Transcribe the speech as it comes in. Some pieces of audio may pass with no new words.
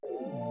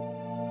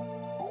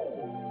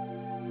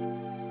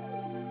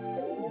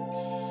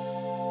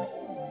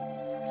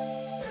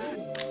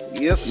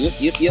Yep.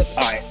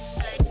 All right.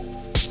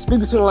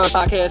 Speaking to the Line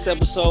podcast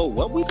episode.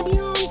 What we be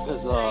on?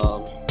 Because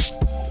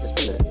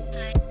it's been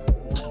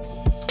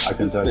I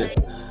can tell you.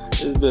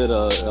 It's been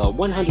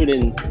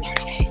 138.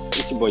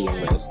 It's your boy Young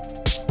Rez.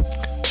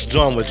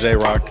 John with J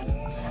Rock.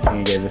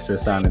 And gave us for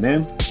signing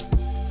in.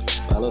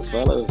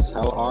 Fellas,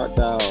 how art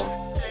thou?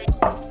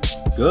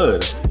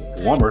 Good.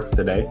 Warmer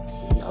today.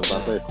 I was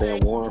about to say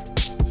staying warm.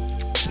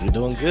 You're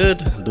doing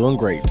good. Doing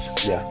great.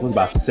 Yeah, it was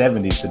about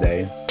 70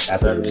 today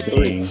after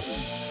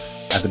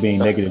being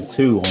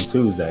 -2 on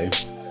Tuesday.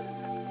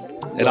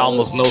 And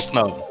almost no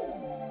snow.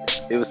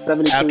 It was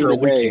 72 after a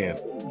today,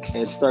 weekend.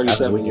 and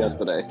 37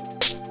 yesterday.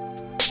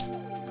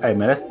 Hey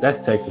man,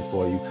 that's Texas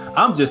for you.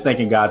 I'm just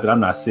thanking God that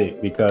I'm not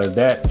sick because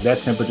that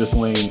temperature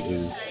swing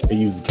it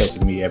usually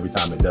catches me every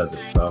time it does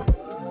it. So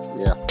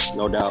yeah,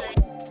 no doubt.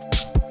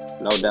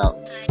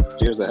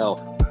 Cheers to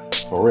health.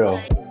 For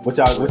real.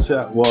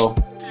 Well,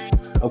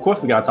 of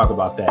course we gotta talk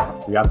about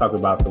that. We gotta talk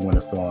about the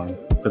winter storm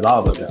because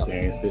all of us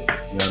experienced it. You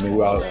know what I mean?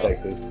 We're all in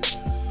Texas.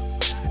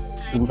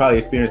 We probably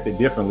experienced it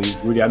differently.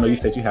 Rudy, I know you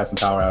said you had some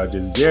power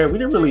outages. Jared, we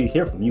didn't really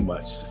hear from you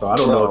much, so I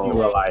don't know if you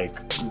were like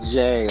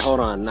Jay. Hold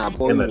on, in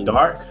the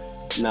dark.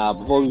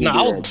 Before we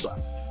I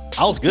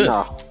was good.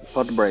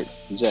 Put the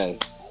brakes, Jay.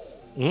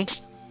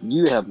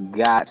 You have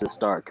got to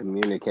start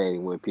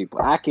communicating with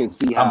people. I can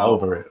see how I'm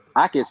over it.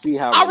 I can see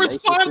how I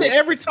responded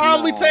every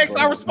time we text.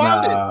 Bro. I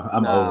responded.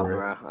 I'm over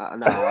bro.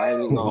 I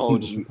ain't even gonna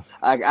hold you.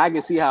 I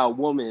can see how a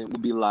woman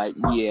would be like,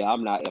 "Yeah,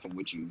 I'm not effing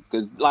with you,"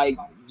 because like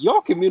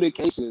your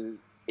communication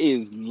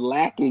is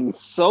lacking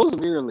so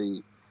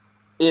severely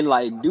in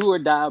like do or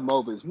die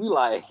moments. We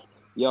like,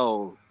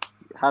 yo,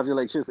 how's your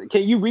electricity?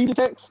 Can you read the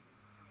text?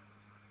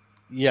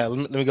 Yeah,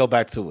 let me go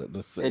back to it.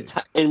 Let's see.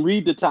 And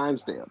read the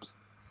timestamps.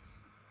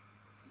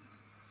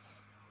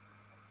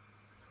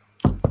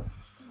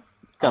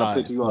 Kind of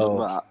put you on the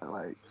spot,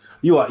 like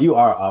you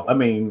are off. I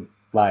mean,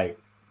 like,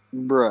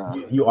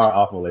 bruh, you are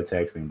awful at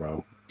texting,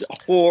 bro.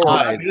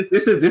 Horrible.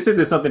 This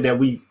isn't something that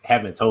we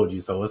haven't told you,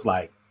 so it's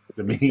like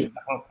to me,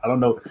 I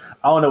don't know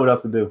what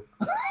else to do.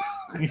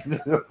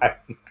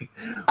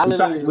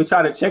 we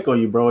try to check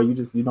on you, bro. You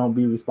don't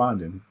be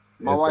responding.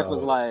 My wife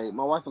was like,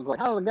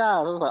 how's the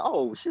guys? I was like,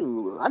 oh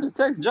shoot, I just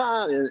text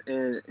John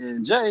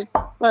and Jay.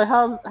 Like,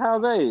 how's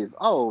Abe?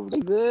 Oh,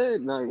 they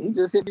good. No, he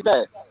just hit me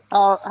back.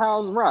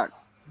 How's Rock?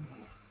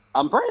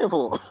 I'm praying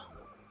for him.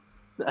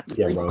 I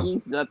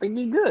think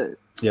he's good.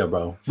 Yeah,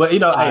 bro. But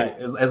hey,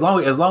 as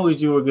long as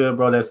you were good,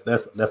 bro,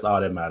 that's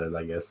all that matters,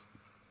 I guess.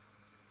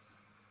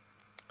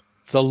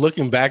 So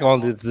looking back on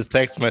this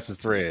text message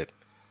thread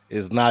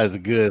is not as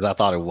good as I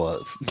thought it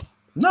was.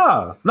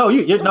 No,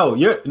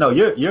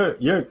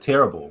 you're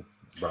terrible,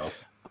 bro.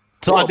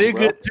 So I did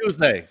good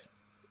Tuesday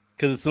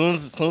because as soon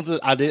as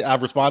I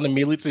responded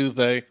immediately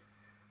Tuesday,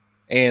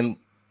 and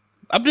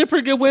I did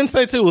pretty good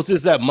Wednesday too. It was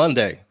just that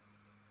Monday.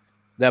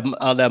 That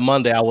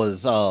Monday I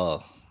was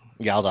out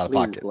of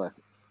pocket.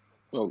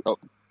 Oh.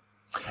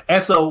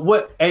 And so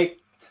what? Hey,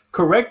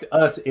 correct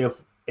us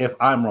if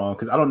I'm wrong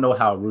because I don't know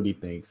how Rudy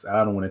thinks.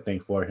 I don't want to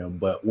think for him,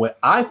 but what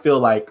I feel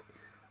like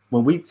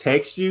when we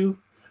text you,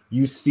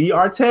 you see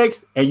our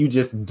text and you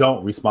just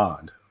don't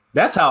respond.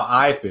 That's how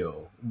I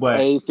feel. But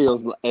A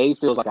feels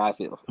like I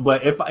feel.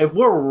 But if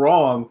we're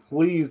wrong,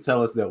 please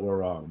tell us that we're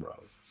wrong, bro.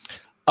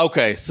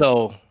 Okay,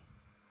 so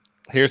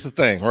here's the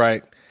thing,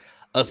 right?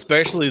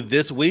 Especially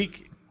this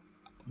week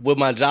with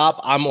my job,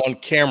 I'm on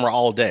camera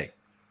all day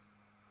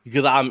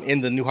because I'm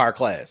in the new hire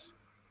class.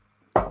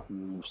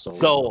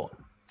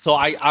 So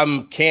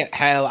I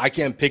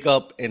can't pick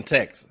up and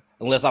text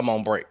unless I'm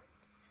on break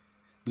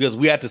because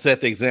we have to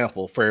set the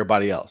example for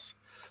everybody else.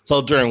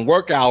 So during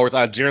work hours,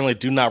 I generally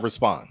do not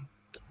respond.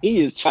 He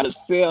is trying to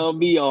sell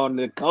me on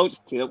the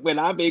coach tip when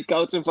I've been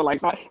coaching for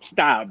like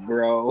stop,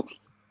 bro.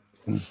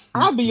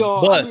 I'll be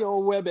on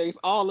WebEx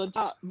all the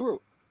time,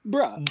 bro.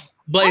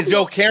 But is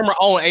your camera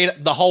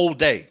on the whole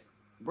day?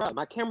 Bro,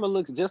 my camera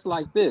looks just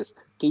like this.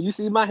 Can you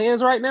see my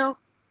hands right now?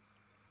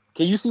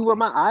 Can you see where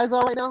my eyes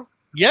are right now?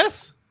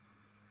 Yes.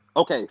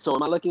 Okay, so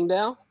am I looking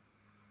down?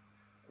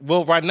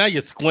 Well, right now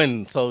you're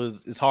squinting, so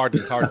it's hard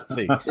to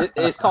see.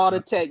 It's called a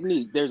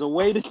technique. There's a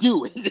way to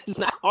do it. It's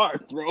not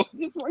hard, bro.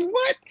 It's like,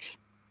 what?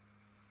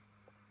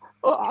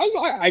 Well,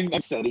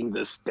 I'm setting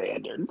the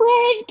standard, bro.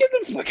 Get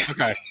the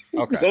fuck out.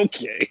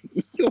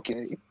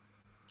 Okay.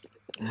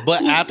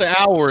 But after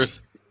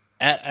hours,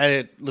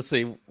 at let's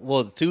see,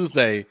 well,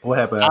 Tuesday. What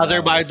happened? How's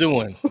everybody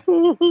doing?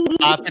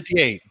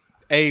 5:58.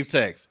 Abe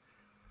text.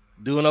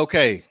 Doing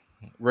okay.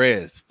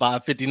 Rez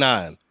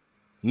 5:59.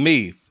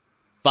 Me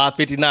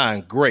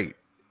 5:59. Great.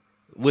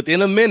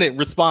 Within a minute,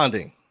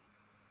 responding.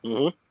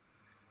 Mm-hmm.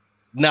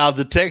 Now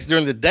the text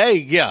during the day,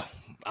 yeah,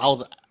 I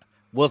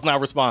was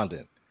not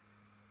responding.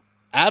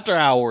 After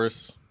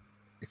hours,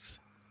 it's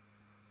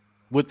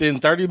within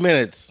 30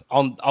 minutes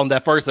on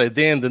that first day.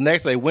 Then the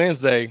next day,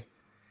 Wednesday,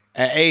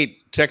 at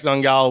 8, checked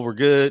on y'all. We're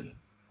good.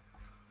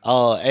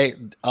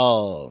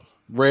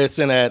 Red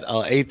sent at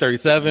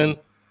 8:37.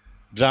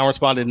 John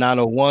responded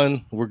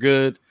 9:01. We're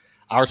good.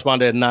 I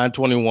responded at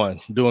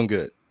 9:21. Doing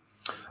good.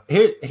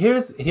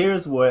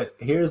 here's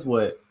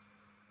what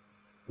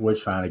we're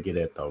trying to get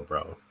at though,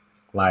 bro.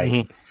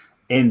 Like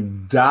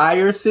in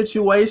dire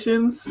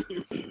situations,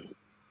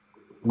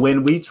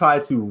 when we try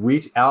to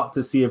reach out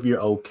to see if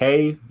you're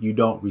okay, you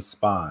don't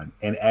respond.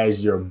 And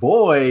as your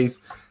boys,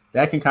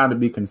 that can kind of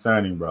be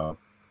concerning, bro.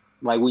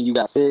 Like when you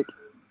got sick.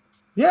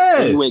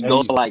 Yes. You ain't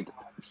go for like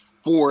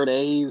 4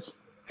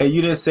 days. And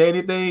you didn't say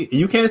anything.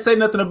 You can't say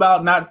nothing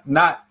about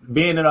not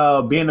being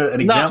an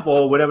example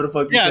or whatever the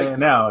fuck you're saying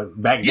now.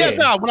 Back then.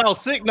 No, when I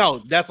was sick,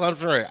 no, that's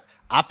unfair.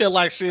 I feel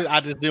like shit. I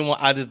just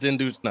didn't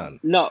do nothing.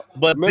 No,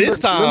 but this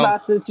time, remember I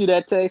sent you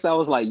that text. I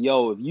was like,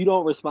 "Yo, if you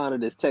don't respond to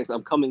this text,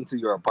 I'm coming to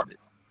your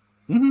apartment."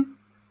 Mm-hmm.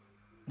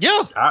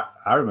 Yeah,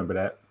 I remember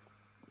that.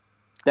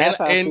 That's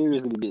how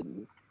serious we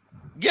getting.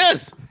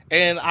 Yes,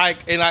 and I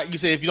you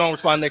say if you don't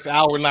respond next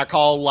hour, and I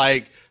call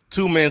like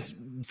 2 minutes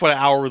before the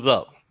hour is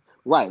up.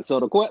 Right. So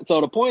the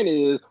point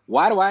is,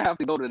 why do I have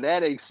to go to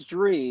that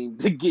extreme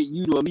to get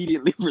you to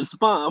immediately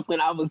respond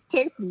when I was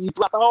texting you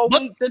throughout the whole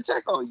week to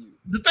check on you?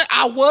 The thing,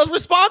 I was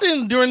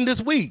responding during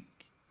this week.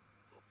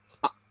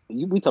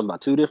 We talking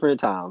about two different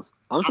times.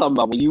 I'm talking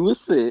about when you were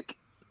sick,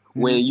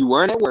 when you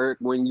weren't at work,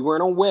 when you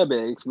weren't on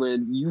WebEx,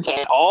 when you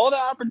had all the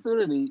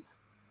opportunity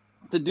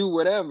to do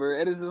whatever,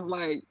 and it's just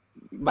like,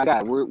 my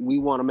God, we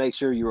want to make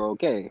sure you're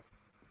okay.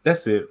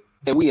 That's it.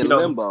 And we in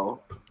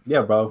limbo.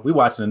 Yeah, bro. We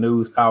watching the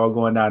news, power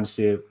going down and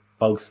shit,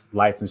 folks,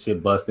 lights and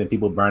shit busting,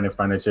 people burning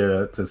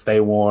furniture to stay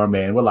warm,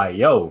 and we're like,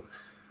 yo,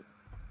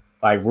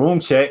 like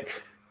room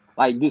check.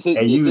 Like this is,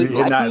 and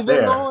you're not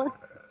there.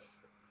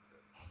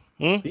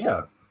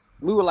 Yeah.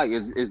 We were like,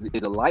 is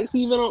the lights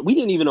even on? We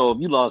didn't even know if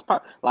you lost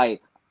power.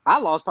 Like, I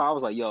lost power. I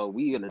was like, yo,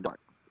 we in the dark,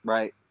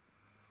 right?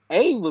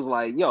 A was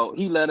like, yo,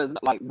 he let us,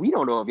 like, we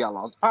don't know if y'all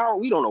lost power.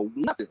 We don't know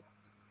nothing.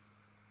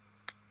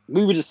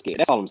 We were just scared.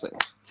 That's all I'm saying.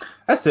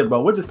 That's it,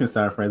 bro. We're just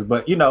concerned friends.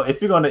 But you know,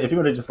 if you're gonna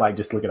just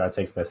look at our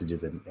text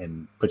messages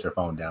and put your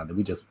phone down, then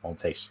we just won't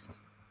text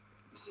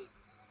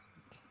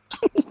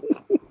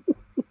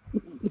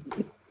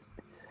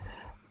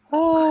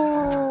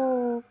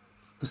you.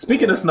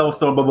 Speaking of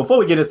snowstorm, but before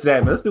we get into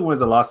that, let's do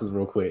wins and losses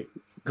real quick.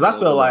 Because I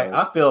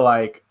feel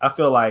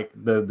like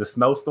the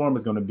snowstorm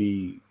is gonna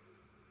be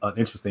an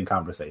interesting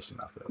conversation.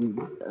 I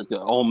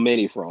feel on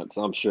many fronts,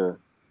 I'm sure.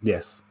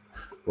 Yes.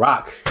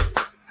 Rock,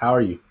 how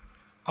are you?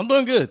 I'm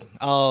doing good.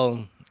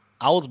 I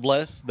was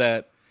blessed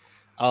that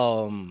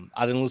I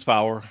didn't lose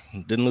power,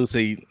 didn't lose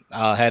heat.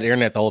 I had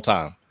internet the whole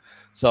time.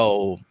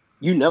 So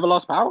you never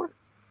lost power?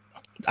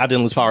 I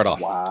didn't lose power at all.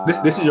 Wow.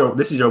 This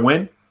is your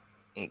win?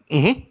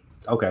 Mm-hmm.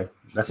 Okay.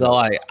 That's so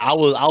like I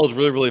was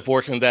really, really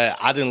fortunate that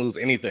I didn't lose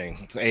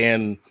anything.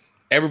 And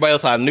everybody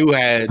else I knew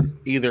had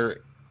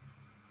either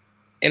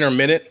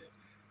intermittent,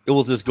 it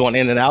was just going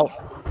in and out.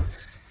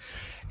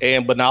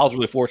 But now I was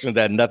really fortunate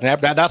that nothing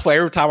happened. That's why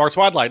every time I was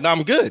like, no,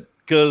 I'm good.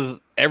 Because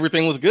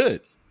everything was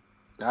good.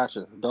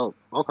 Gotcha. Dope.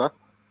 Okay.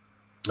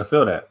 I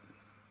feel that.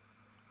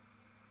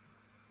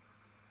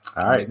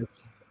 All right.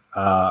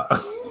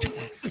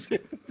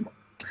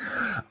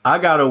 I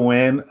got a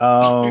win.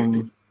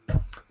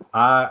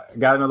 I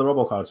got another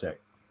robocall check.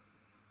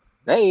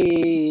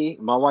 Hey,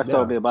 my wife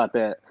told me about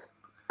that.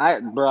 I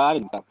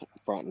didn't stop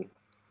fronting.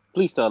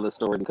 Please tell this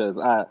story because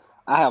I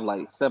have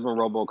like 7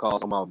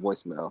 robocalls on my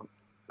voicemail.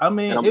 I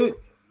mean,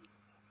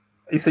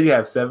 you said you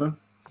have 7?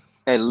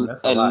 At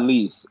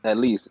least.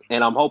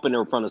 And I'm hoping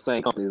they're from the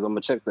same companies. I'm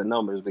gonna check the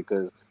numbers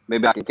because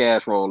maybe I can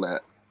cash roll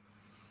that.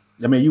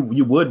 I mean,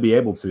 you would be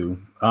able to.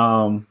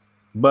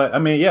 But I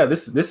mean, yeah,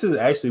 this is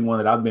actually one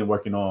that I've been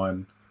working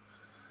on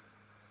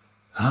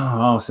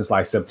since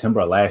like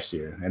September of last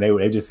year, and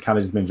they just kind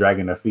of just been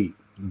dragging their feet.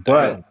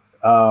 But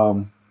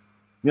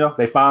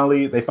they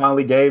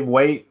finally gave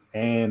weight,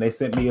 and they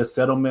sent me a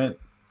settlement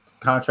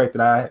contract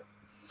that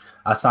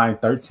I signed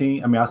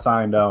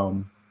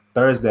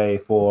Thursday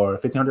for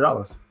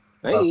 $1,500.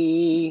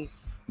 Hey,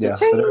 yeah,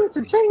 so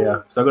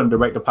I'm going to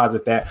direct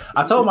deposit that.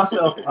 I told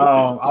myself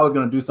I was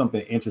going to do something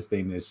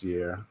interesting this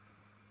year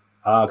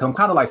because I'm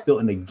kind of like still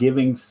in the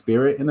giving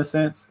spirit in a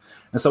sense.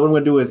 And so what I'm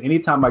going to do is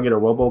anytime I get a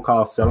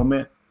robocall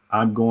settlement,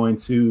 I'm going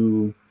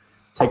to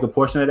take a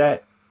portion of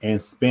that and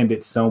spend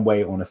it some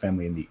way on a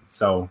family in need.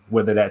 So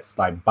whether that's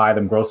like buy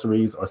them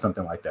groceries or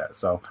something like that.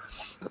 So,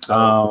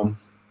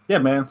 yeah,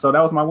 man. So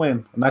that was my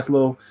win. A nice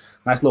little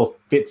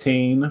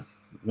 15.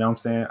 You know what I'm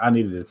saying? I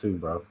needed it too,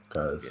 bro,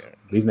 because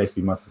these next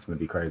few months is going to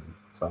be crazy.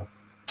 So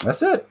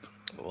that's it.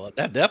 Well,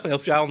 that definitely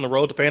helps you out on the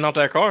road to paying off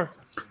that car.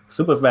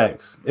 Super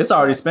facts. It's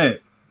already spent.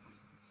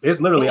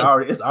 It's literally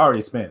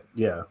already spent.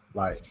 Yeah.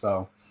 Like,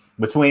 so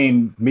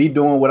between me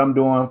doing what I'm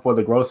doing for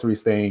the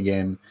groceries thing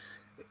and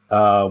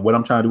what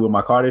I'm trying to do with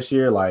my car this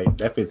year, like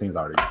that 15 is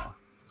already gone.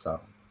 So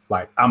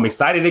like, I'm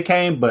excited it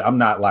came, but I'm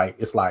not like,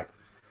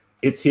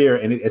 it's here.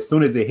 And as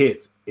soon as it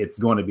hits, it's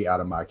going to be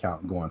out of my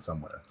account going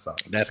somewhere. So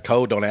that's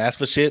code. Don't ask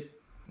for shit.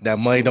 That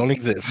money don't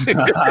exist.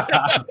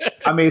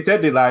 I mean,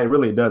 technically, like, it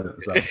really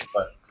doesn't. So,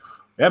 but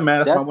yeah, man,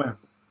 that's my win.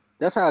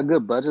 That's how a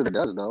good budget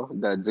does, though.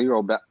 That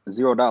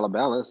 $0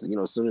 balance. You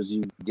know, as soon as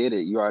you get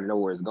it, you already know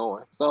where it's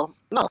going. So,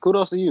 no,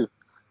 kudos to you.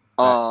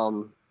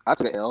 I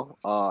took an L.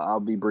 I'll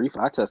be brief.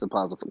 I tested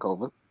positive for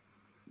COVID.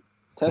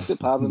 Tested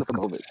positive for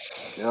COVID.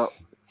 Yep.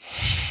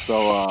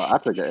 So I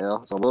took an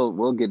L. So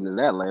we'll get into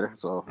that later.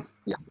 So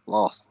yeah,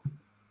 lost.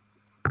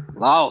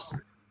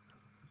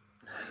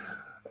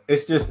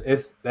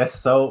 That's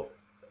so.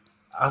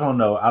 I don't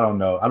know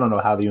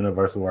how the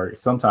universe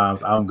works.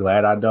 Sometimes I'm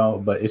glad I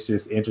don't, but it's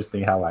just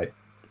interesting how like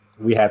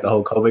we had the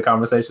whole COVID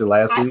conversation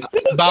last week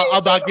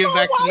about getting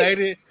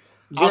vaccinated.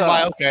 Yeah. I'm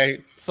like,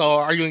 okay, so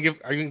are you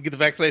gonna get the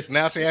vaccination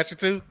now? She asked you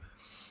to.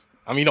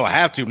 I mean, you don't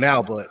have to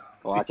now, but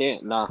I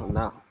can't.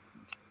 No.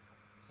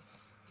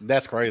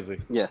 That's crazy.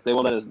 Yeah, they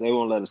won't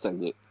let us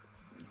take it.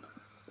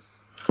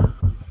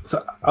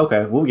 So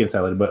okay, we'll get to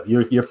that later. But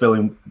you're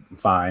feeling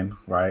fine,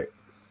 right?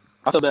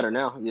 I feel better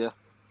now. Yeah.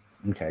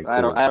 Okay.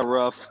 Cool. Cool. I had a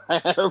rough.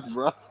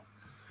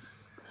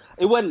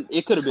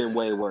 It could have been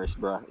way worse,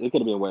 bro. It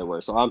could have been way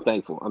worse. So I'm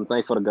thankful. I'm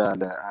thankful to God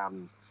that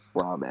I'm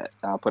where I'm at.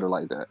 I'll put it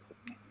like that.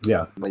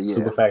 Yeah. But yeah.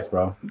 Super facts,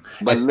 bro.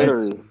 But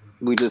literally,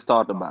 we just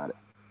talked about it.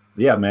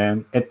 Yeah,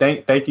 man. And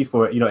thank you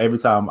for every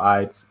time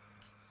I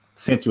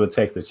sent you a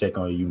text to check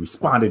on you, you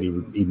responded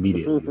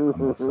immediately.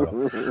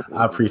 So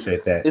I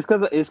appreciate that. It's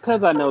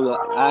because I know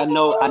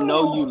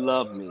you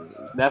love me.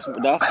 That's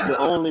the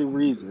only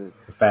reason.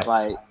 Facts.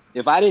 Like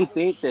if I didn't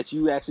think that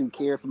you actually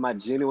cared for my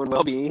genuine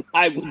well-being,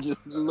 I would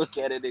just look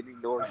at it and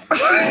ignore it.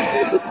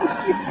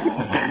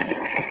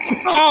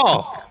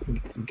 Oh,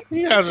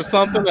 you guys are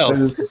something else.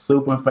 It's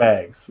super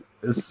facts.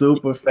 It's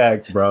super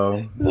facts,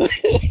 bro.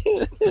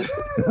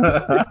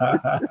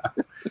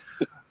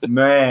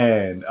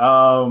 Man.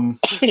 So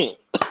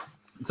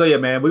yeah,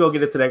 man, we're gonna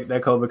get into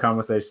that COVID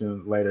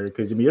conversation later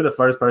because you're the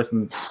first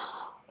person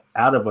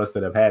out of us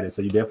that have had it,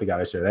 so you definitely got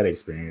to share that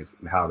experience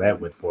and how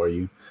that went for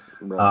you.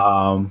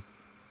 Right.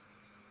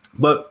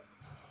 But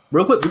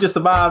real quick, we just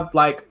survived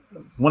like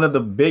one of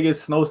the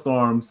biggest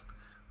snowstorms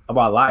of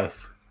our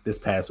life this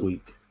past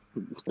week.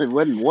 It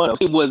wasn't one.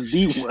 It was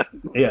the one.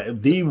 Yeah,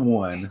 the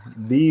one.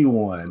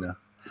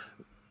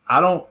 I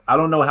don't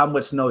know how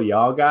much snow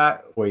y'all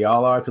got where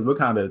y'all are because we're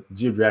kind of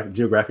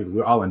geographically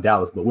we're all in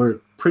Dallas, but we're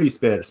pretty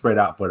spread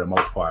out for the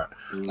most part.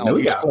 No,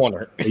 we got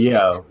corner.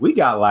 Yeah, we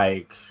got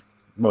like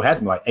had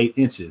to be like 8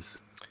 inches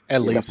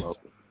at least.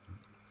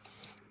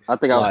 I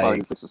think I was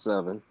like 6 or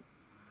 7.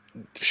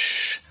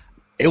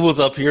 It was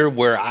up here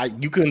where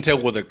you couldn't tell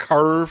where the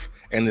curve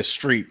and the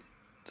street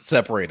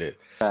separated.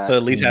 So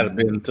at least had to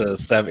been to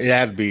 7. It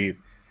had to be.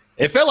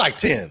 It felt like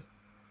 10.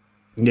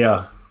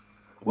 Yeah.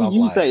 Well,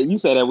 you say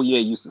that when you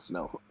ain't used to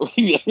snow.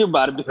 You're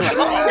about to be like,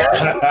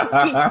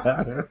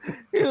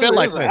 it felt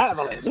like an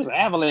avalanche. Just an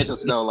avalanche of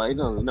snow. Like you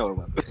don't know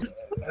about this.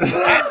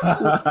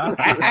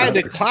 I had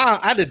to climb.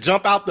 I had to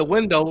jump out the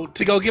window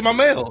to go get my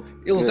mail.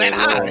 It was that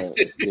high.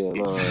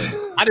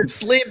 I just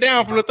slid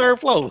down from the 3rd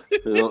floor.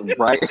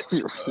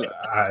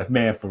 Right,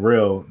 man, for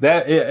real.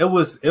 That it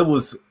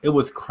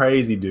was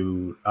crazy,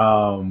 dude.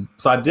 So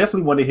I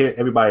definitely want to hear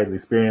everybody's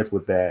experience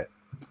with that.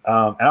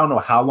 I don't know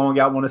how long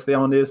y'all want to stay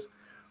on this,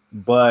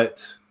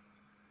 but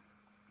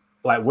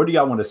like, where do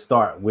y'all want to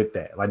start with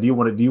that? Like, do you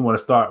want to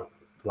start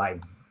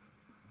like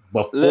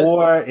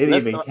before it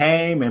even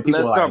came and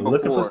people are like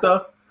looking for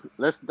stuff?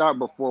 Let's start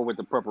before with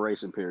the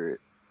preparation period.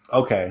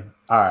 Okay.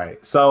 All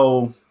right.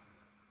 So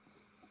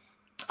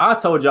I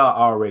told y'all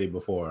already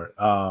before,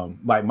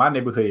 like my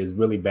neighborhood is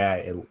really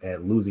bad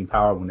at losing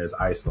power when there's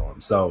ice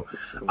storms. So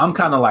I'm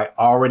kind of like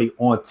already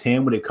on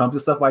 10 when it comes to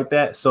stuff like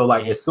that. So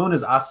like as soon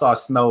as I saw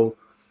snow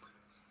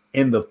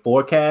in the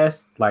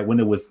forecast, like when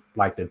it was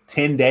like the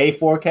 10-day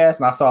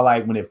forecast, and I saw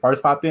like when it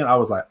first popped in, I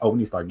was like, oh, we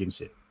need to start getting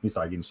shit.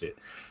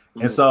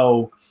 Mm-hmm. And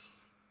so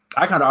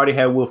I kind of already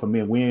had wood for me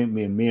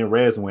and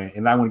Rez went,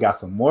 and I went and got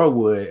some more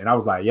wood, and I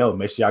was like, yo,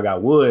 make sure y'all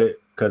got wood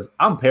because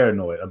I'm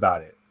paranoid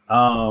about it.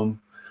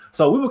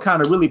 So we were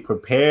kind of really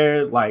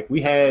prepared. Like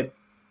we had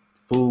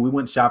food, we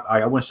went shop.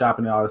 I went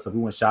shopping and all this stuff.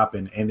 We went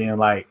shopping, and then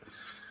like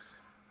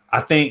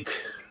I think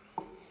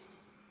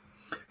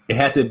it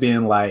had to have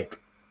been like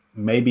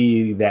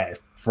maybe that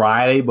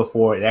Friday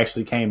before it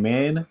actually came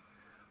in.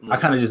 Mm-hmm. I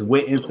kind of just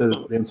went into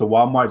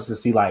Walmart just to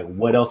see like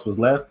what else was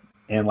left.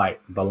 And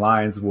like the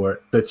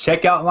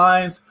checkout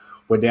lines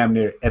were damn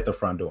near at the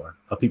front door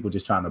of people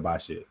just trying to buy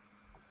shit.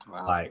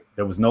 Wow. Like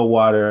there was no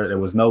water, there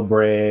was no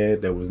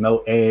bread, there was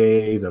no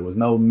eggs, there was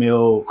no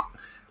milk.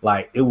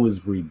 Like it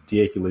was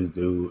ridiculous,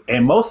 dude.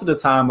 And most of the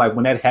time, like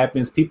when that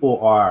happens,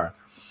 people are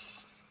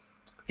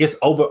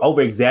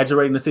over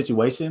exaggerating the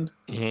situation.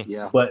 Mm-hmm.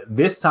 Yeah. But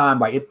this time,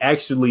 like it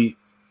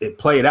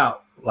played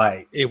out.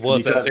 Like it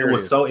was that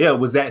serious. It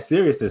was that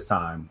serious this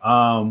time.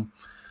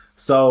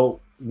 So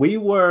we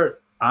were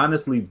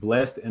honestly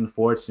blessed and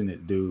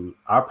fortunate, dude.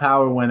 Our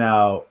power went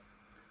out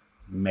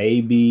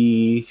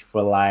maybe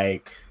for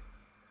like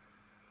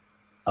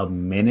a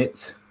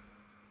minute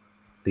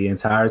the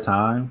entire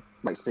time.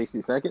 Like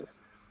 60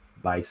 seconds?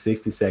 Like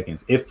 60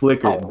 seconds. It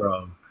flickered,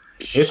 bro.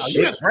 You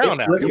got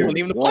brown out. You weren't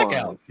even a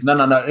blackout. No.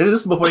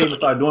 This is before they even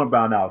started doing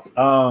brownouts.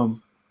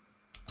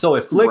 So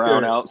it flicked.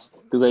 Brownouts,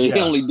 because they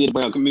only did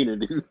brown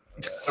communities.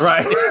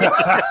 Right.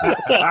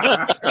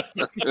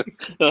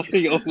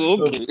 Okay.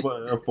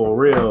 For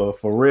real.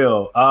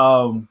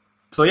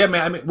 So yeah,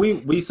 man. I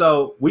mean,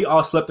 we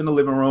all slept in the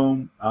living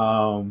room,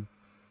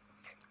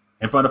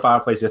 in front of the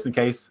fireplace just in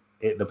case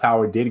the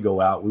power did go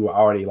out. We were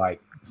already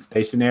like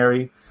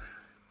stationary,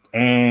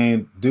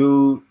 and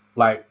dude,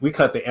 like we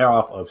cut the air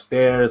off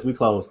upstairs. We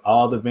closed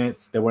all the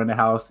vents that were in the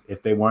house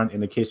if they weren't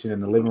in the kitchen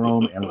and the living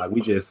room, and like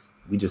we just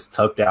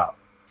tucked out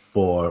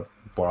for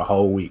a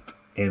whole week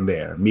in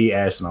there. Me,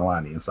 Ash, and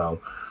Alani, and so.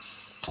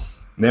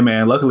 Yeah,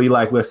 man. Luckily,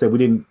 like I said, we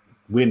didn't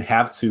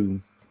have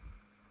to,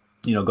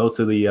 go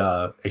to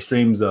the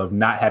extremes of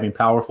not having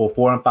power for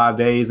 4 and 5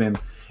 days, and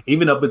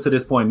even up until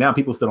this point now,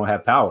 people still don't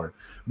have power.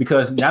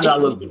 Because now that I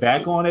look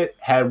back on it,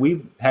 had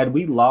we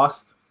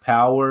lost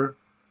power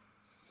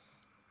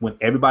when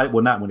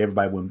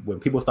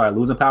people started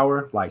losing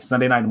power, like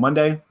Sunday night and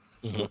Monday,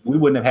 we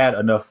wouldn't have had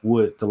enough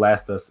wood to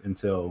last us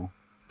until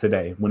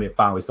today when it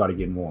finally started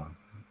getting warm.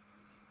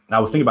 And I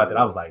was thinking about that.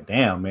 I was like,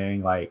 damn,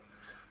 man, like,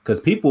 because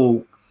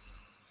people.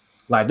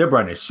 Like they're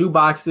burning shoe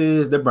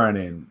boxes, they're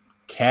burning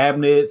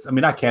cabinets. I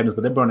mean, not cabinets,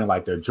 but they're burning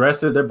like their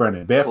dressers, they're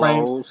burning bed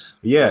frames.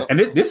 Yeah, yep. And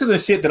this isn't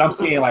shit that I'm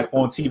seeing like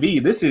on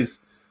TV. This is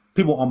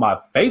people on my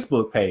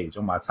Facebook page,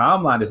 on my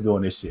timeline that's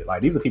doing this shit.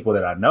 Like these are people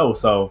that I know.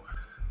 So,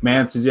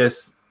 man, I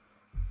don't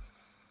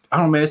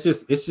know, man.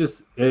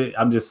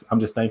 I'm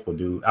just thankful,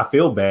 dude. I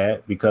feel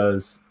bad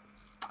because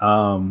it's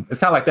kind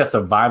of like that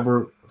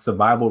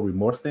survival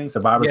remorse thing,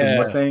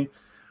 remorse thing,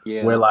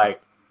 where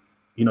like.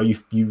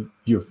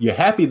 You're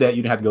happy that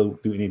you didn't have to go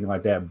do anything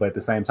like that, but at the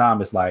same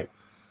time, it's like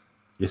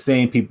you're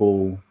seeing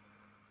people,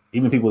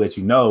 even people that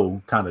you know,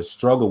 kind of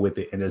struggle with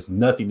it, and there's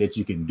nothing that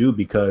you can do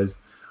because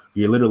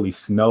you're literally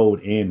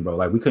snowed in, bro.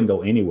 Like we couldn't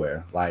go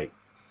anywhere, like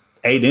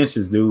 8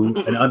 inches, dude,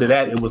 and under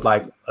that it was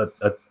like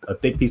a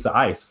thick piece of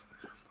ice,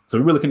 so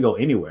we really couldn't go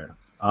anywhere.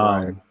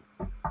 Right.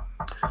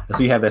 And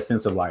so you have that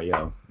sense of like,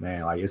 yo,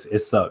 man, like it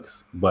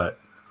sucks, but.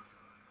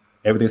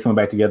 Everything's coming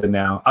back together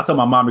now. I told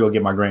my mom to go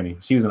get my granny.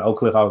 She was in Oak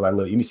Cliff. I was like,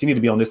 look, she need to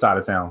be on this side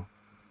of town.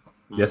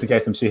 Just in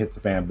case some shit hits the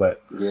fan.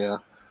 But yeah.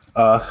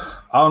 I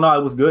don't know.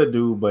 It was good,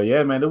 dude. But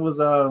yeah, man, it was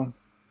that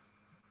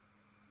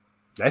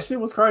shit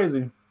was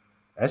crazy.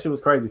 That shit was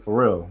crazy for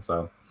real.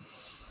 So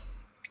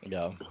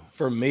yeah.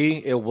 For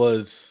me,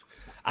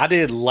 I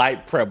did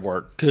light prep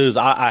work because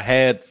I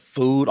had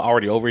food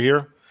already over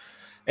here.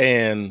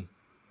 And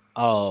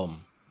I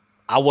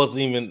wasn't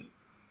even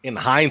in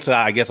hindsight,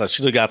 I guess I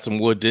should have got some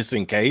wood just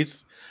in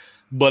case,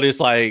 but it's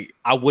like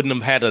I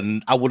wouldn't have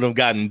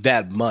gotten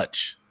that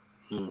much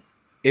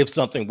if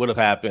something would have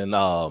happened.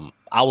 I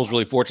was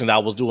really fortunate. I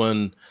was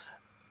doing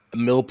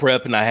meal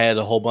prep and I had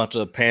a whole bunch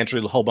of pantry,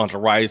 a whole bunch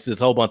of rice, this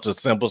whole bunch of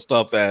simple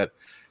stuff that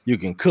you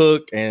can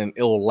cook and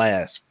it'll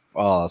last.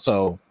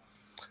 So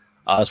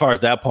as far as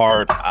that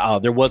part,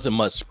 there wasn't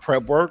much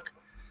prep work.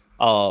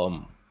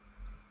 I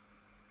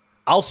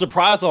was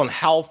surprised on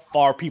how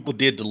far people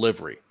did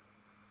delivery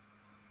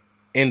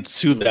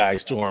into the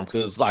ice storm,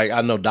 because like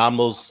I know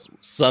Domino's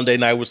Sunday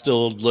night was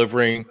still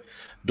delivering,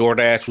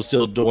 DoorDash was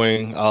still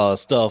doing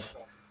stuff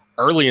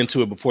early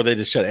into it before they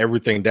just shut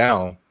everything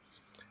down.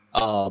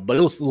 But it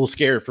was a little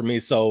scary for me.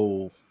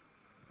 So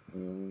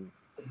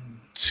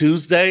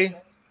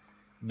Tuesday,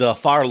 the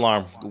fire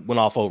alarm went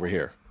off over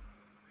here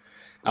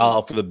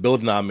for the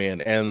building I'm in,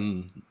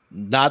 and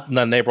not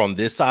the neighbor on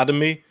this side of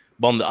me,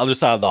 but on the other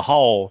side of the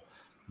hall,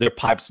 their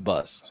pipes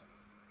bust.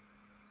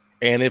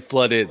 And it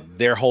flooded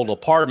their whole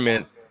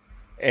apartment.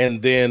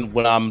 And then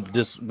when I'm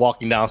just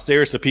walking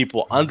downstairs, the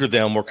people under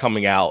them were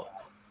coming out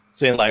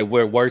saying like,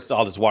 where's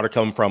all this water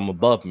coming from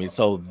above me?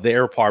 So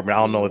their apartment,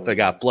 I don't know if they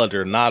got flooded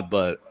or not,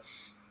 but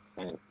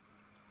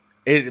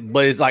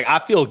it's like, I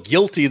feel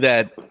guilty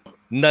that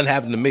nothing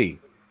happened to me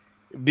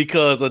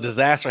because a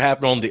disaster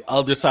happened on the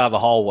other side of the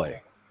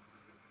hallway.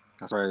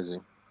 That's crazy.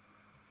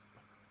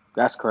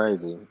 That's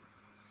crazy.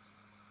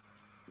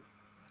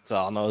 So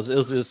I don't know.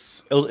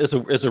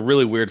 It's a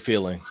really weird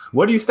feeling.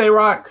 Where do you stay,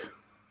 Rock?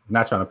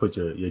 Not trying to put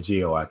your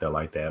geo out there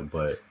like that,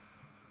 but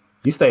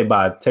you stay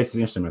by Texas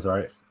Instruments,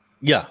 right?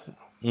 Yeah.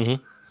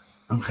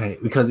 Mm-hmm. Okay,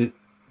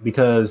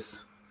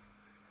 because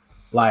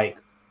like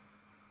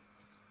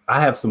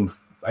I guess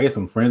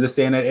some friends that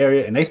stay in that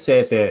area, and they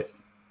said that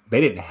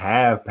they didn't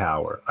have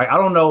power. I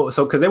don't know,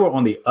 so because they were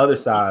on the other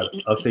side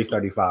of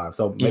 635,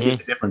 so maybe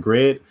it's a different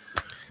grid,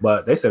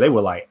 but they said they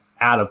were like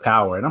out of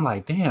power, and I'm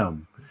like,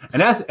 damn.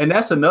 And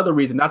that's another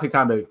reason, not to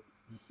kind of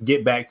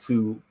get back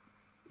to,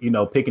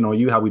 picking on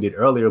you how we did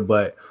earlier,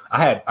 but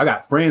I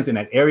got friends in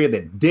that area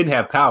that didn't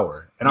have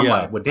power, and I'm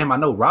like, well, damn, I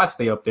know Rock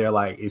stay up there.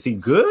 Like, is he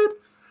good?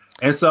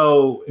 And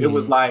so it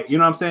was like, you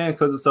know what I'm saying?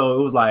 Because so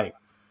it was like,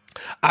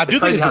 I do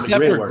think it's a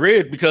separate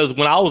grid because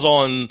when I was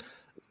on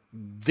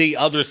the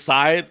other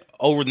side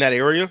over in that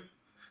area,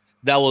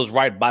 that was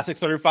right by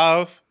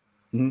 635.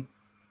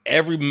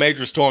 Every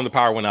major storm, the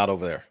power went out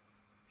over there.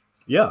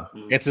 Yeah,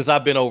 and since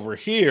I've been over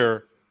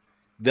here,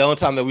 the only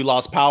time that we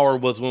lost power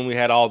was when we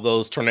had all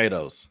those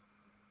tornadoes.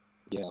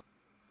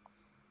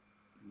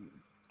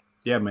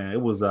 Yeah, man.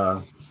 It was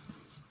man,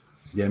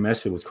 that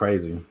shit was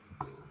crazy.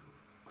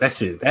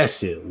 That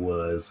shit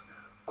was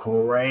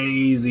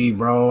crazy,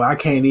 bro. I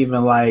can't even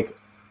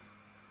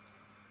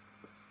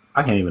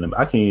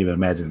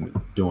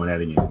imagine doing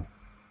that again.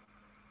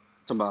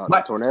 About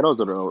the tornadoes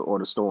or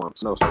the storm,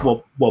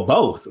 snowstorm. Well,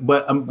 both.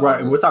 But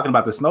right, we're talking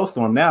about the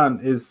snowstorm now.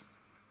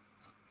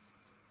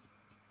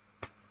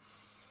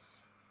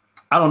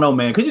 I don't know,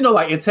 man, because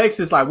like in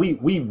Texas, like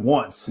we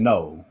want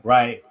snow,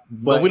 right?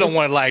 But we don't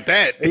want it like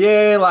that.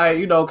 Yeah,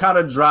 like kind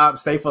of drop,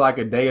 stay for like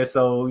a day or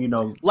so,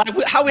 like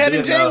how we had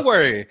in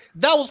January.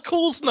 That was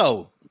cool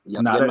snow.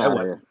 That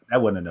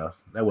wasn't enough.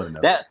 That wasn't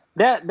enough.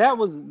 That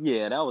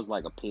was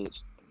like a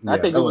pinch. I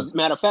think it was.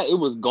 Matter of fact, it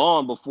was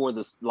gone before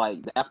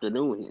the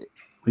afternoon hit.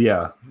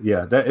 Yeah.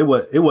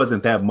 It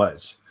wasn't that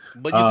much.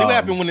 But you see what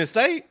happened when it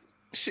stayed.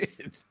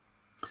 Shit.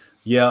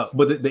 Yeah,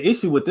 but the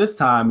issue with this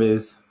time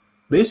is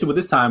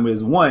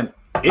one,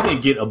 it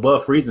didn't get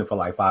above freezing for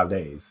like 5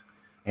 days,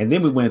 and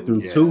then we went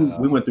through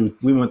we went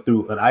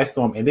through an ice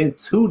storm and then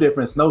 2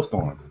 different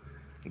snowstorms.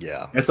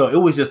 Yeah, and so it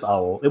was just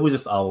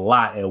a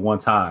lot at one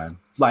time.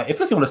 Like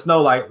if it's gonna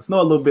snow, like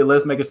snow a little bit,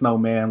 let's make a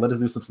snowman. Let us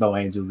do some snow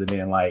angels, and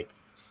then like.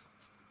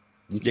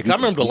 Yeah, I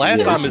remember the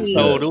last time it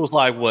snowed, it was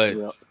like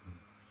what,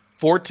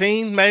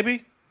 14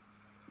 maybe.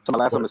 So the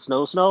last time it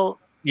snowed?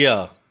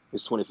 Yeah,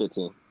 it's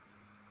 2015.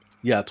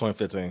 Yeah,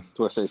 2015.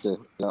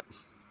 2015. Yeah,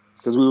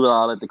 because we were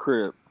all at the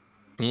crib.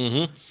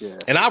 Mm-hmm. Yeah,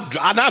 and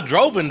I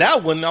drove in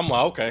that one. I'm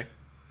like, okay.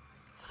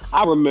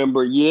 I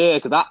remember,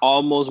 because I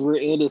almost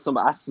rear-ended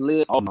somebody. I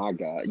slid. Oh my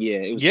god,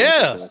 yeah, it was.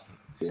 Yeah,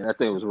 that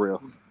thing was real.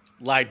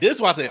 Like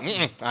this, I said,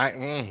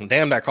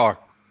 damn that car.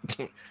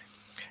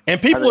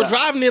 And people were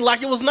driving it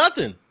like it was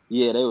nothing.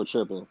 Yeah, they were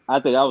tripping.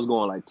 I think I was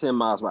going like 10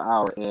 miles per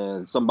hour,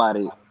 and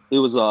somebody, it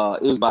was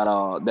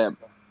about that.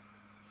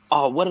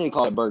 Oh, what do they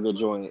call it? Burger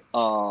joint.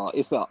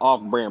 It's an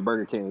off-brand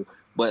Burger King,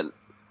 but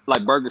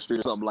like Burger Street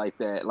or something like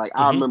that. Like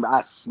I remember,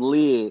 I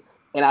slid,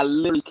 and I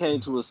literally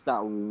came to a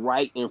stop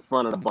right in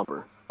front of the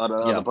bumper of the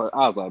other person.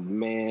 I was like,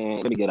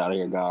 man, let me get out of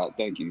here, God.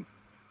 Thank you.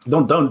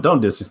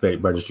 Don't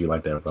disrespect Burger Street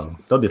like that, bro.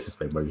 Don't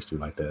disrespect Burger Street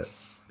like that.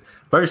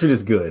 Burger Street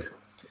is good.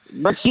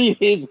 Burger Street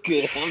is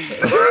good.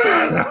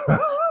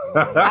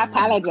 I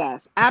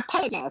apologize.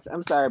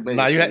 I'm sorry, but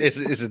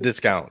it's a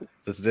discount.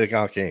 It's a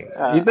discount king.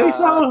 You think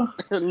so?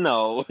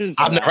 No,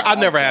 I've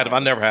never had them. I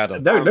never had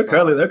them.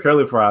 Their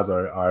curly fries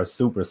are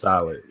super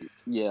solid.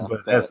 Yeah,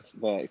 but facts.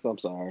 I'm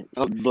sorry.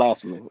 I'm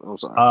blasphemy. I'm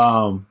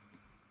sorry.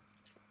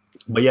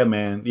 But yeah,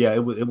 man. Yeah,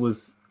 it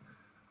was.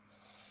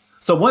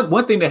 So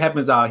one thing that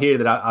happens out here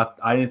that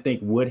I didn't think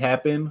would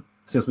happen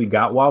since we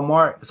got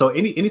Walmart. So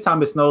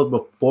anytime it snows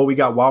before we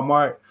got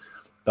Walmart,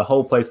 the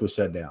whole place was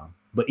shut down.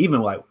 But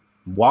even like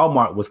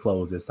Walmart was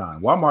closed this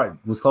time. Walmart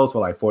was closed for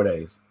like 4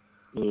 days.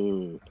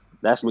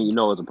 That's when you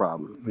know it's a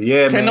problem.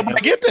 Yeah, Can't nobody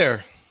get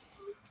there.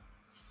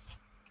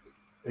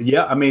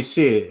 Yeah, I mean,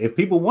 shit. If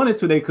people wanted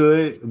to, they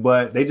could,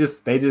 but they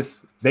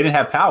didn't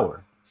have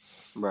power.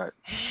 Right.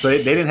 So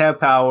they didn't have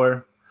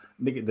power.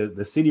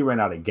 The city ran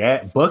out of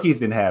gas. Buc-ee's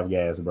didn't have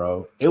gas,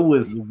 bro. It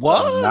was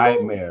a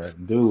nightmare,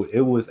 dude.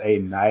 It was a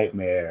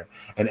nightmare.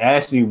 And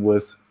Ashley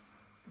was.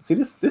 See,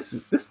 this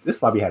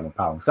is why we having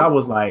problems. So I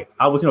was kind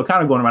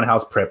of going around the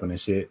house prepping and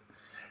shit.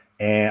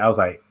 And I was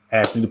like,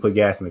 Ashley, need to put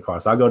gas in the car.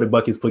 So I go to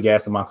Buc-ee's, put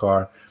gas in my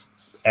car.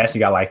 Ashley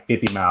got like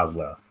 50 miles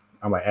left.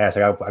 I'm like,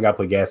 Ashley, I got to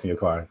put gas in your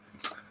car.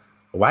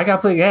 Why I got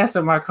to put gas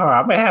in my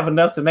car? I may have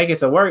enough to make it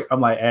to work.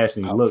 I'm like,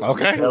 Ashley, look,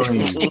 okay.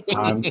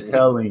 I'm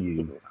telling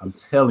you.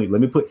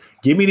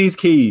 Give me these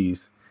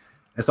keys.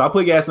 And so I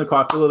put gas in the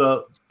car, fill it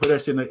up, put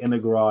that shit in the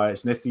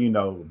garage. Next thing you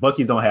know,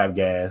 Buc-ee's don't have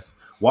gas.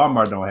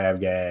 Walmart don't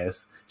have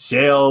gas.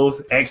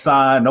 Shells,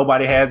 Exxon,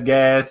 nobody has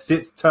gas.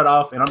 Shit's turned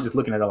off, and I'm just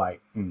looking at her like,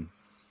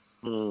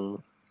 You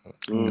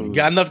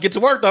got enough to get to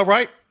work, though,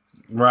 right?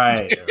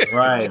 Right,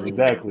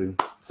 exactly.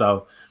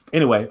 So,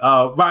 anyway,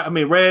 right. I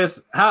mean,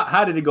 Rez,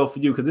 how did it go for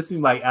you? Because it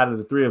seemed like out of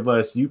the 3 of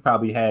us, you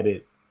probably had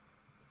it.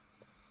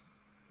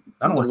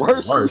 I don't want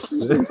to say worse.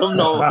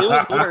 No, it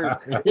was worse.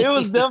 It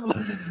was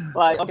definitely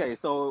like, okay,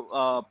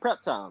 so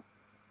prep time.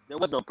 There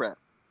was no prep.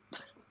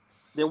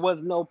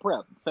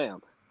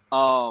 Fam.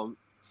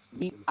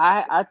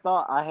 I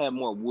thought I had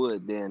more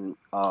wood than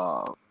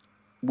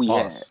we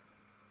had.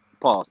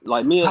 Pause.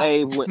 Like me and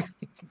Abe went.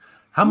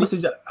 How much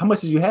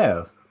did you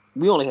have?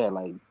 We only had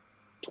like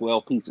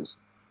 12 pieces.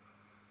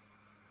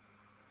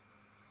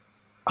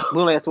 We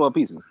only had 12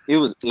 pieces. It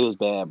was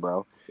bad,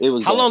 bro. It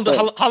was. How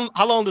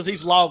long does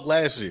each log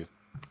last you?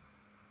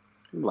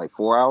 Like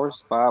 4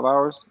 hours, 5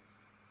 hours.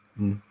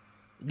 Don't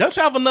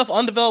you have enough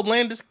undeveloped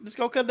land? Just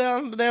go cut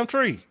down the damn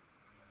tree.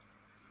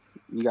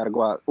 You got to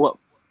go out. Well,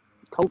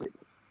 COVID.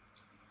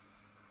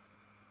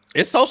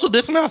 It's social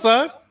distancing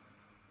outside.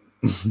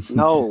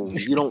 No,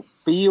 you don't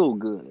feel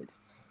good.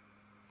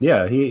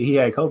 Yeah, he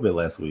had COVID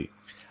last week.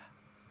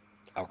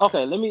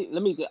 Okay, let me.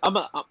 I'm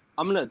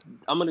gonna.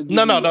 Give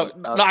no.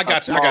 I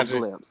got you.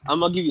 Glimpse. I'm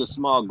gonna give you a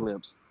small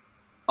glimpse,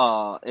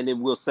 and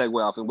then we'll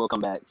segue off and we'll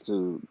come back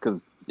to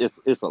because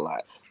it's a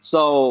lot.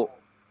 So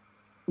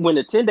when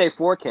the 10-day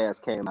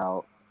forecast came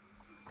out,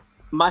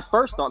 my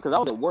first thought, because I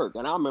was at work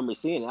and I remember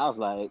seeing it, I was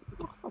like,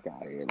 fuck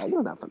out of here. Like,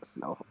 it's not gonna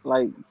snow.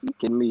 Like, you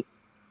kidding me?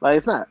 Like,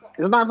 it's not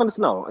gonna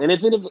snow. And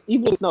even if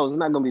it snows, it's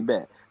not gonna be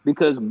bad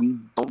because we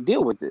don't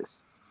deal with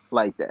this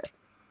like that,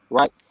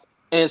 right?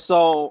 And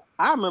so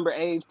I remember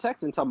Abe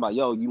texting talking about,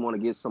 yo, you want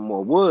to get some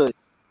more wood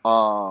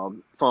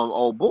from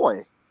old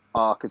boy,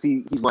 because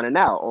he's running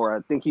out, or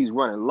I think he's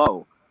running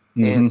low.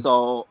 And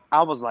so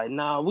I was like,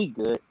 nah, we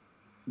good.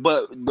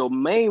 But the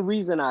main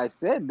reason I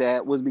said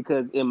that was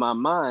because in my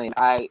mind,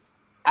 I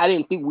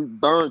didn't think we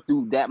burned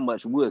through that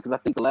much wood, because I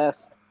think the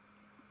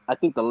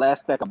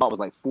last stack I bought was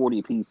like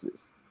 40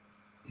 pieces,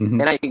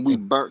 and I think we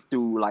burnt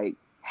through like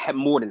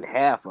more than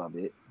half of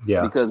it,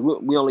 because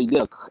we only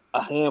did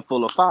a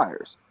handful of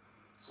fires.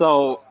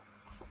 So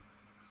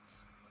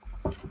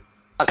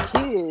a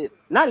kid,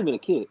 not even a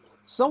kid,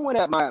 someone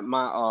at my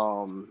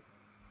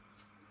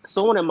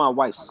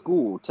wife's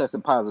school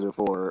tested positive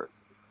for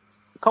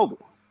COVID.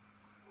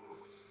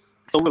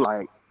 So we're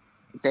like,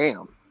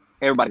 damn,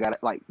 everybody got it.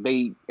 Like,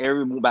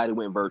 everybody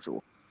went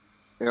virtual.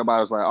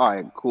 Everybody was like, all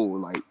right, cool.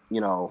 Like,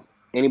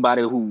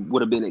 anybody who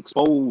would have been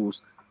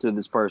exposed to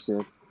this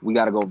person, we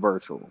got to go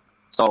virtual.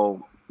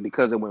 So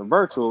because it went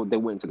virtual, they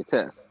went to the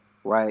test,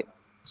 right?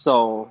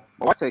 So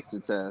my wife takes the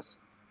test,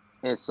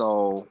 and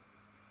so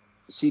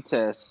she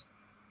tests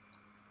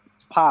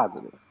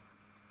positive.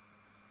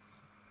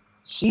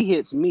 She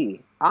hits me.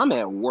 I'm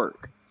at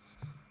work,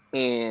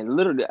 and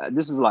literally,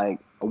 this is like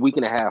a week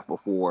and a half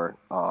before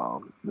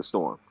the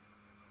storm.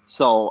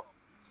 So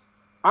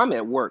I'm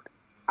at work.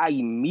 I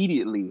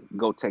immediately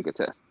go take a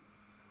test.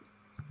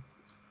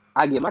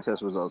 I get my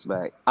test results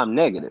back. I'm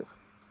negative.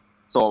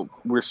 So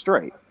we're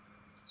straight.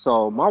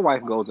 So my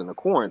wife goes into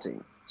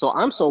quarantine. So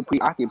I'm so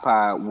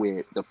preoccupied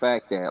with the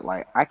fact that,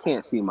 like, I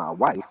can't see my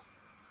wife.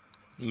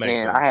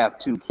 Makes sense. I have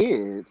 2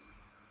 kids,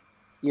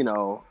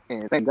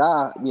 and thank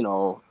God,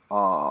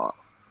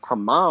 her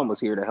mom was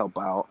here to help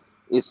out.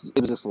 It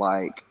was just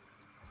like,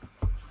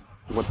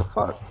 what the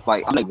fuck?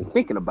 Like, I'm not even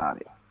thinking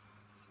about it,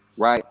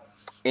 right?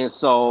 And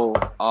so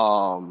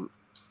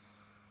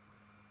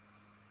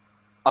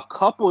a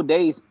couple of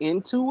days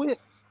into it,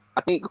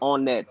 I think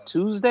on that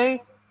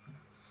Tuesday,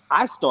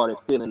 I started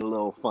feeling a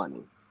little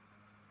funny.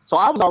 So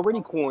I was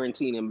already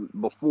quarantining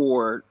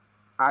before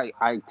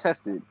I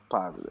tested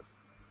positive,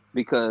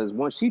 because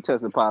once she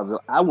tested positive,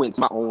 I went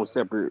to my own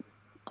separate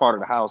part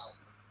of the house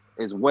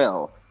as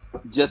well,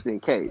 just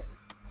in case.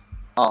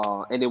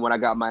 And then when I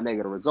got my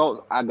negative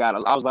results, I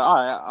was like, all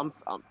right, I'm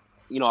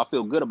I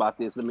feel good about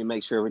this. Let me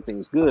make sure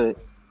everything's good.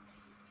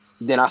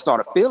 Then I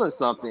started feeling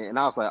something, and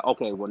I was like,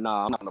 okay, well,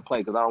 nah, I'm not gonna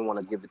play because I don't want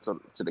to give it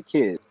to the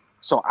kids.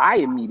 So I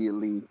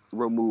immediately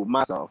removed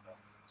myself.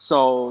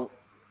 So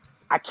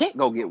I can't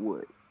go get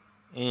wood.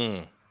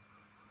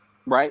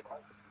 Right?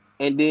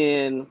 And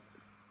then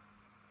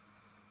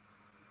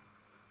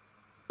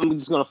I'm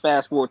just gonna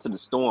fast forward to the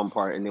storm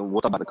part, and then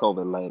we'll talk about the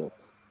COVID later.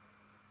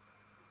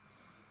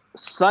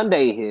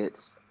 Sunday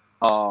hits,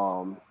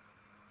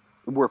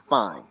 we're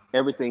fine.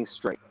 Everything's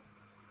straight.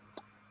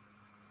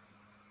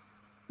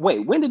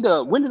 Wait, when did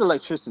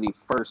electricity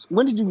first?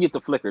 When did you get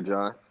the flicker,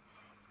 John?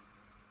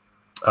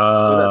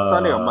 Was that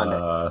Sunday or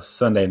Monday?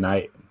 Sunday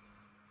night.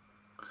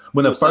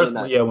 When the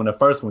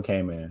first one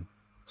came in.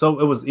 So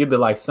it was either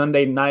like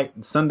Sunday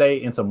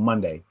into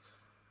Monday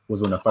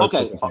was when the first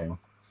one came.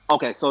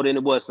 Okay, so then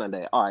it was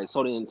Sunday. All right,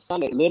 so then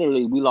Sunday,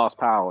 literally, we lost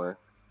power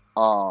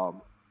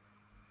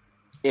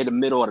in the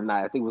middle of the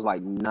night. I think it was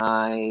like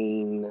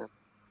 9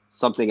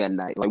 something at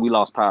night. Like, we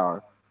lost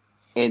power.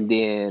 And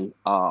then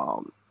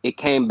it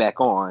came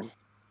back on.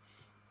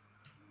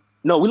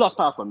 No, we lost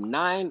power from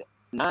 9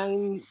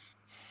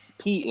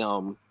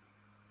 p.m.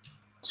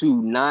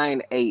 to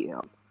 9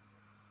 a.m.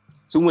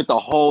 So we went the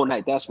whole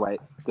night. That's right,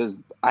 because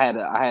I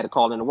had to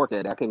call in to work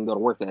that day. I couldn't go to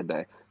work that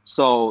day.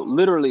 So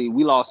literally,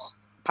 we lost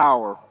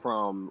power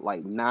from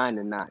like 9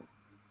 to 9.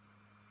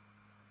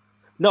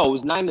 No, it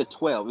was 9 to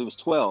 12. It was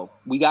 12.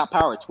 We got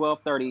power at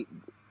 12:30.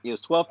 It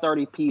was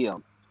 12:30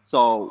 p.m.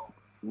 So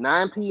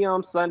 9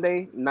 p.m.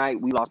 Sunday night,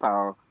 we lost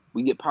power.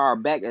 We get power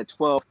back at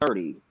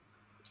 12:30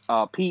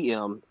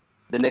 p.m.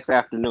 the next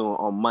afternoon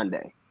on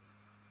Monday.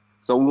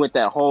 So we went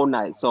that whole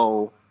night.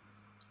 So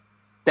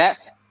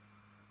that's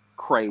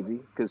crazy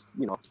because,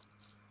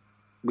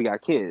 we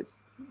got kids.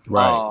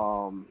 Right.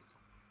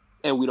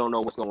 And we don't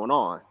know what's going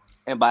on.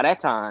 And by that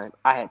time,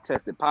 I had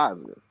tested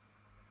positive.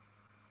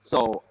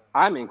 So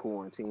I'm in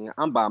quarantine.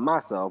 I'm by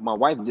myself. My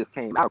wife just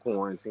came out of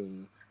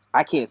quarantine.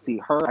 I can't see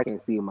her. I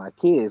can't see my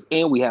kids.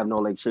 And we have no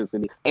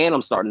electricity. And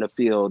I'm starting to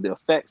feel the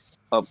effects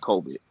of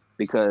COVID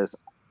because,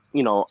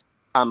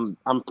 I'm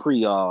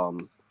pre, what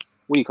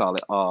do you call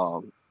it?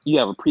 You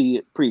have a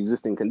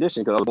pre-existing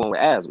condition because I was born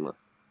with asthma.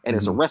 And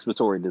it's a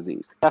respiratory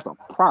disease. That's a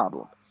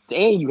problem.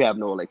 And you have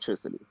no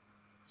electricity.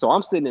 So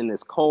I'm sitting in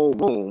this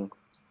cold room,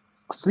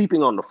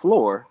 sleeping on the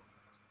floor,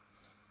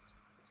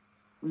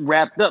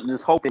 wrapped up,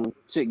 just hoping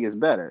shit gets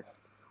better.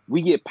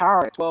 We get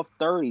power at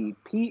 12:30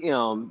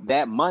 p.m.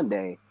 that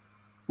Monday.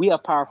 We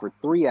have power for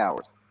 3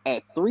 hours.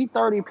 At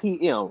 3:30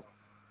 p.m.,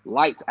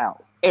 lights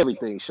out.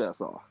 Everything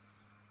shuts off.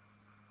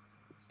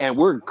 and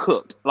we're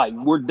cooked. Like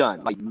we're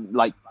done.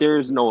 Like there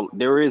is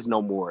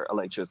no more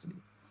electricity.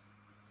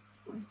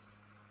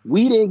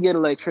 We didn't get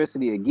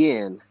electricity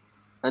again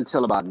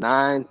until about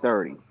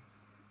 9:30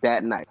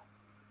 that night.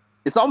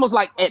 It's almost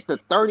like at the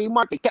 30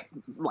 mark, they kept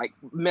like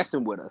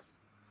messing with us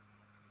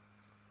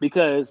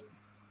because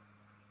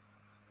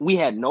we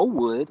had no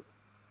wood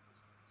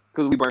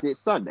because we burnt it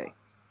Sunday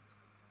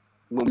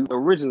when we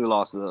originally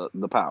lost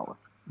the power.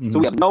 So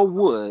we have no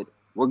wood.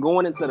 We're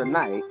going into the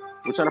night.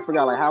 We're trying to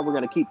figure out like how we're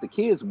gonna keep the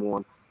kids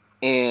warm.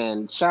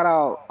 And shout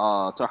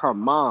out to her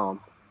mom,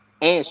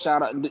 and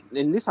shout out, and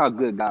this is how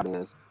good God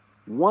is.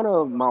 One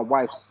of my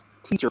wife's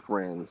teacher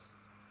friends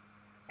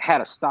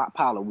had a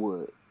stockpile of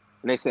wood,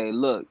 and they say,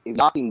 "Look, if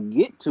y'all can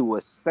get to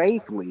us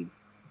safely,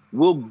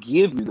 we'll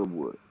give you the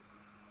wood,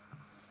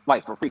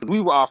 like for free."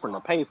 We were offering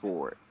to pay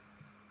for it,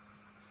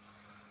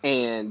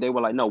 and they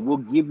were like, "No, we'll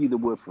give you the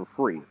wood for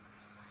free,"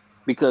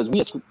 because we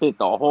had spent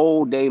the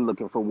whole day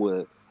looking for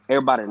wood.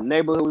 Everybody in the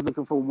neighborhood was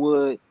looking for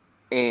wood,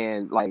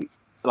 and like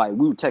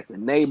we were texting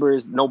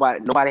neighbors.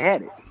 Nobody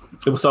had it.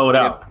 It was sold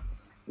out.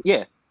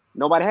 Yeah,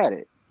 nobody had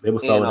it. It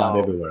was sold out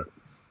everywhere.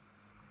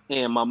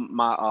 And my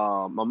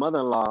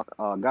mother-in-law,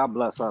 God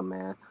bless her,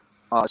 man.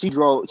 She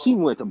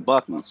went to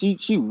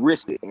Buc-ee's. She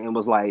risked it and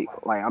was like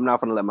I'm not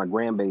gonna let my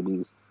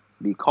grandbabies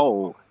be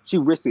cold. She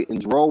risked it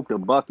and drove to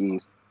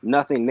Buc-ee's.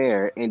 Nothing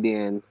there, and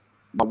then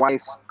my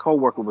wife's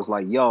coworker was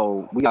like,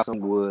 "Yo, we got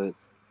some wood,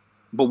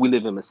 but we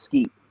live in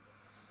Mesquite,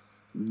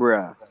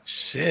 bruh."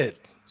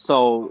 Shit.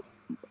 So,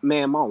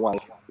 man, my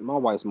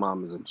wife's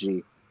mom is a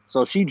G.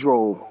 So she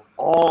drove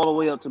all the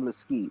way up to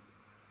Mesquite,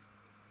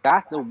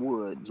 got the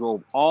wood,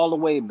 drove all the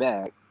way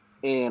back,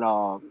 and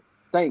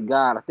thank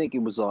God, I think it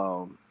was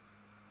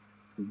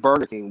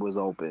Burger King was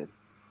open,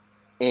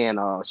 and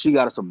she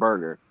got us a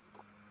burger.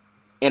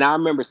 And I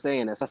remember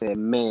saying this. I said,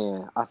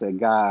 "Man," I said,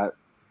 "God,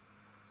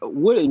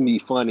 wouldn't it be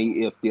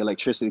funny if the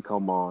electricity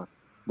come on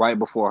right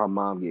before her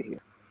mom get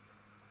here?"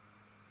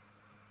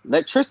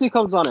 Electricity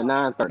comes on at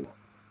 9:30.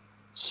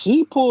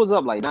 She pulls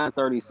up like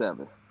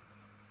 9:37.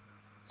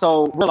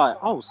 So we're like,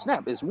 "Oh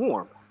snap, it's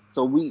warm."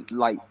 So we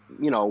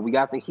we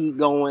got the heat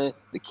going.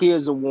 The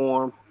kids are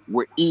warm.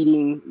 We're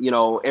eating.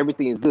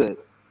 Everything is good.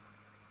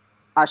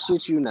 I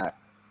shit you not.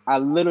 I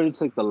literally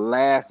took the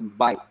last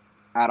bite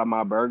out of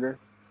my burger.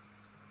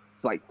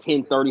 It's like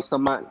 10:30,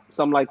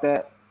 something like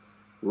that.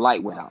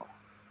 Light went out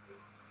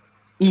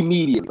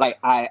immediately. Like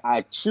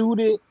I chewed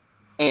it,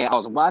 and I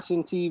was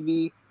watching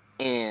TV,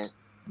 and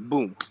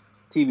boom,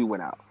 TV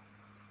went out,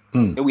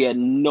 and we had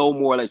no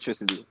more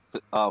electricity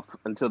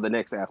until the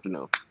next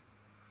afternoon.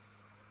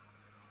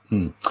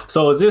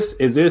 So is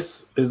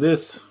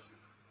this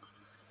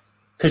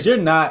because you're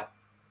not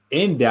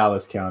in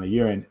Dallas County,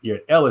 you're in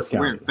Ellis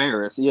County. We're in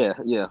Ferris, yeah.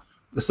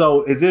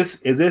 So is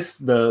this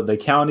the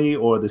county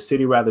or the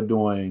city rather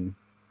doing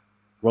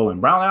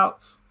rolling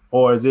brownouts,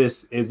 or is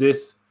this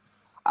the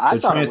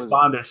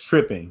transponders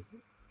tripping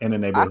in the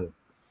neighborhood?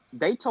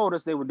 They told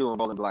us they were doing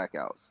rolling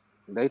blackouts.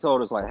 They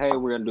told us like, "Hey,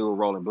 we're gonna do a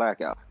rolling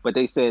blackout," but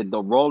they said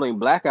the rolling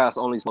blackouts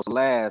only supposed to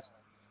last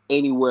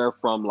anywhere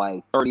from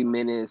like 30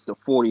 minutes to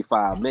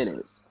 45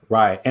 minutes.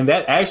 Right, and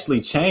that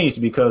actually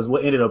changed because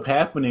what ended up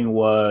happening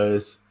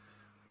was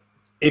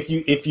if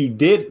you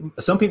did,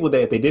 some people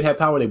that they did have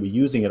power, they were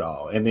using it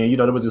all, and then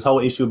there was this whole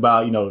issue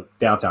about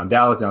downtown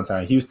Dallas,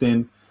 downtown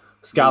Houston,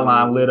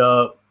 skyline lit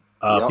up.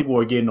 People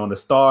were getting on the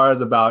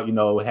stars about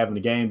having the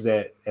games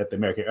at the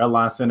American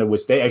Airlines Center,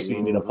 which they actually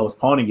ended up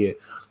postponing it.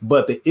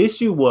 But the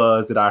issue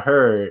was that I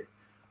heard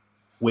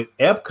with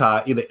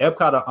Epcot, either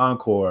Epcot or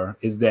Encore,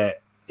 is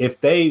that if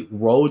they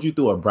rolled you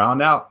through a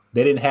brownout,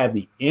 they didn't have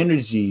the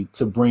energy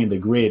to bring the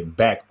grid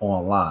back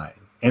online.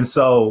 And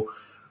so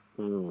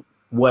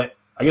what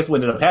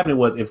ended up happening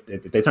was if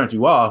they turned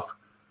you off,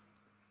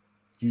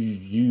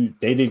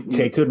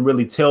 they couldn't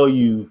really tell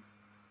you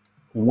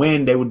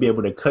when they would be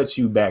able to cut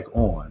you back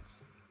on.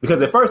 Because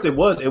at first it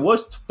was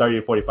 30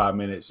 to 45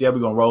 minutes. Yeah, we're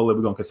going to roll it.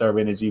 We're going to conserve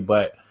energy.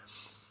 But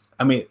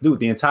I mean, dude,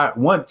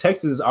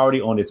 Texas is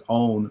already on its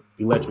own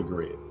electric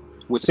grid.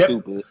 Which is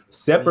stupid.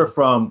 Separate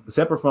from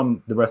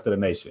the rest of the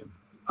nation.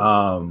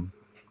 And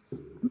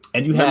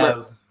you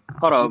have...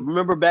 Hold on.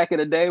 Remember back in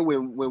the day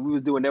when we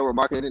was doing network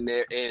marketing and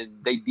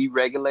they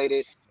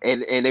deregulated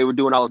and they were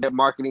doing all of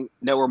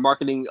network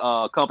marketing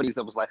companies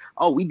that was like,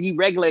 "Oh, we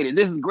deregulated.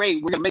 This is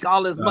great. We're going to make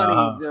all this money."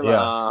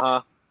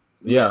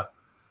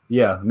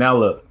 Yeah. Now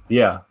look.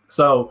 Yeah.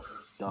 So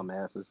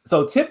dumbasses.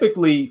 So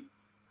typically,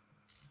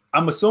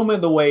 I'm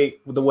assuming the way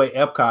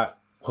Epcot,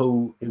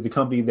 who is the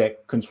company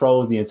that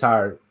controls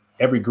the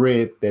every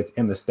grid that's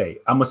in the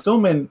state, I'm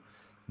assuming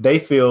they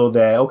feel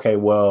that, okay,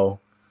 well,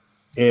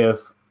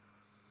 if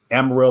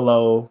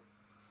Amarillo,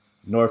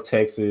 North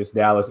Texas,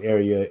 Dallas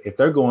area, if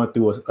they're going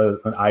through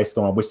an ice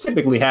storm, which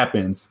typically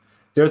happens,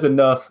 there's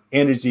enough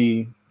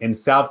energy in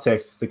South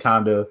Texas to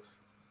kind of,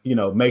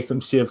 make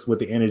some shifts with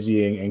the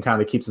energy and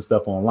kind of keep some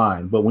stuff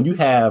online. But when you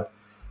have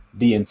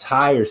the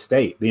entire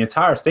state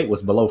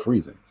was below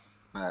freezing.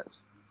 Right.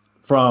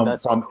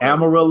 From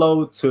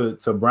Amarillo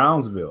to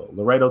Brownsville,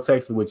 Laredo,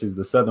 Texas, which is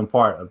the southern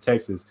part of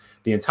Texas,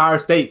 the entire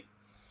state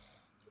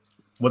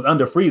was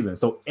under freezing.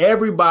 So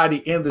everybody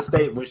in the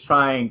state was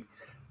trying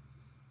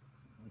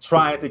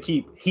to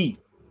keep heat.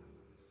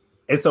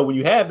 And so when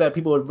you have that,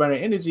 people are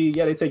running energy,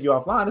 yeah, they take you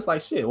offline. It's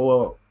like, shit,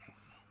 well,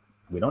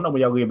 we don't know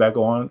when y'all get back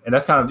on. And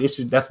that's kind of the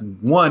issue. That's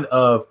one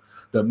of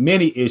the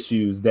many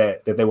issues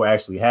that they were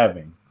actually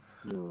having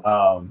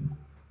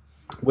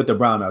with the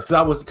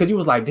brownouts. Because you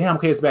was like, damn,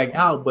 okay, it's back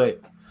out. But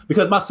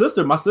because my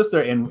sister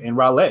in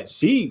Rowlett,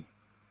 she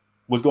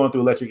was going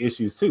through electric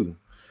issues too,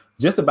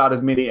 just about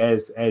as many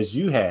as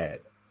you had.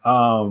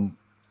 And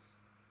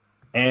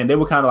they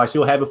were kind of like,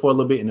 she'll have it for a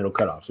little bit and it'll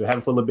cut off. She'll have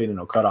it for a little bit and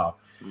it'll cut off.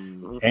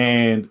 Mm-hmm.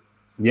 And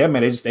yeah,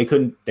 man,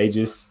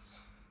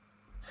 Epcot's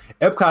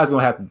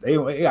gonna have to.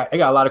 They got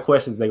a lot of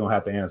questions they're gonna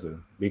have to answer,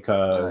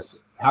 because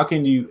how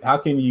can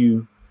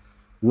you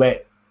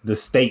let the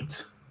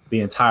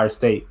entire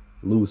state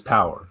lose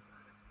power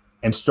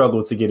and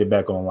struggle to get it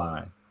back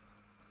online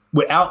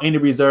without any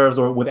reserves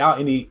or without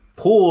any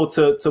pull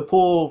to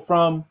pull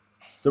from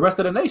the rest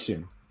of the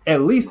nation?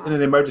 At least in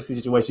an emergency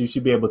situation, you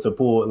should be able to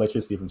pull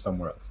electricity from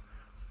somewhere else.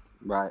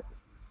 Right.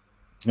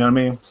 You know what I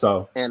mean?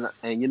 So and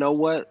you know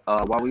what?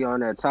 While we on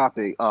that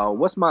topic,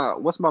 what's my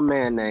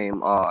man name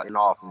in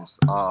office?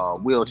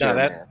 Wheelchair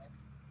man.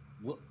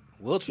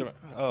 Wheelchair man.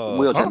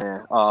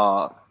 Man.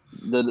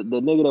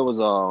 The nigga that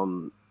was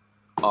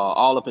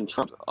all up in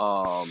Trump's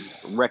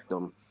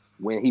rectum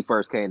when he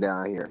first came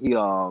down here. He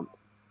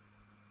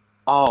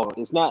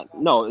it's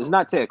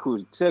not Ted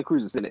Cruz. Ted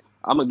Cruz is in it.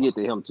 I'm gonna get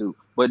to him too.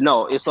 But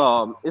no, it's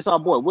our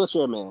boy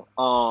Wheelchair man.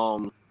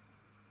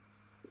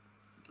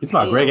 It's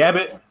my Greg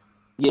Abbott.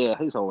 Yeah,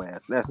 his whole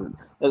ass. That's it.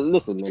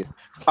 Listen, nigga.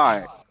 All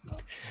right,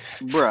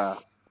 bruh.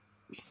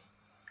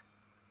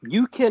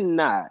 You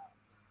cannot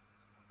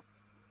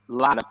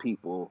lie to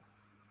people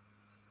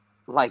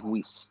like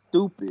we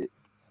stupid.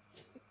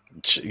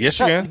 Yes,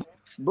 you can.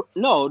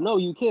 No,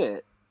 you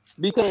can't.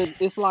 Because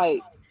it's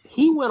like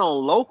he went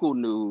on local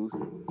news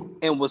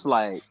and was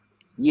like,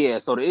 yeah,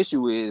 so the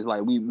issue is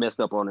like we messed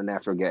up on the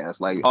natural gas.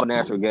 Like all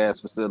natural gas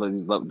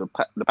facilities, the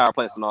power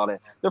plants and all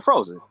that, they're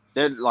frozen.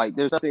 They're like,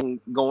 there's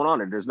nothing going on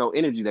there. There's no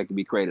energy that can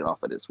be created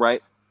off of this,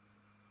 right?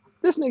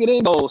 This nigga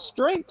then goes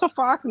straight to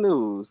Fox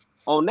News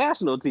on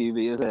national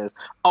TV and says,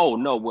 "Oh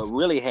no, what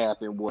really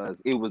happened was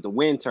it was the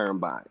wind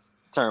turbines,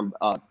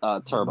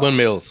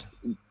 windmills."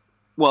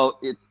 Well,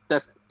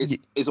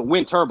 it's a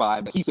wind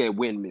turbine, but he said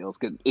windmills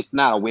because it's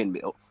not a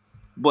windmill.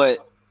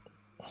 But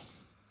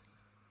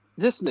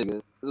this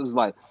nigga was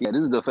like, "Yeah,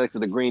 this is the effects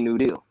of the Green New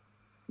Deal."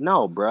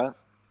 No, bruh.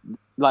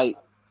 Like,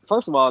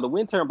 first of all, the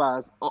wind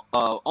turbines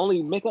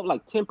only make up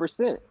like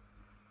 10%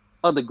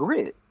 of the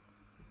grid.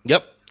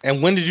 Yep.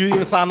 And when did you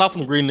even sign off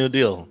on the Green New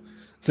Deal?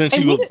 Since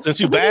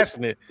you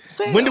bashing it,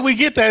 when did we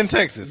get that in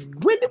Texas?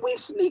 When did we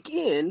sneak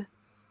in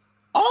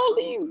all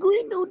these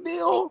Green New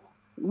Deal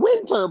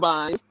wind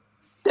turbines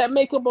that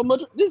make up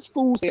this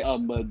fool say a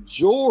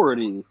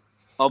majority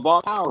of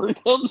our power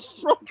comes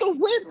from the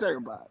wind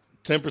turbines?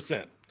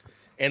 10%.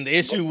 And the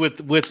issue with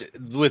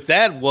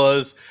that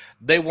was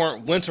they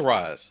weren't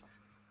winterized.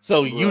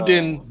 So you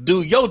didn't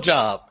do your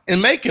job in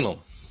making them.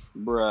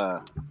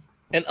 Bruh.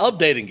 And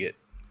updating it.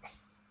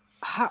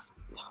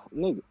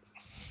 Nigga,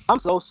 I'm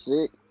so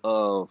sick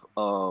of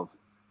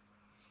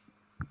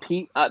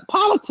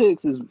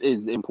politics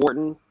is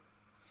important,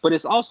 but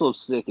it's also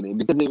sickening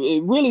because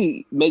it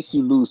really makes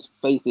you lose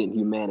faith in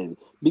humanity,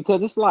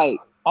 because it's like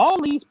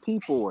all these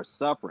people are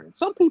suffering.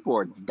 Some people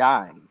are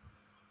dying.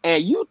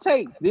 And you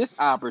take this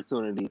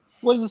opportunity,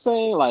 what is it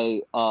saying?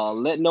 Like,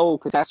 let no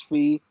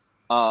catastrophe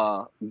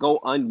go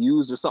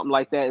unused or something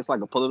like that. It's like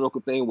a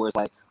political thing where it's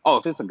like, oh,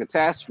 if it's a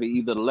catastrophe,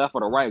 either the left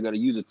or the right are going to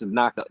use it to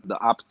knock the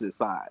opposite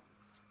side.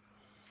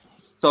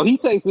 So he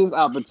takes this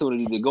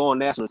opportunity to go on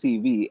national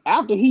TV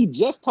after he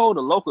just told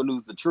the local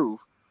news the truth,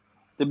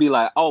 to be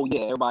like, oh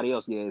yeah, everybody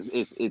else, yeah,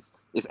 it's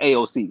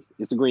AOC,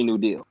 it's the Green New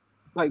Deal.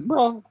 Like,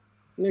 bro,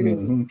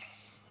 nigga,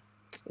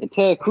 and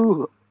Ted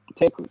Cruz,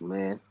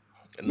 man,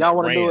 y'all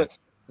want to do it?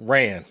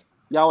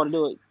 Y'all want to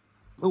do it?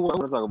 Who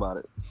want to talk about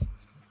it?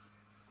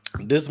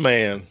 This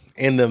man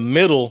in the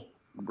middle,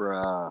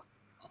 bruh,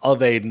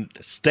 of a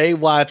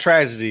statewide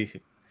tragedy,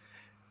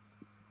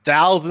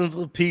 thousands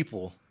of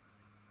people,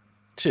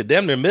 shit,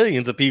 damn near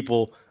millions of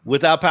people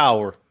without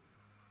power.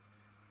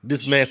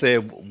 This man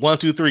said 1,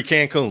 2, 3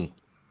 Cancun.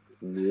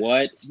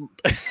 What?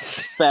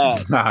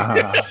 Fact.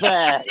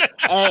 Fact.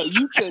 Hey,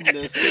 you couldn't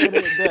have said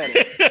it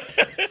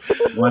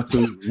better. 1,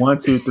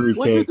 2, 3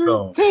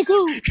 Cancun.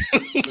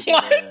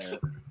 What?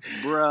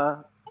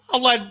 Bruh.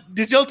 I'm like,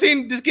 did your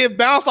team just get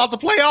bounced off the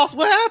playoffs?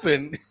 What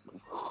happened?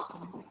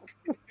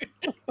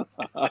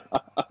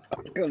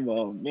 Come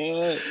on,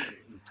 man.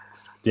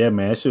 Yeah,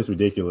 man, it's just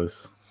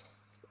ridiculous.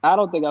 I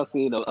don't think I've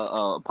seen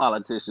a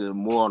politician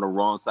more on the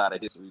wrong side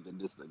of history than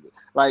this nigga.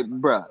 Like,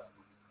 bruh,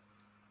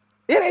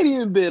 it ain't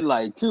even been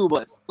like 2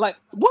 months. Like,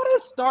 what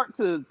a start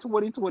to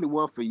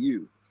 2021 for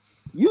you.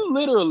 You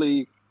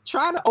literally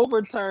trying to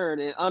overturn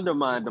and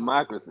undermine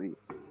democracy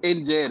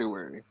in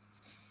January.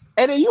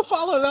 And then you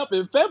follow it up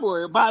in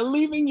February by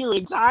leaving your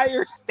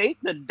entire state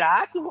to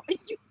die. Like,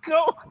 you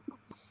go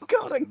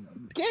to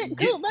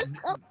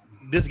Cancun.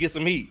 just get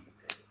some heat.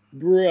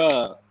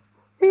 Bruh.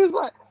 He was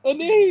like, and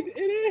then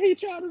he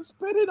tried to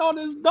spit it on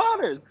his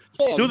daughters.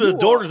 Fam, Threw the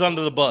daughters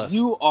under the bus.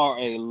 You are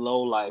a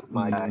low life,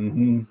 my guy.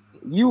 Mm-hmm.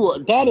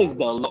 That is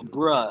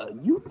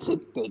bruh. You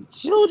took the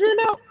children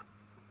out.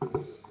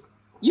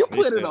 You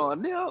put it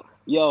on them.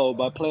 Yo,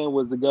 my plan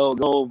was to go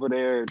over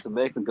there to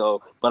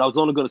Mexico, but I was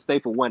only going to stay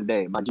for one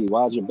day. My G,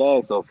 why's your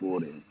bag so full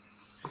then?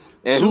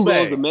 And who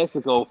goes to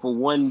Mexico for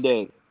one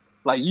day?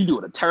 Like, you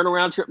doing a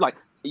turnaround trip? Like,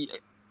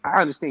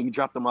 I understand you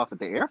dropped them off at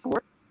the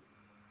airport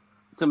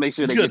to make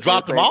sure you could have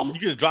dropped them off. You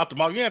could have dropped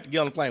them off. You didn't have to get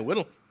on the plane with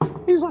them.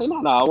 He's like,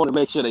 no, I want to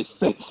make sure they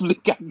safely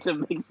got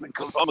to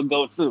Mexico, so I'm gonna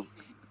go too.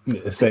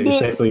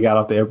 Safely got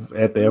off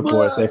at the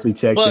airport, safely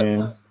checked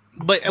in.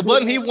 But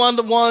wasn't he one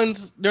of the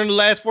ones during the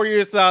last 4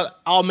 years that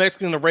all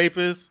Mexican are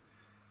rapists,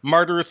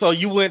 murderers? So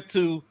you went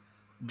to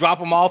drop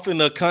them off in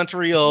the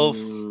country of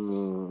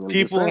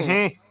people?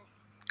 Mm-hmm.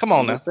 Come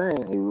on now.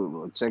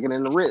 Checking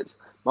in the Ritz.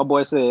 My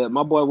boy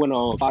went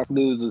on Fox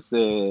News and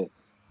said,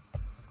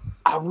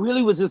 I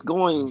really was just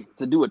going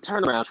to do a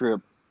turnaround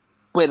trip,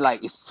 but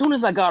like as soon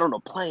as I got on a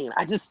plane,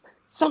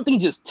 something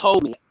just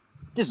told me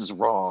this is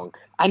wrong.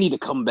 I need to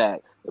come back.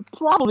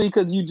 Probably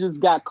because you just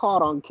got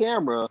caught on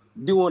camera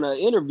doing an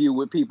interview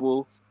with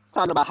people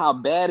talking about how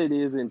bad it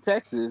is in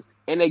Texas,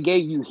 and they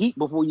gave you heat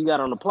before you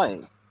got on the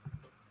plane.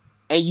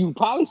 And you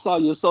probably saw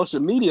your social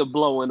media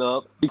blowing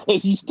up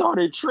because you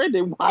started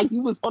trending while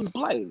you was on the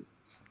plane.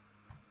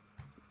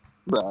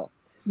 Bruh.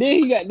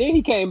 Then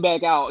he came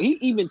back out. He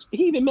even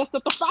messed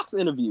up the Fox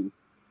interview.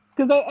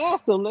 Because they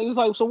asked him, they was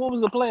like, so what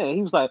was the plan?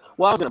 He was like,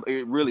 well, I was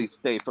gonna really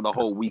stay for the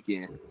whole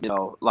weekend. You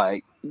know,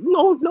 like,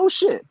 no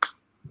shit.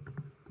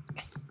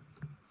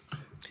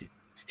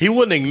 He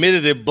wouldn't have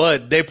admitted it,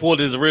 but they pulled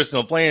his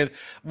original plans.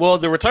 Well,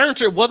 the return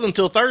trip wasn't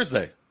until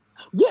Thursday.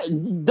 Yeah,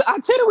 the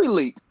itinerary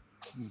leaked.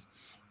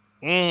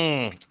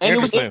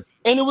 Interesting.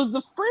 And it was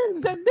the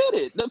friends that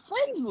did it. The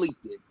friends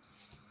leaked it,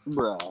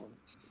 bro.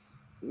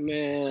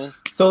 Man.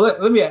 So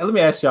let me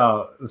ask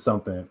y'all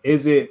something.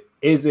 Is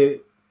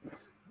it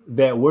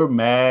that we're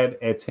mad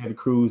at Ted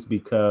Cruz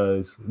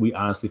because we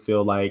honestly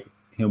feel like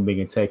him being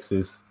in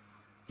Texas,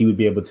 he would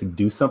be able to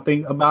do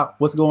something about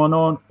what's going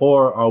on,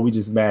 or are we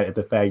just mad at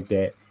the fact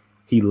that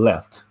he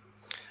left?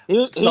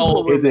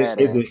 So is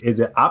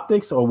it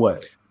optics or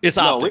what? It's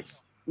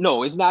optics.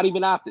 No, it's not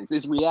even optics.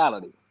 It's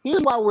reality.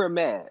 Here's why we're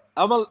mad.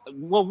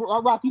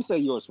 Rock, you say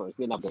yours first,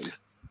 then I'll tell you.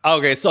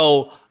 Okay,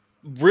 so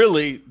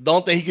really, the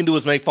only thing he can do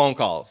is make phone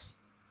calls,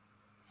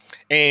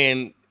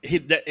 and he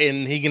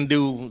can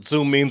do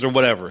Zoom meetings or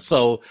whatever.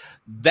 So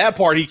that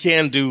part he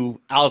can do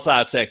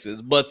outside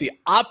Texas, but the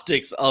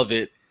optics of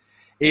it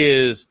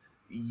is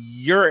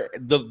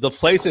the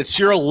place that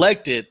you're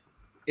elected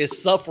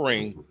is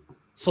suffering,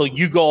 so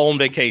you go on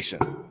vacation.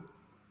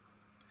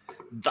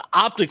 The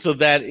optics of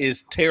that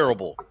is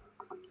terrible.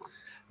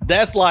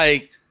 That's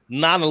like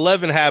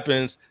 9/11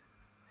 happens,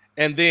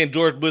 and then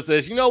George Bush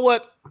says, "You know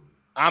what?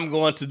 I'm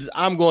going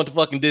to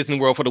fucking Disney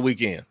World for the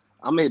weekend.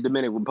 I'm in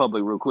Dominican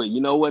Republic real quick.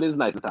 You know what? It's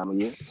nice time of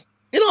year.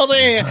 You know what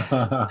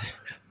I'm saying?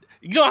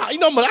 you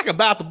know, but I can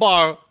buy at the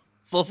bar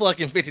for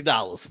fucking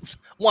 $50.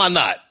 Why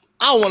not?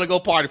 I want to go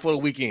party for the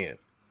weekend.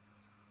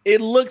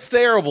 It looks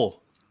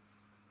terrible.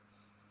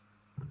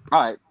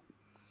 All right.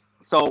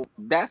 So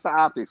that's the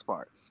optics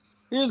part.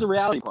 Here's the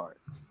reality part.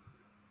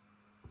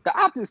 The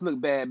optics look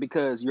bad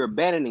because you're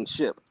abandoning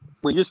ship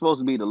when you're supposed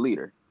to be the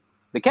leader.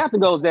 The captain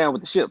goes down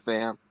with the ship,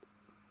 fam.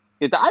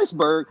 If the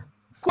iceberg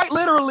quite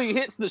literally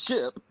hits the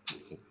ship,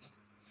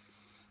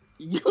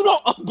 you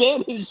don't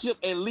abandon the ship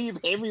and leave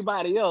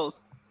everybody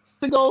else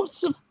to go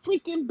to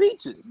freaking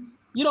beaches.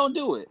 You don't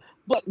do it.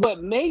 But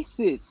what makes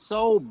it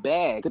so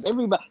bad, because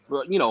everybody,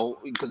 you know,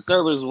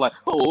 conservatives are like,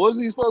 oh, what's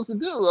he supposed to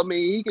do? I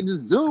mean, he can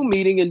just Zoom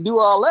meeting and do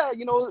all that.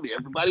 You know,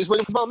 everybody's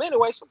waiting for him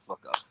anyway, so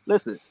fuck up.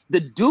 Listen, the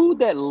dude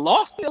that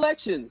lost the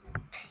election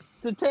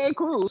to Ted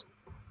Cruz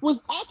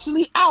was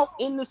actually out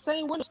in the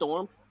same winter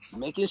storm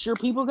making sure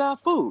people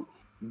got food.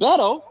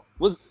 Beto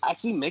was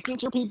actually making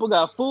sure people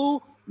got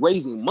food,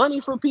 raising money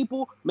for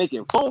people,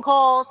 making phone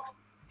calls,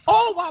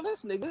 all while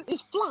this nigga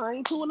is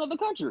flying to another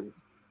country.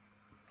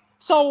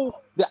 So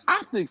the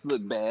optics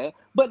look bad,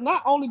 but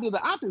not only do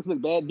the optics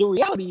look bad, the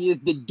reality is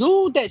the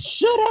dude that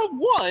should have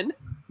won,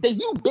 that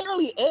you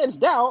barely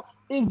edged out,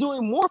 is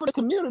doing more for the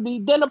community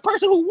than the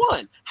person who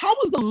won. How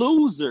is the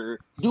loser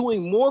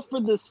doing more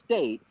for the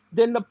state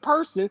than the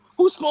person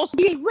who's supposed to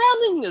be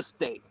running the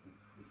state?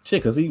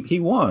 Shit, because he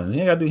won.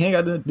 He ain't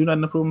got to do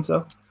nothing to prove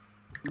himself.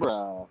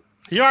 Bruh.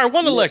 He already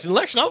won the election.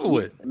 Election over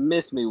with.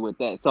 Miss me with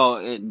that. So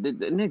the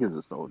niggas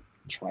are so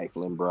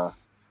trifling, bruh.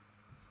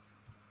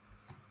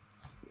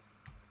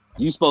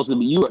 You're supposed to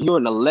be, you're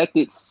an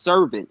elected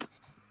servant.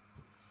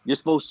 You're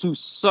supposed to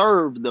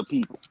serve the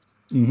people.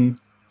 Mm-hmm.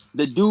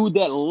 The dude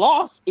that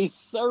lost is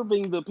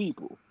serving the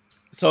people.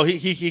 So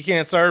he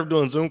can't serve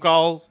doing Zoom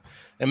calls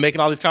and making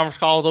all these conference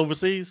calls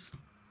overseas?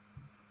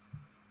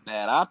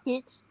 Bad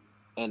optics,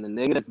 and the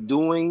nigga that's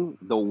doing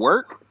the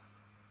work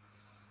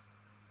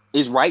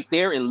is right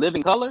there in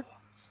living color?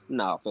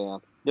 Nah,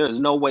 fam. There is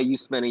no way you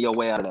spending your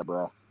way out of that,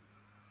 bro.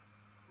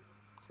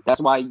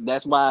 That's why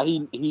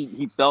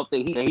he felt that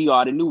he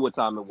already knew what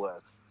time it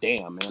was.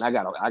 Damn, man, I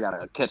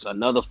gotta catch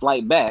another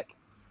flight back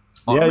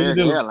on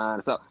American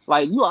Airlines. So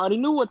like you already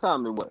knew what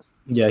time it was.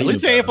 Yeah, at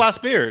least he ain't fly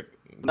Spirit.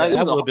 Like,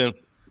 that would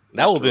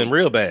have been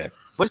real bad.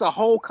 But it's a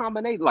whole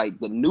combination. Like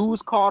the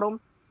news caught him.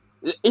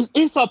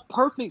 It's a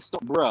perfect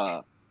story,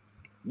 bruh.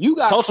 You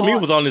got social media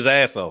was on his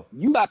ass though.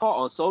 You got caught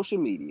on social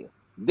media.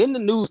 Then the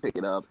news picked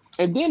it up,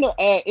 and then to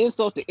add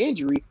insult to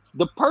injury,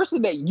 the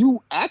person that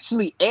you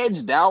actually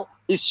edged out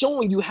is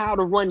showing you how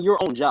to run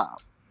your own job.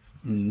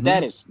 Mm-hmm.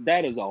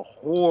 That is a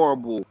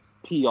horrible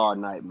PR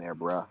nightmare,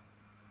 bruh.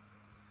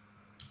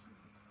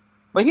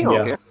 But he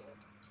don't care.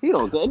 He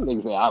don't care.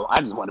 Nigga say, I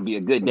just want to be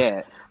a good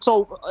dad.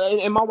 So,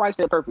 and my wife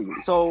said perfectly.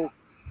 So,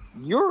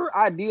 your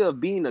idea of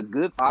being a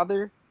good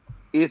father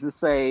is to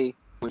say,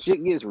 when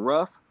shit gets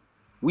rough,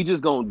 we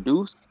just gonna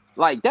deuce.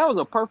 Like, that was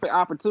a perfect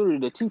opportunity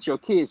to teach your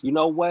kids, you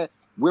know what?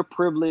 We're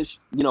privileged.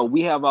 You know,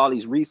 we have all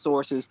these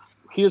resources.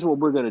 Here's what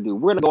we're gonna do.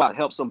 We're gonna go out and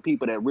help some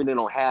people that really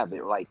don't have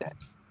it like that.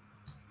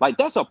 Like,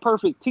 that's a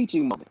perfect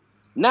teaching moment.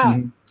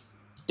 Not,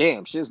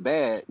 damn, shit's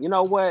bad. You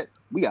know what?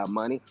 We got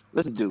money.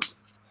 Let's deuce.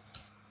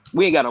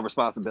 We ain't got no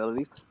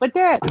responsibilities. But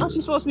Dad, aren't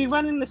you supposed to be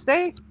running the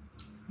state?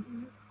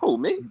 Who,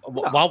 me?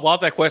 No. Why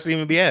would that question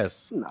even be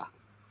asked? Nah.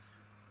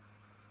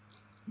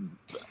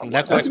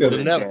 That question would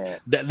have never.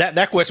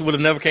 That question would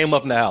have never came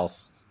up in the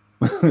house.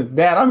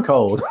 Dad, I'm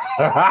cold.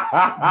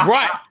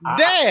 Right,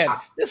 Dad.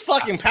 This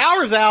fucking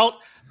power's out.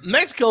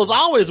 Mexico's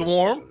always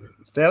warm.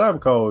 Dad, I'm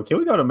cold. Can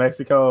we go to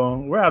Mexico?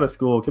 We're out of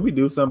school. Can we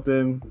do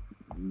something?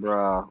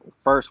 Bruh,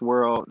 first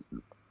world,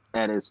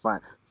 and it's fine.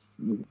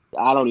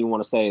 I don't even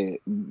want to say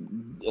it.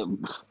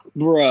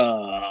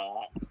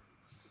 Bruh.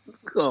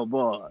 Come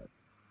on.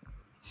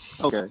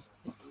 Okay.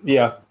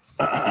 Yeah.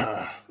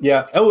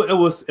 Yeah. It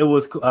was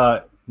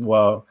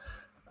well,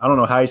 I don't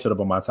know how he showed up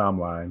on my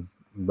timeline,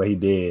 but he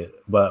did.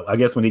 But I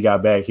guess when he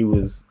got back, he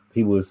was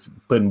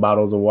putting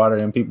bottles of water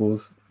in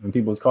people's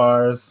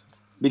cars.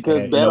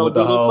 Because Beto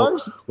did it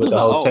first. With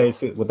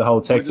the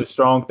whole Texas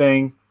Strong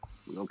thing.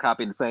 We're gonna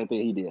copy the same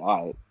thing he did.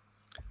 All right.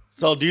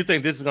 So do you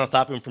think this is gonna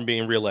stop him from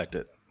being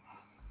reelected?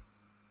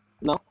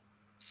 No.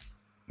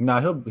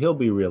 No, he'll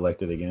be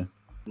reelected again.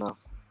 No.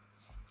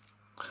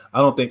 I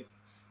don't think,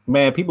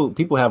 man,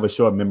 people have a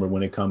short memory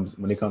when it comes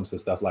to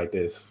stuff like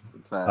this.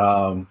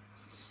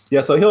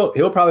 Yeah, so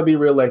he'll probably be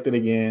reelected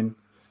again.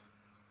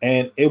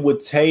 And it would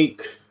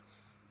take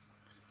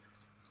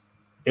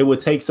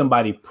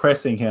somebody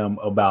pressing him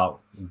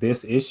about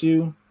this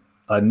issue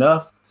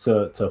enough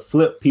to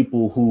flip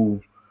people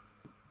who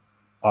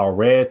are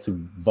red to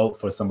vote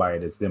for somebody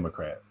that's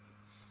Democrat.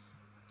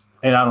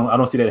 And I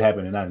don't see that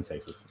happening, not in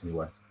Texas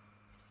anyway.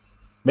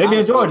 Maybe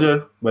in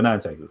Georgia, but not in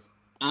Texas.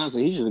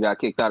 Honestly, he should have got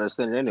kicked out of the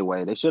Senate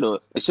anyway. They should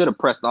have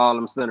pressed all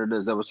them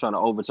senators that was trying to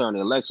overturn the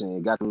election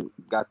and got them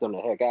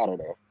the heck out of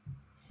there.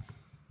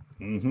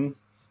 Mm-hmm.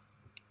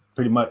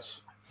 Pretty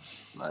much.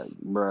 Like,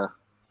 bruh.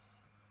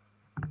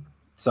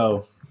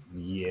 So,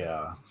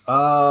 yeah.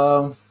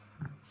 Well,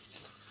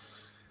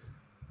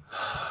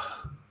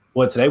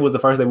 today was the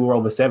first day we were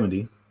over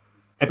 70.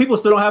 And people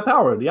still don't have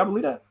power. Do y'all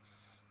believe that?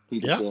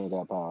 People still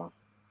got power.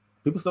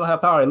 People still don't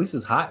have power. At least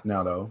it's hot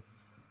now, though.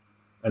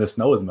 And the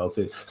snow is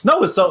melted.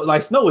 Snow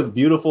is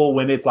beautiful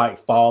when it's like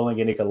falling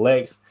and it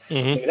collects.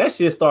 Mm-hmm. And that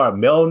shit start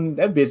melting.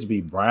 That bitch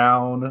be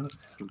brown,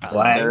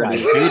 black.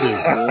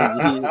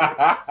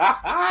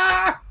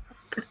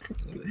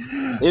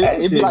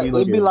 It'd be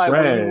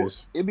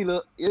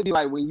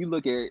like when you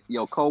look at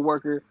your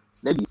coworker,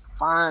 they be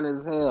fine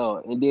as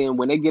hell. And then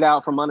when they get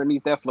out from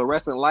underneath that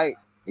fluorescent light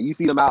and you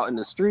see them out in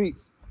the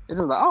streets, it's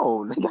just like,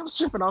 oh, they got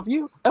stripping off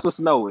you. That's what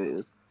snow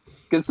is.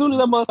 Because as soon as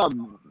that must start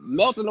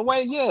melting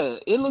away, yeah,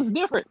 it looks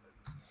different.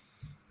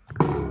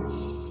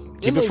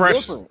 Keep it fresh.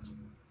 Different.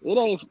 It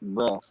ain't,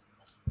 bruh.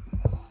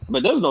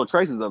 But there's no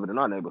traces of it in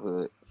our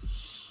neighborhood.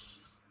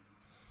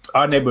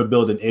 Our neighbor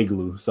built an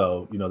igloo,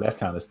 so that's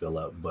kind of still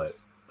up. But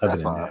other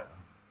than that,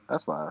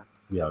 that's fine.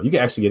 Yeah, you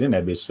can actually get in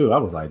that bitch too. I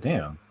was like,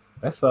 damn,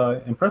 that's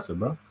impressive,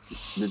 bro.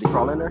 Did he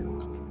crawl in there?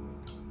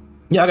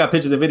 Yeah, I got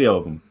pictures and video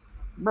of him.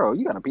 Bro,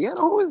 you got a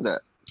piano? Who is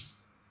that?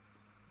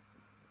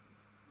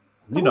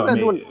 You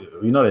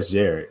know that's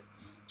Jared.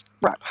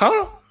 Right.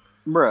 Huh?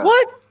 Bruh.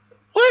 What?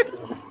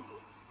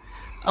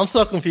 I'm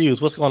so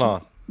confused. What's going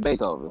on?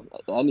 Beethoven.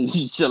 I need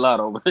you to chill out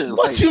over here.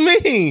 What you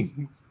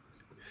mean?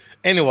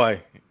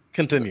 Anyway,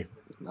 continue.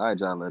 All right,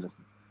 John Legend.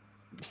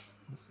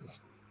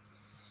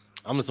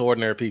 I'm just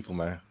ordinary people,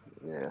 man.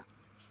 Yeah.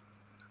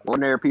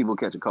 Ordinary people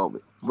catching COVID.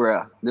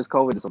 Bruh, this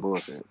COVID is a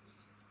bullshit.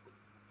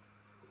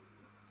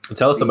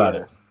 Tell us about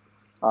it.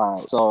 All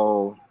right,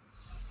 so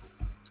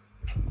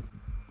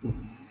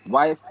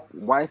wife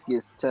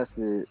gets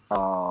tested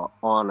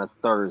on a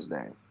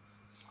Thursday.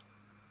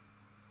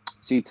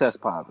 She tests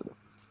positive.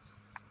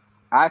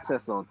 I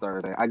test on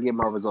Thursday. I get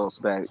my results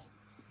back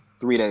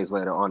 3 days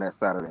later on that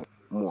Saturday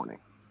morning.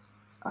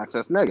 I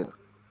test negative.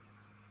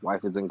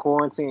 Wife is in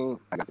quarantine.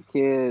 I got the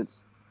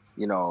kids.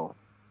 We're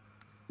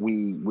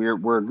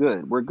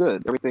good. We're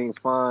good. Everything's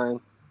fine.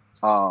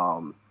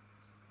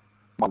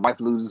 My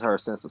wife loses her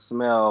sense of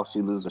smell. She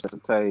loses her sense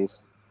of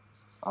taste.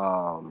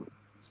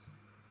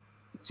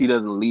 She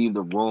doesn't leave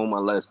the room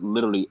unless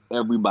literally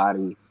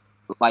everybody,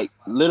 like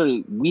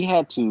literally, we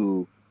had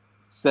to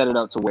set it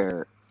up to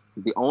where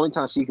the only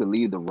time she could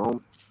leave the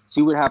room,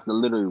 she would have to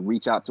literally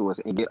reach out to us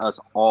and get us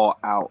all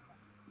out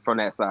from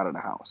that side of the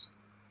house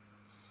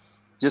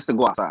just to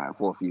go outside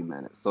for a few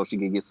minutes so she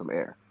could get some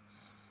air.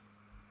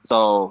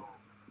 So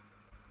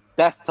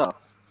that's tough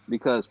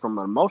because from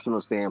an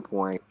emotional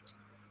standpoint,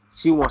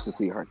 she wants to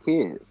see her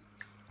kids.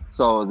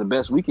 So the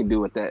best we can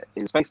do with that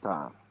is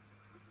FaceTime.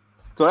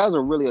 So that was a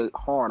really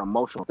hard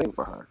emotional thing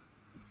for her.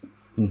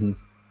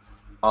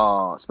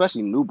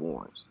 Especially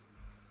newborns,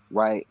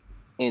 right?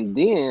 And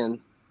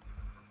then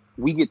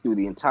we get through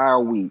the entire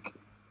week,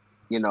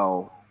 you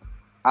know,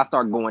 I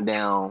start going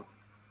down.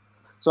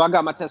 So I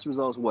got my test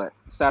results,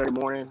 Saturday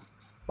morning.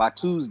 By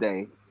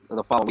Tuesday of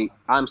the following week,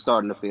 I'm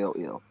starting to feel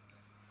ill.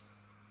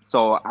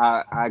 So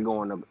I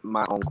go into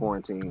my own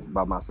quarantine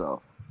by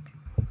myself.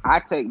 I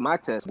take my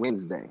test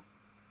Wednesday.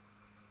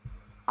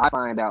 I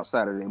find out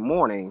Saturday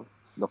morning,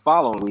 the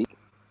following week,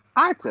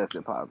 I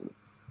tested positive.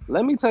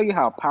 Let me tell you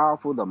how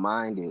powerful the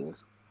mind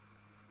is.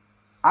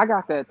 I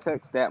got that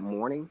text that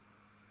morning.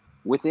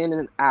 Within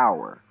an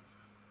hour,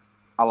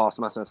 I lost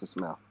my sense of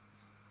smell.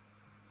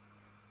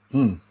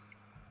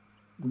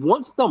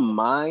 Once the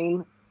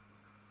mind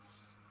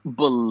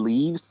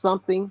believes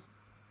something,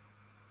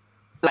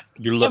 like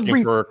you're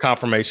looking for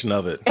confirmation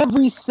of it.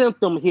 Every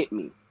symptom hit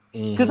me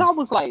because I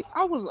was like,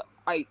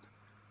 I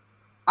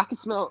could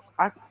smell.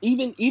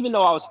 Even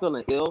though I was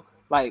feeling ill,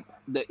 like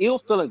the ill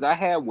feelings I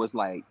had was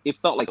like it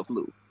felt like a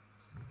flu,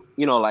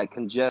 you know, like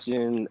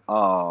congestion,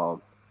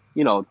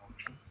 you know,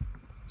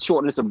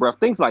 shortness of breath,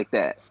 things like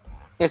that.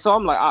 And so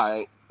I'm like, all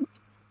right,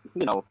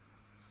 you know,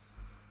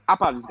 I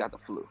probably just got the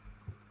flu.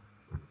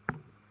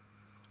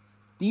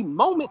 The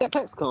moment that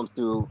text comes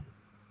through,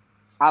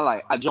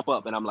 I jump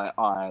up and I'm like,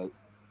 all right,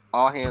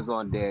 all hands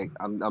on deck.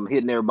 I'm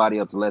hitting everybody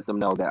up to let them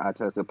know that I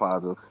tested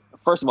positive.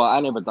 First of all, I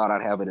never thought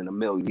I'd have it in a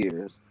million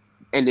years.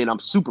 And then I'm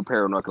super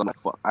paranoid because I'm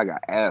like, fuck, I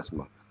got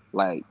asthma.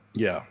 Like,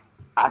 yeah,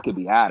 I could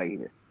be out of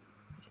here.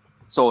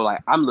 So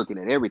like I'm looking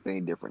at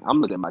everything different. I'm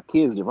looking at my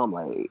kids different.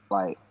 I'm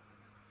like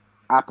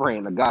I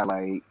pray to God,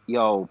 like,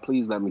 yo,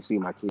 please let me see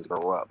my kids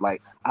grow up.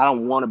 Like, I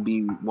don't want to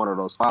be one of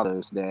those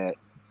fathers that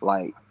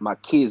like my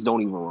kids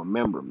don't even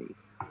remember me.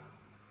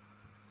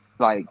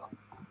 Like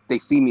they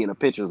see me in the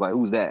pictures, like,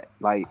 who's that?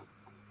 Like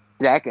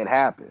that could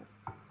happen.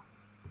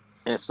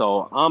 And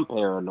so I'm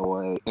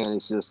paranoid, and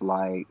it's just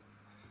like,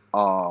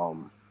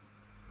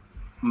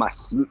 my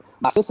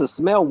sense of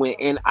smell went,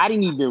 and I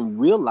didn't even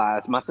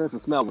realize my sense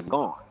of smell was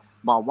gone.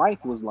 My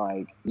wife was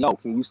like, yo,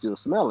 can you still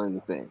smell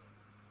anything?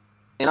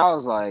 And I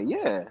was like,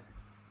 yeah.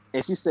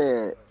 And she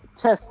said,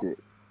 test it.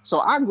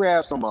 So I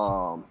grabbed some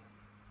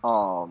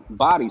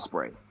body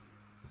spray,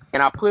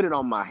 and I put it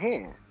on my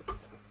hand,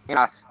 and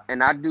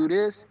I do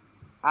this,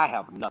 I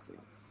have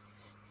nothing.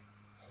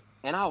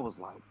 And I was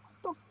like, what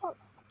the fuck?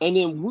 And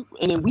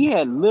then we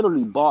had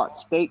literally bought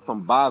steak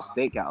from Bob's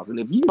Steakhouse. And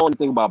if you know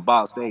anything about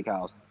Bob's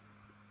Steakhouse,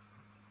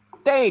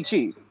 they ain't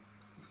cheap.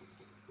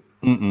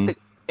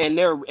 And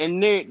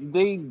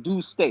they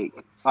do steak.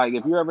 Like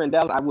if you're ever in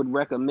Dallas, I would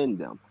recommend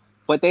them.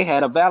 But they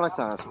had a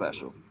Valentine's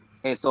special.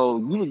 And so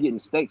you were getting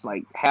steaks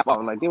like half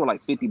off, like they were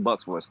like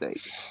 $50 for a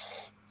steak.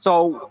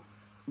 So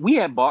we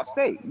had bought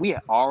steak. We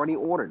had already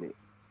ordered it.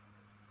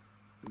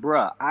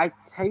 Bruh, I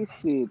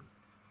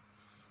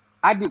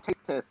did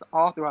taste tests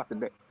all throughout the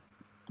day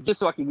just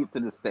so I could get to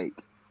the steak.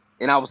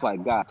 And I was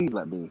like, God, please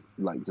let me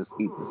like just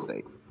eat the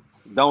steak.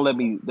 Don't let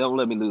me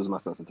lose my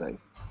sense of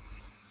taste.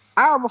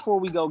 Hour before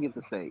we go get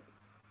the steak,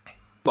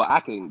 but I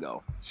couldn't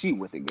go. She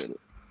went to get it.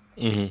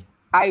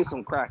 I ate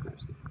some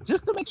crackers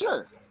just to make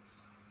sure,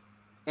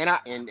 and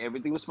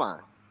everything was fine.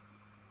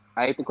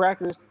 I ate the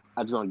crackers.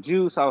 I drank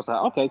juice. I was like,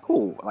 okay,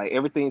 cool. Like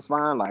everything's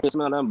fine. Like I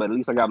smell nothing, but at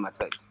least I got my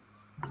taste.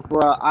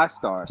 Bruh, I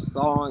started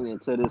sawing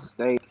into this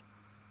steak.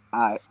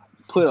 I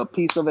put a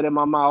piece of it in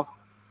my mouth.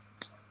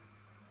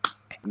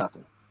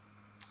 Nothing.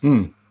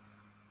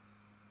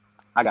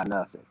 I got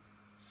nothing.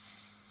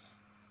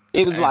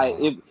 It was like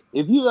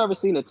if you've ever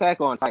seen Attack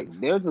on Titan,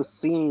 there's a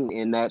scene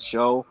in that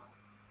show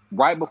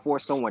right before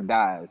someone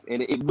dies,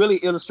 and it really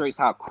illustrates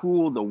how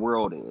cruel the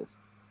world is.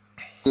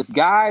 This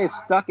guy is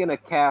stuck in a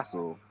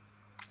castle,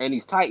 and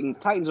these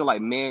titans are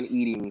like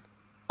man-eating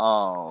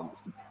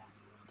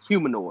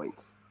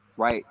humanoids,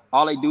 right?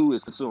 All they do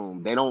is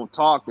consume. They don't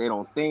talk, they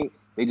don't think,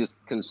 they just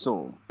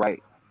consume,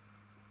 right?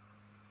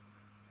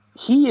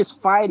 He is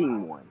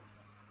fighting one.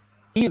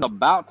 He is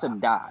about to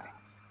die.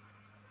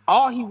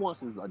 All he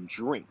wants is a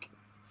drink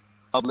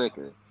of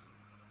liquor.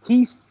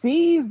 He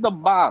sees the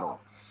bottle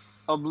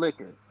of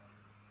liquor.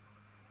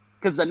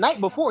 Because the night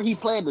before he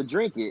planned to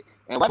drink it,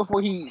 and right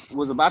before he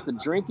was about to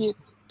drink it,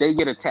 they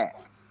get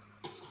attacked.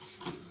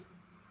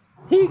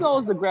 He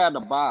goes to grab the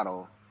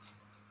bottle.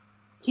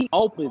 He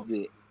opens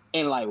it,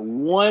 and like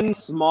one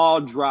small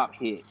drop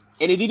hit.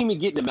 And it didn't even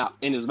get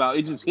in his mouth.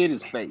 It just hit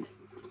his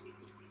face.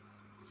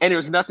 And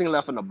there's nothing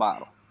left in the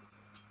bottle.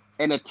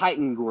 And the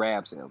Titan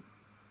grabs him.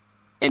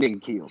 and then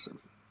kills him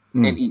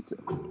and eats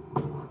him.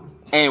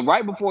 And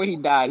right before he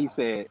died, he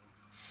said,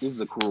 "This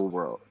is a cruel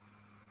world."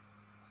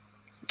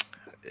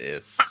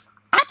 Yes.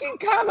 I can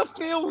kind of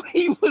feel what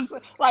he was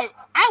like.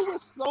 I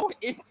was so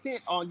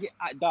intent on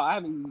I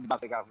haven't used my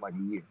house like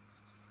a year.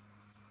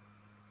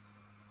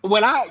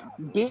 When I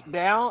bit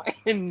down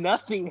and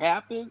nothing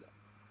happened,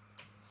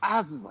 I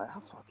was just like, I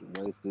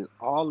fucking wasted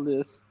all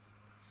this.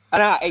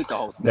 And I ate the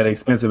whole steak. That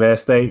expensive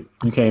ass steak.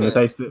 You can't even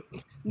taste it.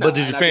 But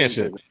did you finish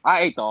it?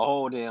 I ate the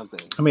whole damn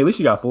thing. I mean, at least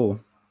you got full.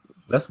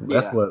 That's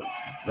what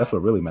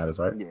really matters,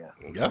 right?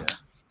 Yeah.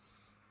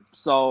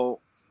 So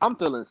I'm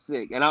feeling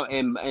sick, and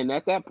and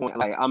at that point,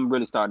 like I'm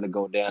really starting to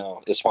go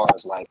down as far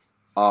as like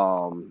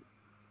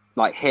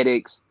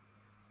headaches,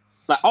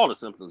 like all the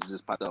symptoms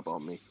just popped up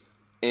on me,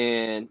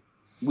 and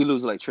we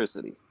lose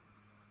electricity.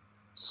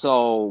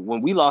 So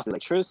when we lost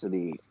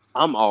electricity,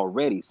 I'm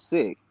already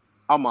sick.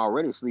 I'm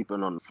already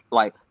sleeping on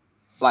like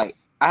I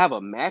have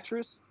a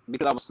mattress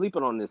because I was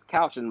sleeping on this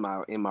couch in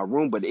my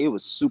room, but it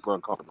was super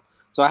uncomfortable.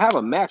 So I have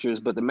a mattress,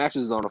 but the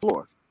mattress is on the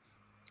floor.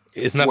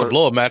 It's not the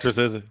blow-up mattress,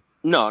 is it?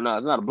 No,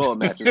 it's not a blow-up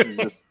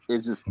mattress.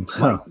 It's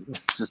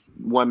just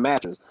one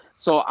mattress.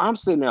 So I'm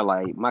sitting there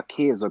like, my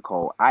kids are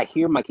cold. I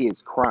hear my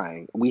kids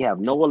crying. We have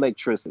no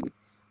electricity.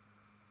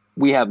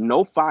 We have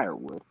no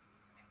firewood.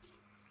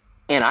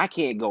 And I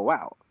can't go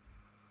out.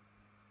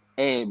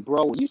 And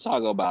bro, you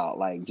talk about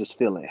like just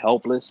feeling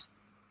helpless,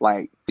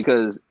 like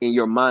because in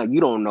your mind you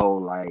don't know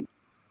like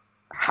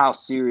how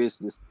serious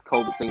this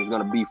COVID thing is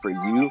gonna be for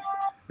you.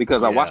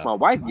 Because I watched my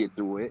wife get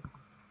through it,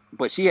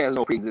 but she has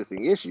no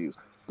pre-existing issues.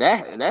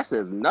 That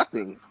says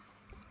nothing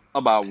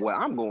about what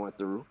I'm going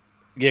through.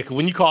 Yeah, because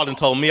when you called and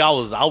told me, I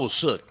was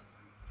shook,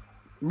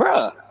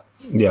 bruh.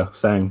 Yeah,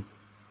 same.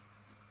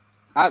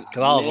 Because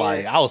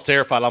I was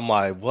terrified. I'm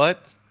like,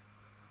 what?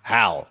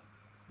 How?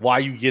 Why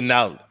are you getting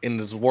out in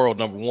this world?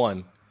 Number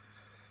one.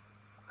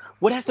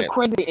 Well, that's the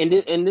crazy,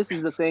 and this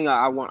is the thing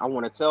I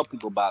want to tell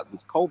people about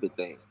this COVID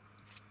thing.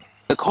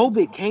 The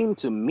COVID came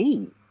to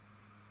me.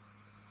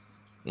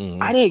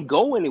 I didn't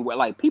go anywhere.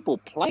 Like people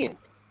playing,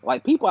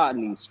 like people out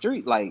in the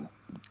street, like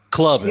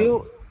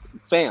clubbing.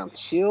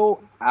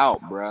 Chill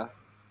out, bruh.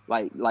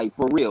 Like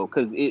for real,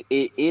 because it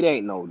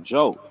ain't no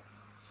joke.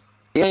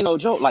 It ain't no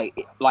joke. Like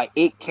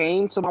it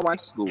came to my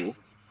wife's school,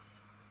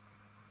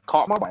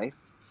 caught my wife,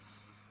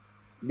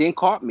 then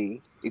caught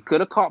me. It could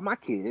have caught my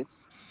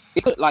kids.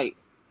 It could like,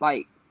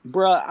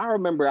 bruh. I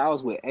remember I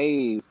was with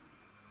Abe.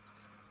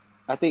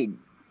 I think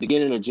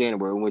beginning of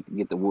January, we went to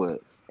get the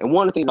wood. And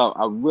one of the things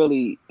I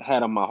really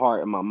had on my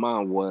heart and my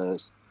mind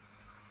was,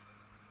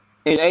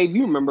 and Abe,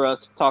 you remember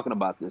us talking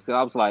about this, because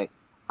I was like,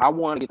 I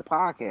want to get the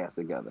podcast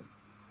together.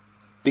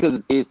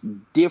 Because it's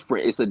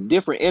different. It's a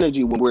different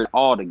energy when we're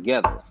all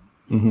together.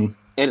 Mm-hmm.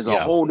 And it's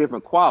a whole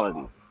different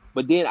quality.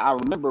 But then I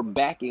remember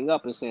backing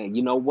up and saying,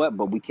 you know what,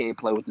 but we can't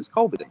play with this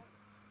COVID thing.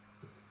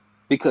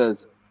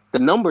 Because the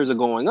numbers are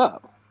going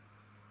up.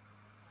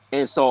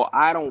 And so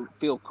I don't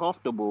feel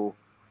comfortable,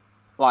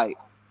 like,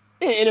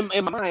 in my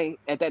mind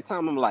at that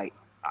time, I'm like,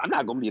 I'm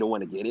not gonna be the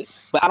one to get it,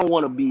 but I don't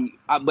want to be.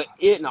 But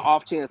in the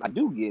off chance I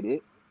do get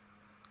it,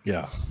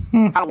 I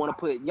don't want to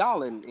put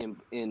y'all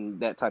in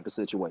that type of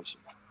situation.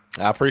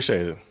 I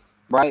appreciate it,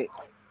 right?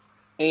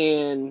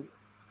 And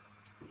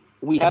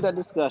we had that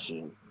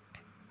discussion.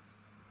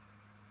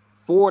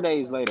 4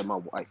 days later, my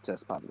wife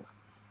tested positive.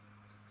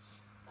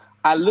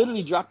 I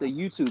literally dropped a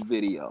YouTube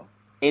video.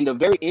 In the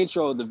very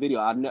intro of the video,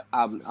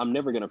 I'm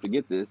never gonna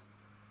forget this.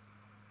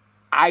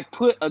 I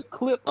put a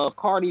clip of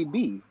Cardi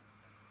B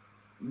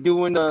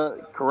doing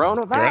the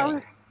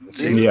coronavirus.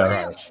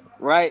 Yeah.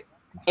 Right.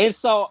 And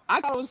so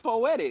I thought it was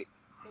poetic.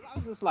 I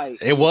was just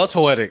like, it was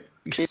poetic.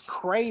 It's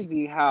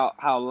crazy how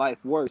life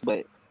works.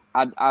 But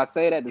I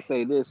say that to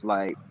say this,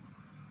 like,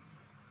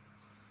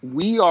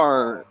 we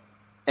are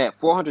at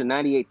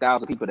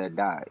 498,000 people that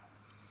died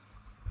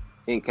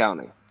in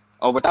counting.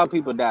 Over 1,000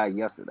 people died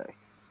yesterday.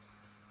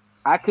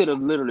 I could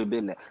have literally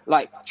been there.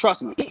 Like,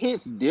 trust me, it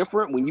hits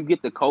different when you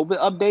get the COVID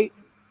update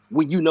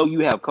when you know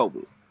you have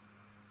COVID.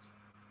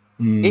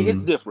 It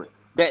hits different.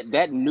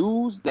 That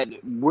news that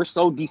we're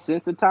so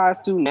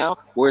desensitized to now,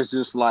 where it's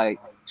just like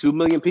 2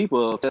 million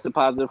people tested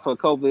positive for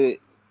COVID,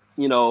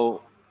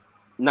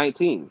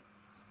 19.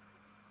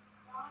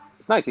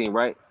 It's 19,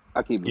 right?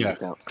 I keep losing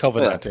count.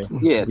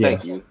 COVID-19. Yeah,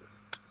 thank you.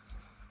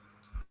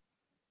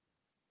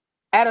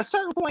 At a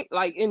certain point,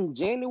 like in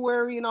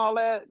January and all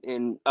that,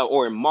 and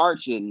or in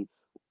March and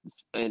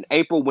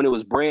April when it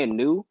was brand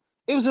new,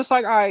 it was just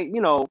like,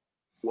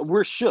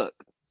 we're shook.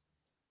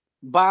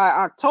 By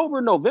October,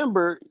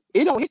 November,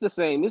 it don't hit the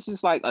same. It's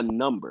just like a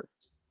number.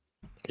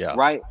 Yeah.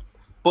 Right?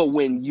 But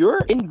when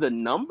you're in the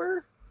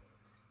number,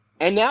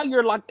 and now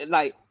you're like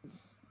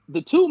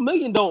the 2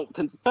 million don't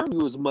concern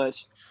you as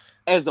much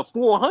as the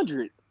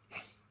 400.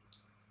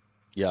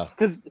 Yeah.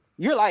 Because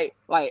you're like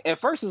at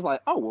first it's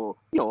like, oh,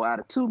 well, out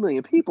of 2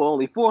 million people,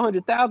 only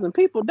 400,000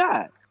 people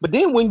died. But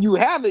then when you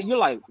have it, you're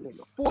like,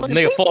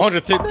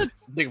 400,000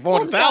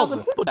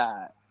 people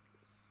died.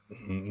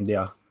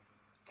 Yeah.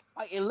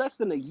 Like in less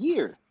than a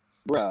year,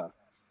 bruh.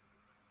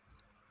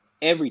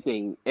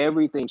 everything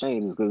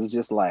changes because it's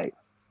just like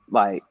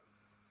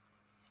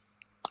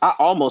I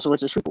almost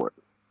went to Shreveport.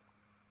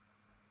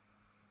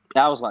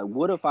 I was like,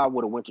 what if I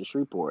would have went to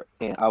Shreveport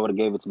and I would have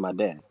gave it to my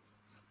dad?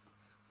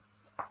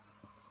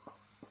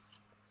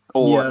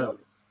 Or Yeah.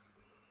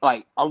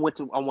 like I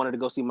wanted to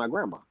go see my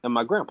grandma and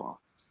my grandpa,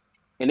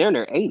 and they're in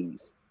their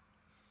 80s.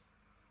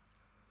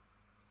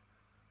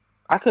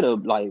 I could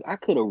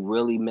have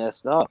really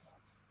messed up.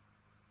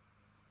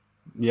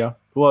 Yeah.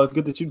 Well, it's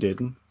good that you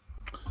didn't.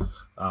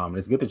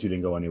 It's good that you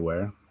didn't go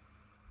anywhere.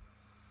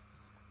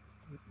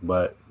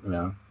 But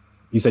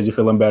you said you're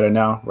feeling better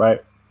now,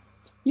 right?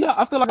 Yeah,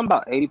 I feel like I'm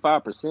about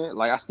 85%.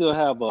 Like I still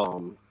have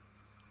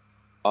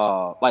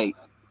like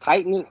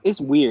tightness. It's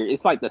weird.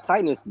 It's like the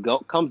tightness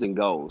comes and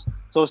goes.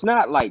 So it's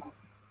not like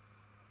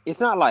I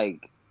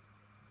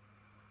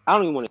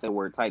don't even want to say the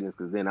word tightness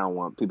because then I don't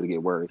want people to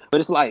get worried.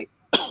 But it's like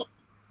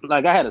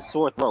like I had a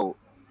sore throat,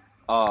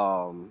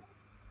 and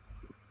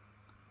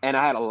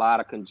I had a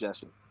lot of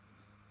congestion,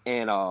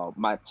 and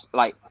my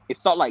like it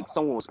felt like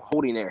someone was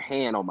holding their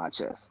hand on my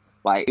chest.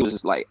 Like it was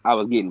just like I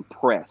was getting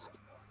pressed.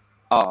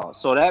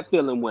 So that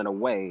feeling went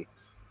away,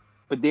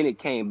 but then it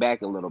came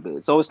back a little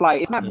bit. So it's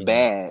like it's not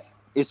bad.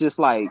 It's just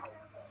like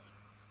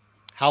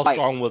how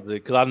strong was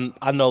it? Because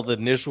I know the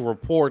initial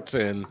reports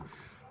and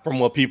from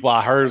what people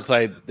I heard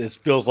say, this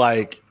feels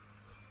like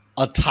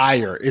a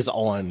tire is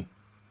on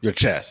your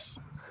chest.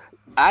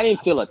 I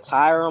didn't feel a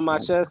tire on my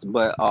chest,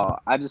 but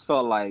I just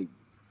felt like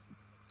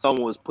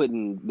someone was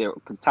putting their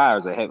because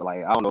tires are heavy.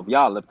 Like I don't know if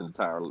y'all lifted the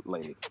tire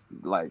lately.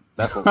 Like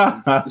that's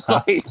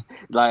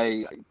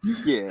like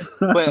yeah.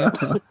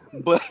 But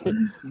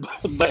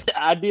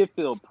I did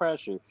feel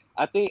pressure.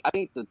 I think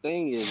the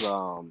thing is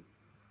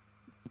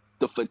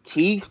the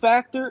fatigue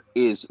factor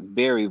is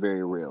very,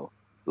 very real.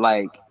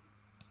 Like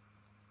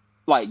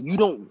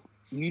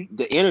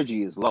the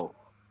energy is low.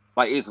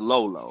 Like it's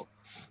low.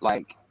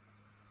 Like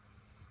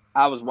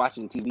I was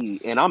watching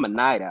TV and I'm a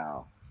night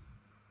owl.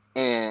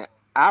 And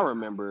I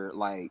remember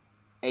like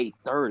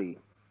 8:30,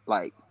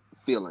 like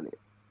feeling it.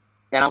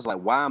 And I was like,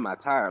 why am I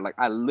tired? Like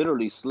I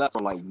literally slept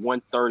from like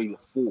 1:30 to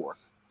 4.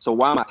 So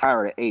why am I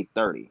tired at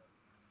 8:30?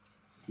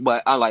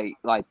 But I like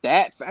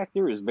that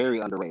factor is very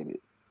underrated.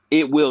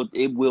 It will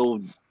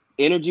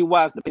energy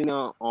wise, depending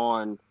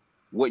on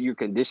what your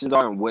conditions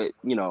are and what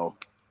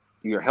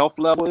your health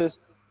level is.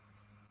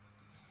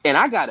 And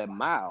I got it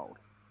mild.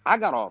 I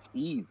got off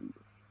easy.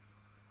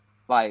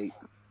 Like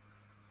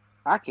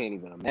I can't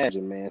even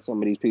imagine, man. Some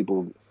of these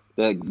people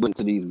that went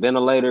to these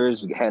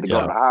ventilators, had to go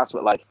to the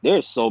hospital. Like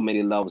there's so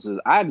many levels.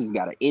 I just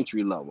got an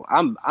entry level.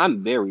 I'm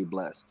very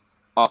blessed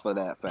off of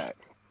that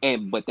fact.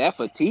 But that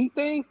fatigue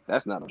thing,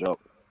 that's not a joke.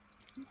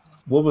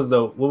 What was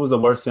the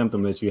worst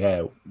symptom that you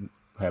had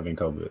having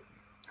COVID?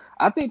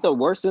 I think the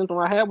worst symptom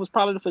I had was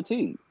probably the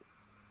fatigue.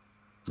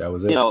 That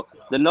was it. The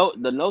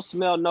no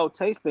smell, no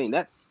taste thing,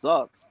 that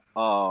sucks.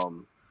 Cause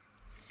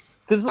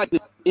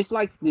it's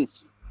like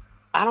this.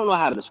 I don't know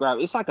how to describe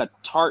it. It's like a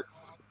tart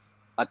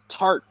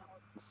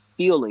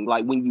feeling.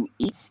 Like when you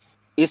eat,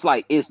 it's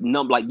like it's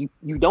numb. Like you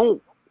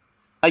don't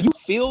like you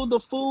feel the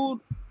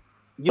food,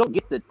 you don't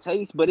get the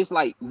taste, but it's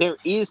like there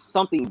is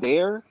something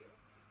there.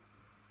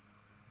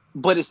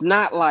 But it's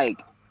not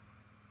like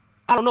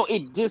I don't know.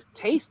 It just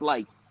tastes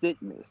like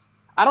sickness.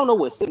 I don't know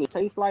what sickness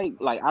tastes like.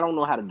 Like I don't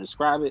know how to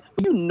describe it.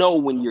 But you know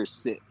when you're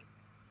sick,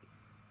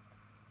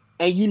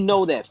 and you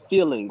know that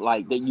feeling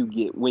like that you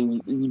get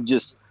when you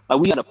just. Like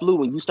we had a flu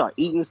when you start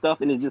eating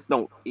stuff and it just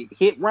don't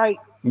hit right.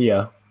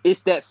 Yeah. It's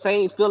that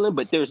same feeling,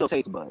 but there's no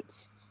taste buds.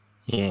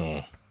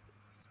 Yeah.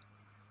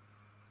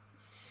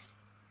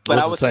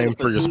 But was the same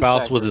for your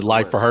spouse? Was it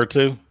like for her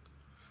too?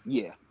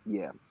 Yeah.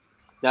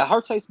 Now her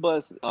taste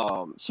buds,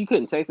 she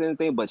couldn't taste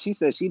anything, but she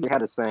said she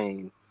had the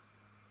same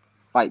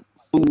like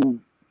food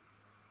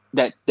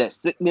that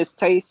sickness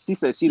taste. She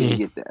said she didn't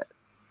get that.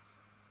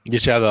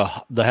 Did she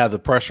have the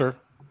pressure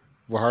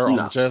for her on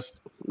the chest?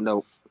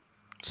 Nope.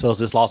 So it's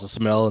just loss of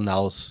smell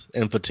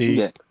and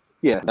fatigue.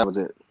 Yeah, that was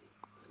it.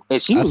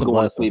 And she was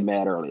going to sleep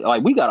mad early.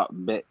 Like we got off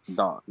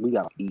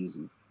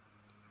easy.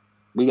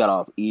 Did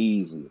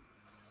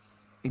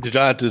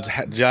y'all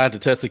have to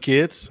test the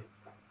kids?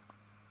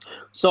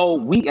 So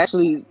we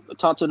actually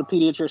talked to the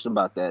pediatrician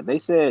about that. They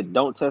said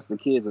don't test the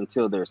kids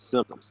until there's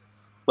symptoms.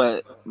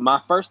 But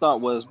my first thought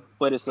was,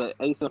 but it's an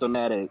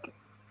asymptomatic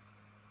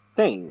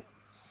thing.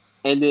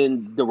 And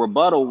then the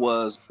rebuttal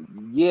was,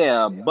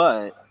 yeah,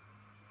 but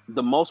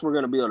the most we're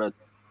going to be able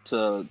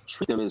to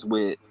treat them is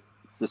with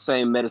the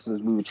same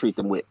medicines we would treat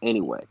them with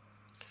anyway.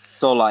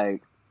 So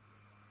like,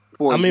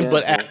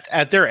 but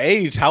at their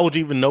age, how would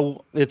you even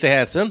know if they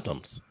had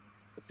symptoms?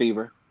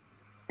 Fever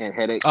and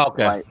headaches.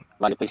 Okay.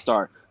 Like if they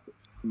start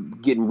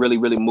getting really,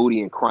 really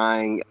moody and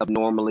crying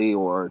abnormally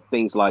or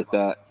things like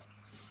that.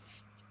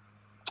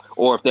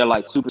 Or if they're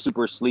like super,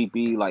 super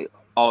sleepy, like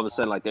all of a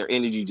sudden like their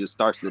energy just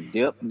starts to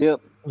dip.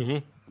 Mm-hmm.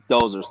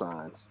 Those are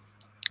signs.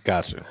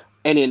 Gotcha.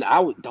 And then I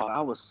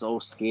was so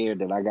scared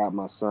that I got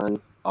my son.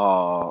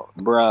 I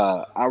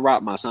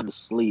rocked my son to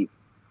sleep,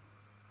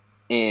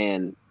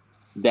 and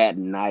that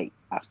night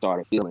I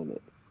started feeling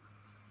it.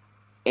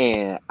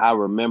 And I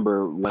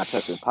remember when I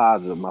tested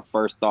positive, my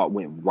first thought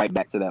went right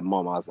back to that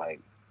moment. I was like,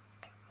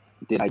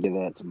 did I give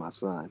that to my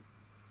son?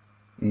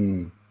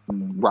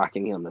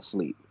 Rocking him to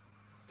sleep.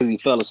 Because he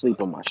fell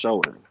asleep on my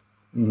shoulder.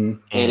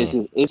 And it's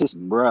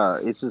just,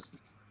 bruh, it's just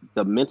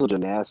the mental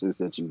gymnastics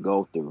that you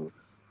go through.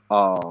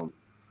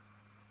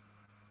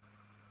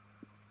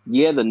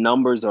 Yeah, the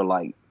numbers are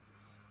like,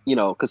 you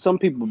know, because some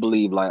people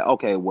believe like,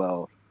 okay,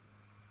 well,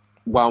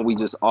 why don't we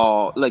just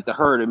all like the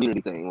herd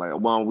immunity thing? Like,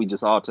 why don't we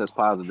just all test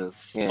positive?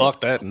 And Fuck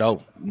that.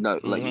 No.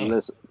 like,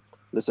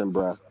 listen,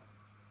 bruh.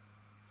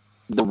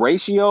 The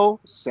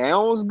ratio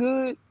sounds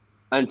good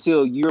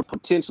until you're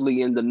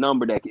potentially in the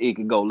number that it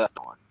could go left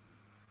on.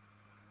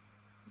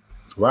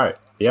 Right.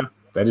 Yeah,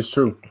 that is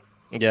true.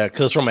 Yeah,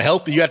 because from a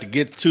healthy, you have to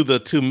get to the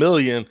 2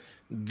 million,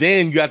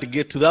 then you have to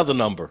get to the other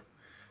number.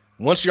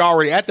 Once you're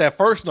already at that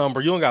first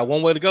number, you only got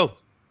one way to go.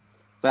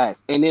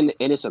 Facts. And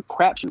it's a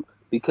crapshoot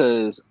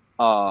because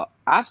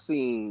I've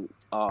seen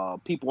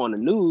people on the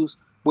news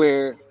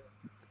where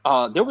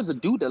there was a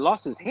dude that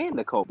lost his hand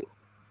to COVID.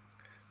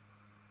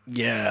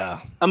 Yeah.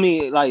 I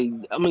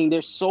mean,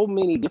 there's so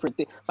many different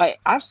things. Like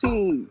I've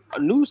seen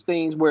news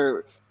things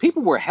where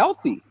people were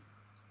healthy,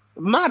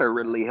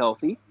 moderately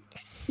healthy.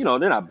 You know,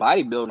 they're not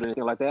bodybuilding or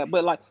anything like that,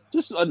 but like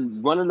just a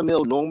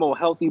run-of-the-mill, normal,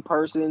 healthy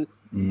person,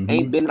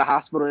 ain't been to the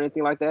hospital or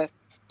anything like that,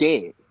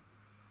 dead.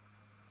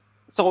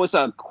 So it's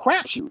a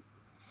crapshoot.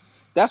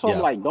 That's why I'm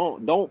like,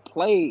 don't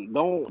play,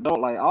 don't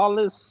like all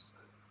this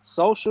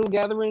social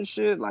gathering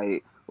shit.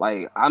 Like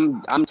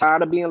I'm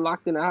tired of being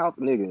locked in the house,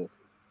 nigga.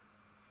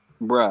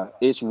 Bruh,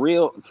 it's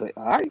real.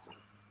 All right,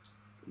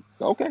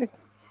 okay.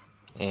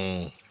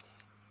 And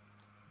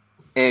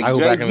I go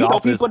Jay, back in the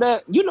office. People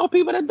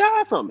that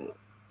died from it.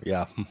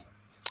 Yeah,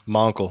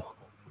 my uncle.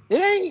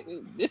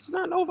 It's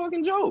not no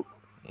fucking joke.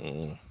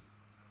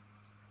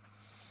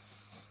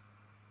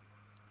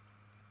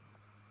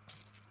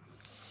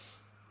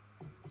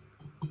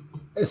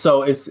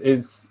 So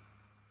it's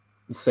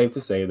safe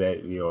to say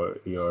that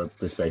your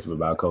perspective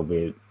about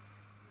COVID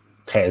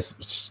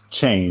has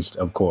changed,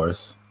 of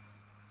course.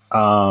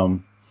 I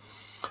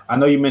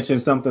know you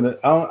mentioned something.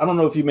 I don't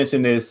know if you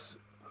mentioned this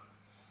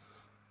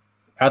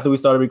after we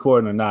started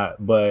recording or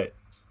not, but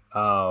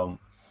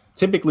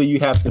typically you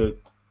have to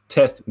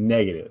test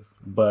negative,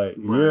 but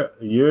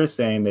you're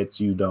saying that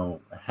you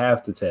don't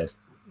have to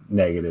test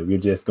negative. You're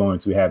just going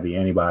to have the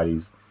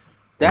antibodies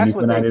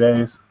for 90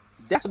 days.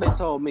 That's what they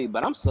told me,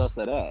 but I'm sus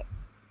of that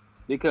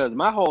because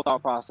my whole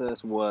thought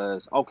process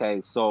was,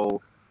 okay,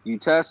 so you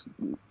test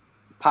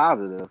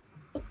positive,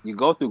 you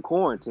go through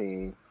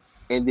quarantine,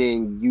 and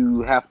then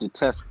you have to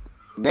test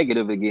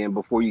negative again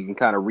before you can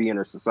kind of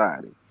re-enter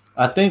society.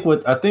 I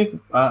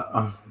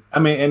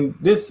mean, and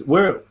this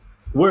we're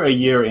a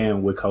year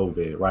in with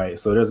COVID, right?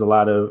 So there's a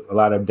lot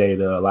of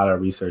data, a lot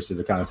of research that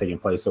are kind of taking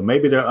place. So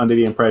maybe they're under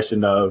the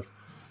impression of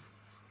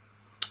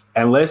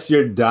unless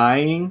you're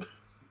dying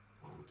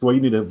where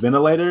you need a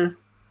ventilator,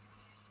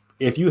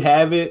 if you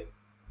have it,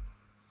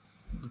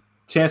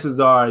 chances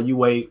are you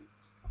wait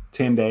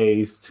 10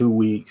 days, 2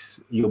 weeks,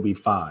 you'll be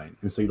fine.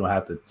 And so you don't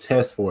have to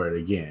test for it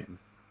again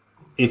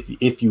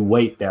if you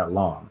wait that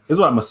long. Is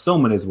what I'm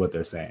assuming is what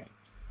they're saying.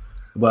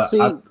 But see,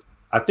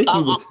 I think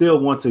you would still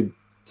want to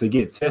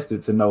get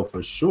tested to know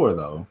for sure,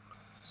 though.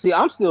 See,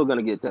 I'm still going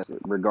to get tested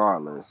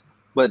regardless.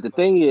 But the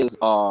thing is,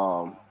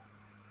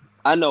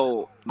 I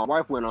know my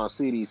wife went on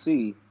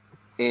CDC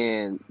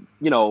and,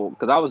 you know,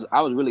 because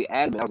I was really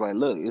adamant. I was like,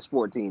 look, it's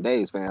 14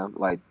 days, fam.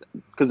 Like,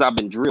 because I've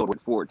been drilled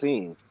with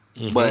 14.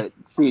 But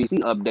CDC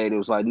updated, it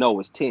was like, no,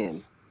 it's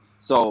 10.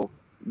 So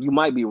you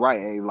might be right,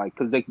 Abe, like,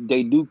 because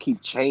they do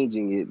keep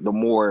changing it the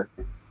more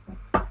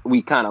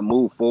we kind of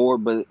move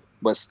forward.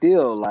 But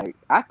still, like,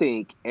 I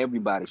think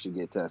everybody should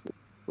get tested.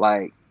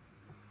 Like,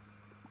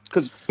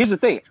 because here's the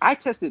thing. I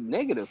tested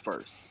negative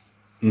first.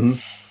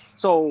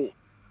 So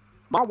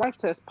my wife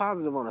tests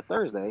positive on a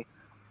Thursday.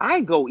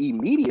 I go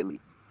immediately.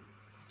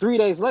 3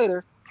 days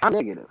later, I'm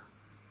negative.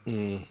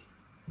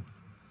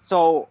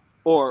 So,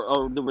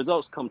 or the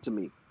results come to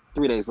me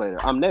 3 days later.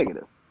 I'm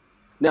negative.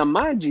 Now,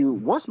 mind you,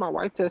 once my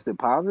wife tested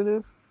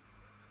positive,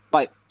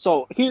 like,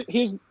 so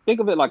here's think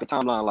of it like a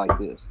timeline like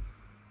this.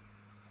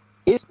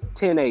 It's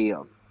 10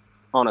 a.m.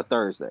 on a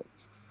Thursday.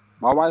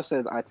 My wife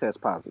says I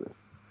test positive.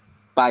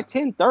 By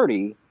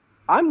 10:30,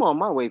 I'm on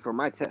my way for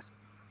my test.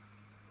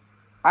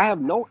 I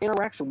have no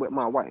interaction with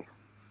my wife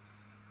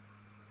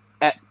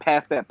at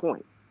past that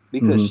point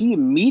because she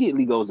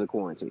immediately goes to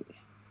quarantine.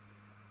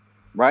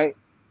 Right?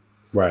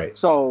 Right.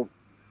 So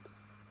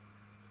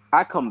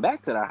I come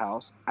back to the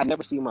house. I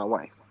never see my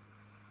wife.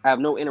 I have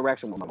no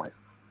interaction with my wife.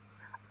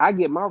 I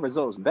get my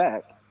results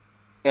back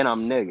and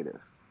I'm negative.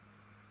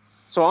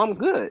 So I'm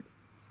good.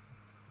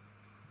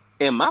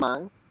 In my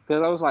mind,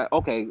 because I was like,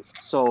 okay,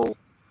 so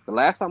the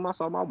last time I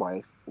saw my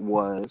wife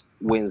was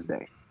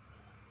Wednesday.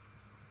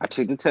 I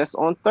took the test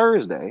on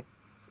Thursday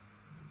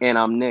and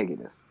I'm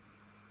negative.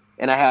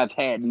 And I have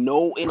had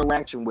no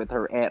interaction with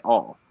her at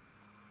all.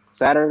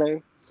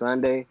 Saturday,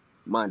 Sunday,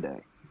 Monday.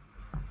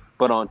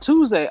 But on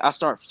Tuesday, I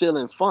start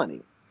feeling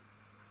funny.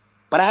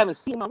 But I haven't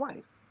seen my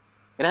wife.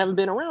 and I haven't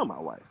been around my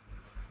wife.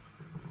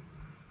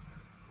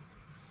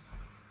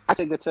 I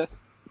take the test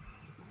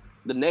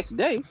the next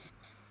day.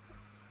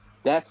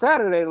 That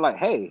Saturday, like,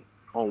 hey,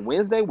 on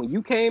Wednesday when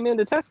you came in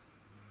to test,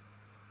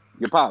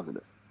 you're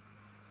positive.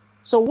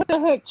 So what the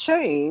heck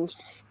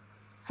changed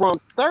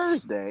from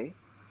Thursday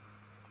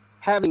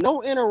having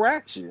no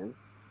interaction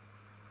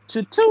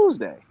to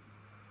Tuesday?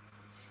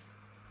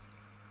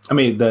 I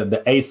mean,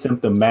 the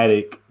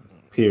asymptomatic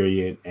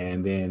period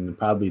and then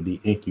probably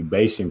the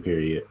incubation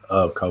period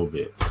of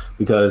COVID,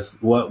 because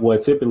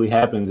what typically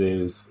happens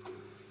is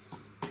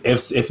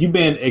if you've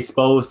been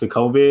exposed to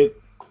COVID,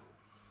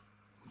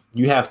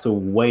 you have to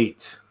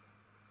wait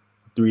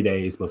 3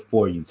 days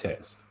before you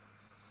test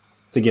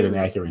to get an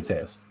accurate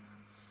test.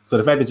 So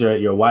the fact that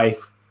your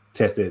wife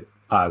tested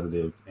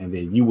positive and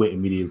then you went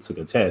immediately took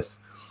a test,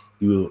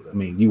 you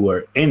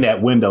were in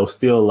that window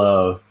still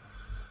of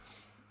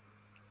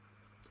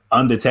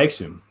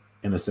undetection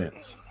in a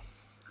sense.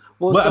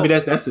 Well, but I mean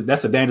that's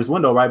a dangerous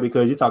window, right?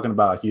 Because you're talking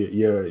about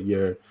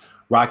you're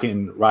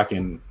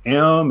rocking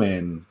M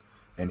and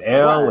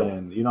L, right.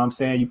 And you know what I'm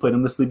saying, you put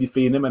them to sleep, you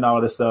feed them and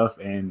all this stuff,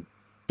 and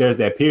there's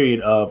that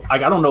period of I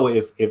don't know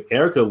if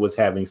Erica was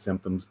having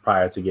symptoms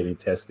prior to getting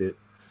tested.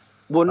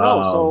 Well,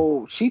 no.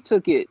 So she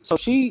took it. So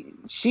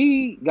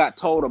she got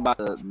told about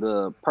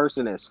the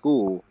person at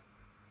school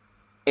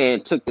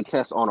and took the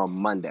test on a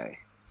Monday.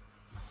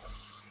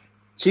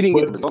 She didn't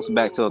get the results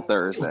back till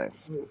Thursday.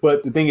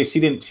 But the thing is, she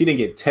didn't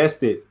get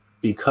tested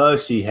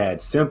because she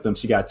had symptoms.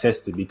 She got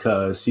tested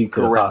because she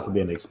could have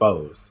possibly been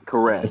exposed.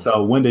 Correct. And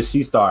so when did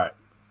she start?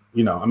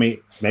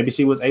 Maybe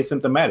she was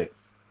asymptomatic.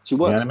 She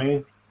was. You know what I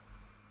mean?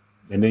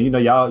 And then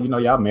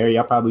y'all married,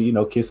 y'all probably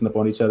kissing up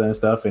on each other and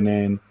stuff, and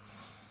then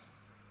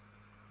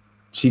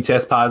she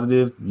tests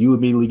positive, you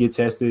immediately get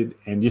tested,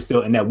 and you're still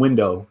in that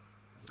window. You know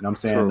what I'm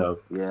saying? True.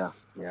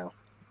 Yeah.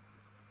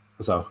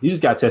 So you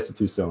just got tested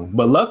too soon.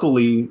 But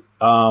luckily,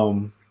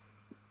 you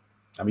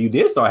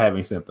did start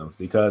having symptoms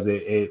because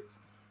it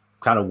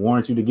kind of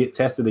warrants you to get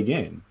tested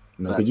again.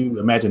 Could you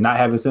imagine not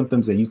having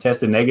symptoms and you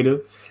tested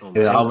negative,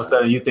 and all of a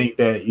sudden you think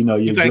that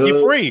you're think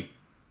you're free,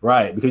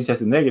 right? Because you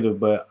tested negative,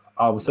 but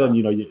all of a sudden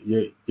you're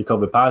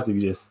COVID positive,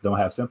 you just don't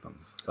have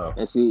symptoms. So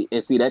and see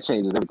that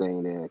changes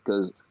everything then,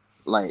 because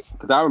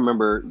I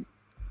remember,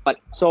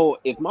 so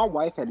if my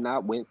wife had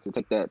not went to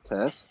take that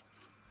test,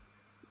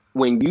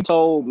 when you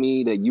told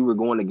me that you were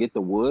going to get the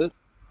wood,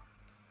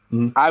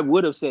 mm-hmm. I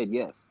would have said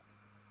yes,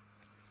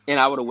 and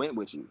I would have went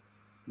with you.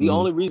 The mm-hmm.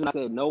 only reason I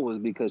said no was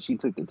because she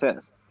took the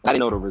test. I didn't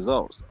know the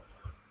results.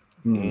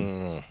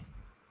 Mm-hmm.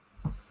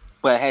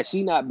 But had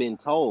she not been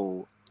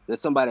told that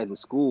somebody at the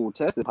school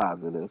tested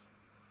positive,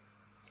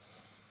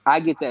 I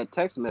get that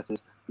text message.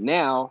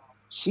 Now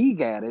she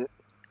got it.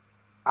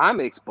 I'm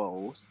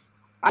exposed.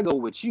 I go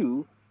with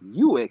you.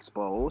 You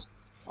exposed.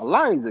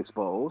 Alani's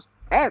exposed.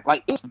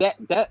 It's that.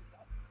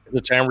 It's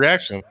a chain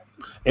reaction.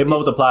 It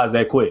multiplies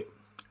that quick.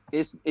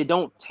 It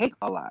don't take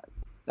a lot.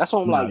 That's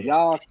why I'm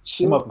y'all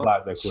chill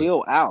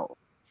out.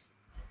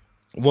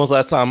 When's the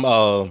last time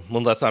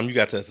you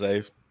got tested,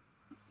 Dave?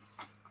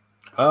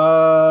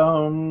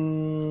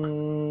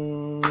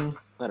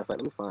 Matter of fact,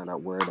 let me find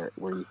out where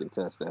you can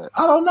test that.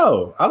 I don't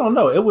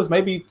know. It was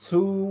maybe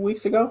 2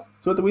 weeks ago,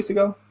 2 or 3 weeks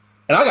ago.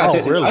 And I got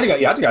tested. Really? I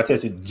just got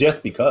tested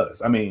just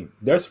because. I mean,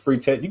 there's free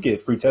test. You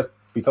get free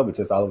COVID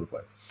tests all over the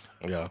place.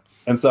 Yeah.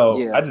 And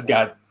so I just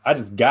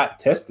got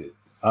tested.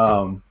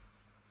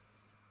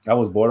 I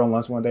was bored on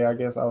lunch one day. I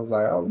guess I was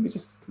like, "Oh, let me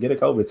just get a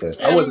COVID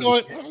test." I'm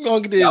going to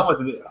get this.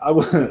 I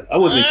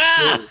wasn't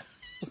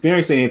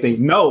experiencing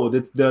anything. No,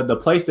 the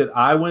place that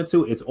I went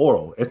to, it's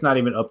oral. It's not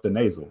even up the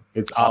nasal.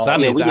 It's I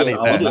need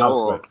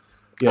that.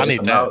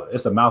 Yeah,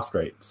 it's a mouth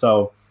scrape.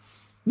 So,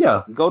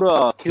 yeah. Go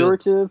to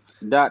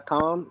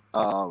curative.com.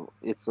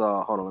 It's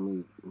hold on, let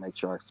me make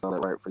sure I spell it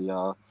right for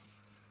y'all.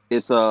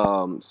 It's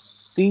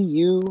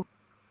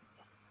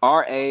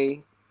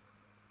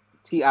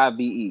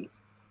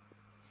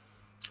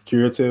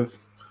CURATIVE.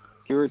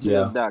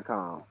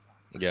 Curative.com.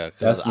 Yeah,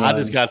 because I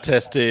just got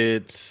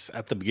tested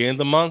at the beginning of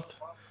the month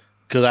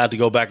because I had to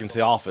go back into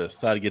the office.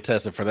 So I had to get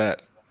tested for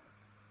that.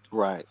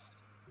 Right.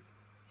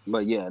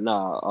 But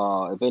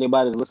if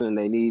anybody's listening,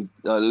 they need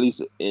at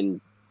least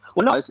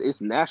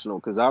it's national,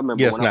 because I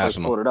remember when I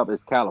first pulled it up,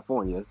 it's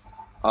California.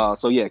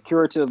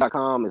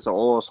 Curative.com. It's an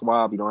oral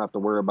swab. You don't have to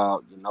worry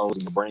about your nose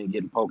and your brain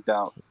getting poked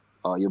out.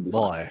 You'll be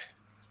fine.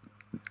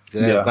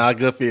 That's not a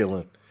good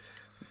feeling.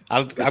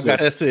 I've got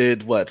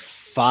tested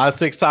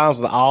 5-6 times,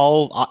 and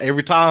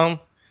every time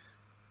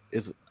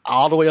it's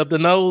all the way up the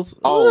nose.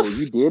 Oh,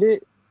 you did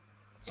it?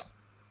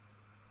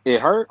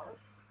 It hurt?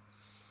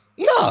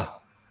 No,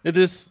 it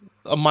just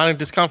a minor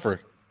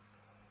discomfort.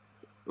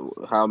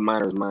 How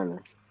minor is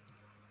minor?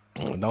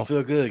 Don't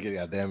feel good.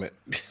 God damn it.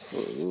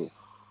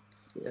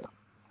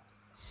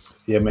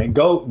 Yeah, man.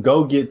 Go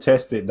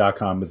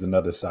gettested.com is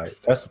another site.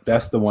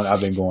 That's the one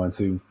I've been going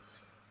to.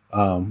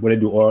 Where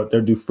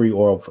they do free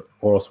oral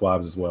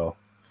swabs as well.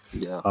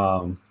 Yeah.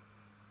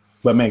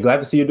 But man, glad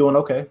to see you doing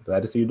okay.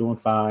 Glad to see you doing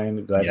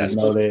fine. Glad to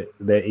know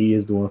that E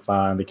is doing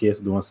fine. The kids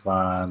are doing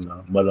fine.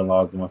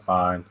 Mother-in-law is doing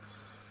fine.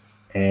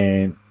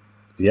 And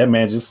yeah,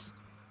 man,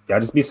 y'all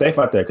just be safe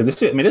out there because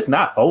it's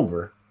not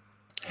over.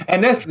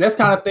 And that's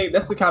kind of thing.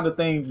 That's the kind of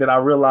thing that I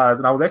realized,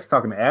 and I was actually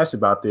talking to Ash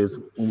about this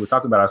when we were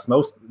talking about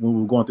when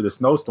we were going through the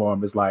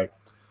snowstorm. Is like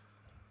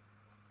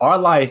our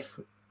life,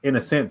 in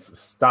a sense,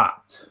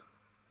 stopped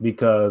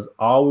because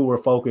all we were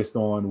focused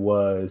on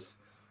was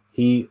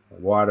heat,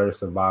 water,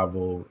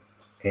 survival,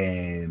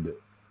 and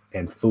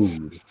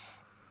food.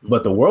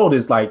 But the world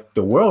is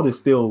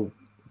still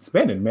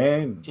spinning,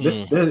 man.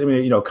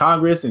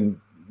 Congress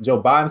and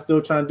Joe Biden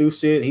still trying to do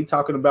shit. He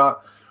talking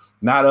about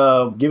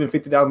not giving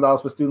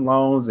 $50,000 for student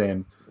loans,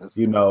 and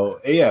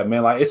yeah,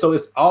 man. Like it's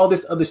all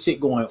this other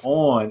shit going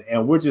on,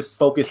 and we're just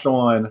focused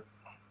on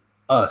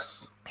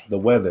us. The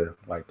weather.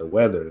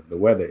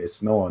 It's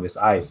snowing, it's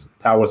ice.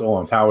 Power's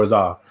on, power's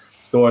off.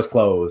 Stores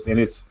closed, and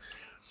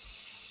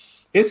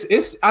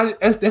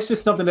that's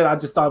just something that I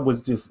just thought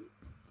was just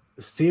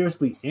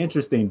seriously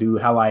interesting,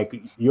 dude. How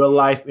like your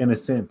life, in a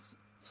sense,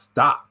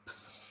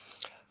 stops.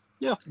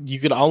 Yeah, you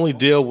can only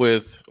deal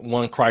with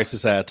one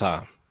crisis at a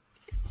time.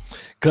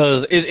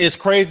 Because it's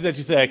crazy that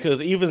you said, because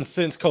even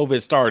since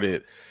COVID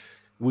started,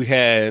 we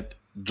had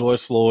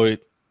George Floyd,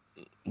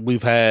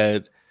 we've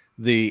had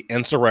the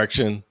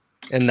insurrection,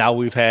 and now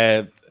we've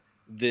had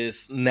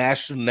this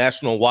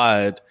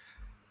national-wide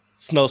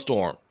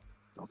snowstorm.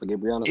 Don't forget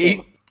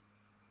Breonna.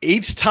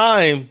 Each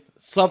time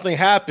something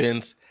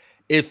happens,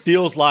 it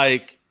feels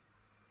like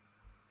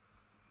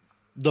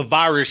the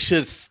virus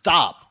should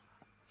stop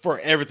for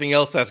everything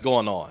else that's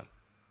going on.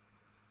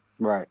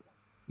 Right.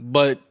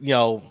 But,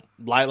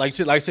 like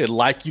I said,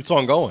 life keeps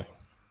on going.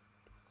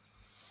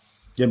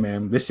 Yeah,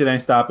 man. This shit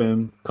ain't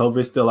stopping.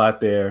 COVID's still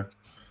out there.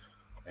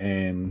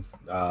 And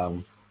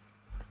y'all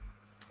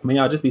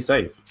just be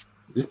safe.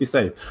 Just be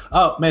safe.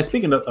 Oh, man,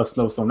 speaking of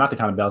snowstorm, not to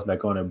kind of bounce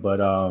back on it, but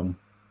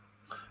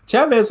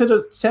Chavez hit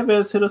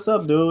us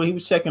up, dude. He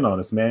was checking on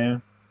us,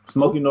 man.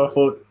 Smokey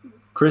Norfolk,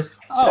 Chris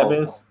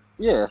Chavez.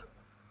 Yeah.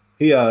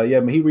 He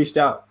reached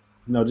out,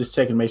 just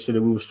checking, make sure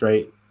that we were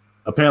straight.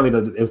 Apparently,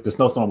 the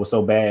snowstorm was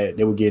so bad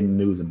they were getting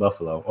news in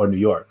Buffalo or New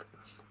York.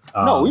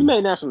 No, we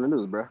made national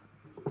news, bro.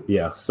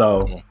 Yeah.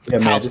 So, yeah,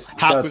 man.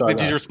 How quickly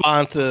did you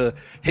respond to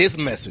his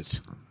message?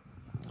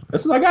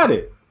 As soon as I got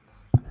it.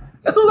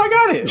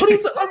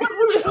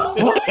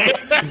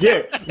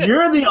 Yeah,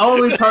 you're the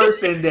only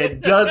person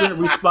that doesn't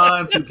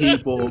respond to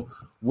people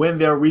when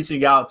they're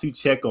reaching out to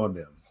check on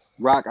them.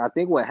 Rock, I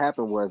think what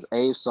happened was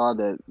Abe saw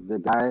that the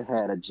guy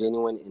had a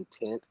genuine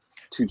intent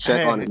to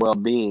check on his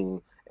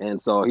well-being. And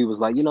so he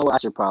was like, you know what? I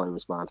should probably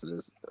respond to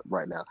this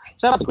right now.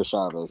 Shout out to Chris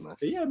Chavez, man.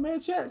 Yeah,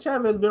 man.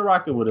 Chavez been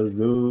rocking with us,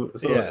 dude.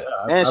 So, yeah.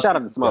 And shout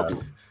out to Smokey.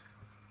 Yeah.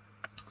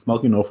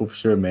 Smokey Norfolk for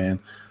sure, man.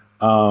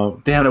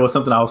 Damn, there was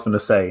something I was going to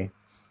say.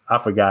 I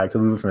forgot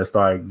because we were going to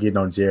start getting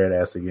on Jared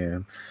ass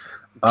again.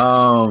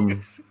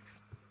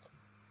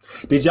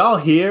 Did y'all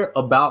hear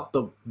about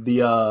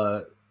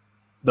the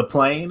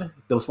plane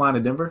that was flying to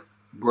Denver?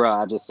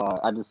 Bruh,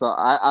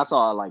 I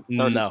saw like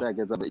 30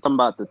 seconds of it. Talking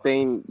about the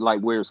thing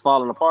like where it's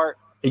falling apart.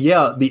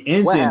 Yeah, the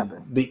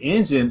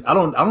engine. I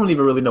don't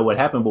even really know what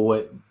happened,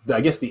 but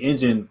I guess the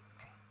engine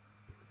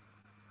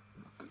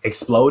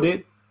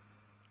exploded,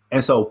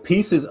 and so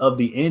pieces of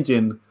the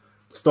engine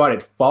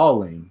started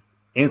falling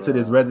into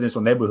this residential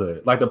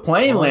neighborhood. Like the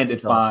plane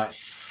landed fine.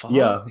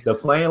 Yeah, the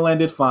plane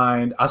landed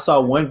fine. I saw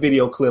one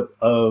video clip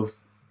of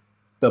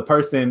the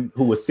person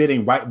who was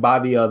sitting right by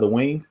the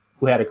wing,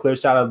 who had a clear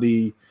shot of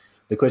the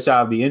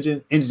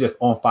engine. Engine just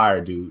on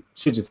fire, dude.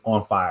 Shit just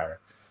on fire.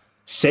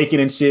 Shaking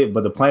and shit,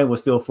 but the plane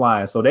was still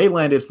flying. So they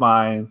landed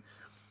fine.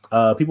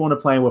 People on the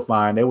plane were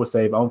fine. They were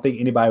safe. I don't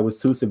think anybody was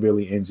too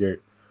severely injured.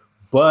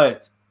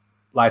 But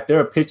like there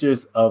are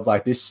pictures of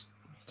like this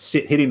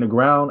shit hitting the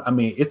ground. I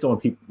mean, it's on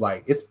people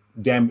like it's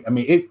damn. I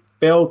mean, it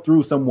fell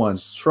through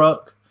someone's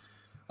truck.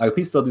 Like a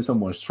piece fell through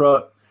someone's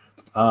truck.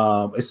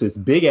 It's this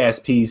big ass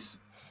piece.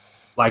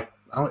 Like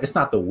it's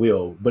not the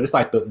wheel, but it's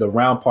like the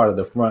round part of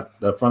the front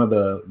of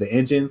the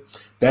engine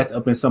that's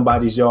up in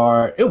somebody's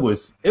yard. It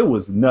was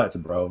nuts,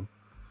 bro.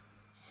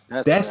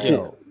 That's shit.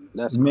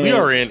 We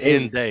are in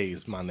end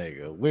days, my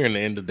nigga. We're in the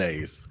end of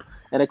days.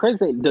 And the crazy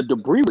thing, the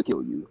debris would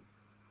kill you.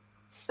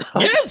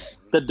 Yes,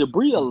 the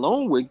debris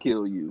alone would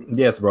kill you.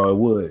 Yes, bro, it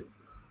would.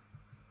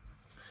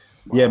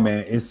 Wow. Yeah,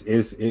 man,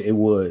 it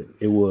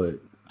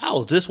would. I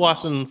was just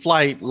watching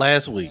Flight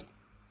last week.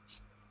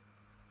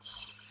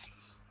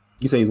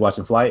 You say he's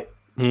watching Flight?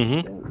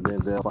 Mm-hmm.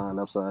 Denzel flying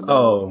upside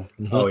down.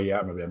 Oh yeah, I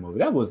remember that movie.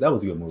 That was a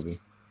good movie.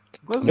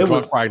 It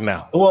was right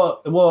now.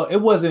 Well, it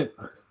wasn't.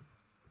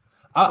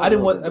 I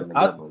didn't want.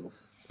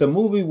 The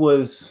movie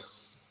was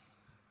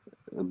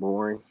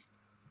boring.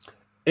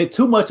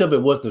 Too much of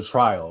it was the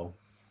trial.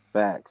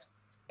 Facts.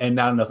 And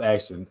not enough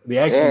action. The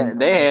action.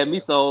 They had me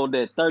sold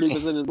that 30%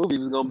 of the movie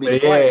was gonna be.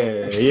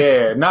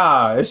 Yeah.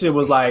 Nah, that shit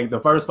was like the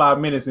first 5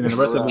 minutes, and then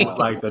the rest of it was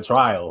like the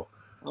trial.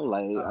 I'm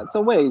like,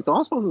 so wait, so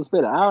I'm supposed to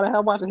spend an hour and a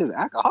half watching his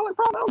alcoholic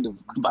problem? I don't give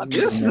about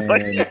this.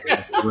 Man,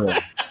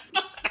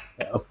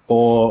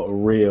 for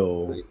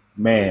real,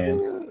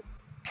 man.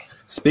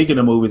 Speaking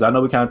of movies, I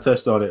know we kind of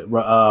touched on it.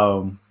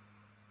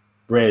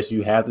 Reg,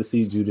 you have to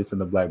see Judas and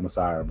the Black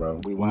Messiah,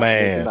 bro. We watching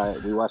Man. it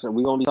tonight. We watching.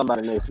 We gonna be talking about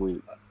it next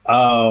week.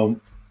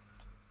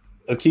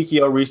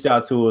 Akikio reached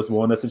out to us,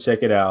 wanted us to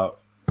check it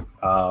out.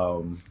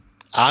 I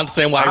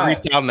understand why he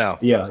reached out now.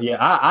 Yeah.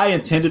 I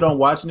intended on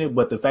watching it,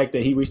 but the fact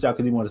that he reached out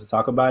because he wanted us to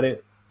talk about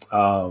it,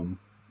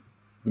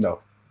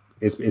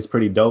 it's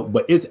pretty dope.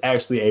 But it's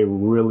actually a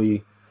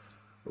really,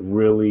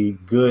 really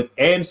good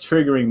and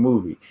triggering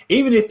movie.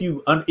 Even if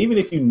you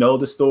know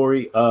the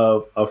story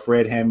of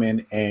Fred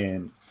Hammond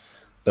and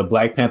the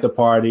Black Panther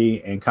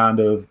Party and kind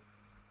of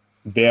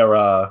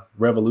their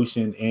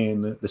revolution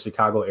in the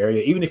Chicago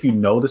area, even if you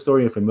know the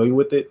story and familiar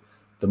with it,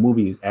 the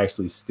movie is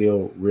actually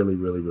still really,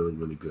 really, really,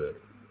 really good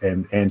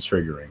and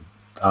triggering.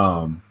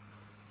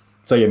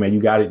 So yeah, man,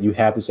 you got it. You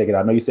have to check it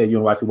out. I know you said you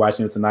and wife are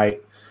watching it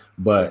tonight,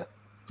 but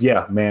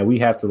yeah, man, we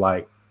have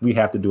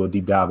to do a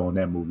deep dive on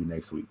that movie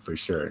next week for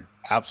sure.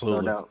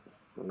 Absolutely.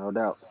 No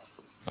doubt.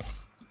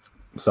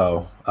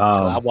 So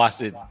I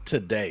watched it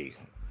today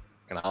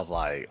and I was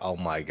like, oh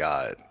my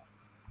God.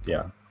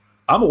 Yeah.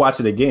 I'm gonna watch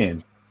it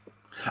again.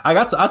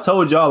 I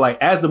told y'all, like,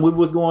 as the movie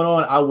was going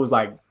on, I was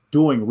like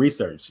doing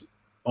research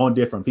on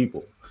different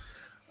people.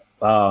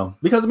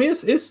 Because I mean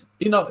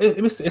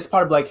it's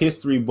part of Black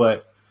history,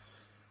 but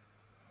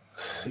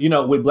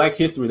with Black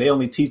history, they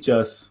only teach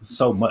us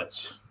so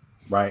much,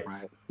 right?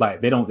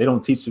 Like they don't really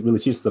teach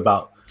us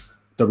about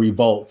the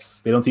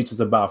revolts. They don't teach us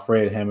about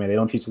Fred Hammond. They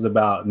don't teach us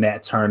about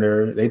Nat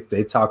Turner.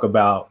 They talk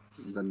about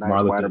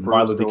Martin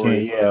Luther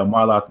King. Yeah,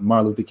 Martin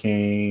Luther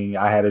King.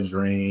 I Had a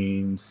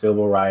Dream.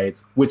 Civil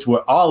rights, which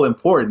were all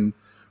important,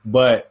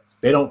 but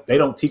they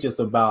don't teach us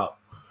about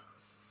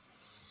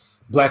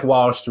Black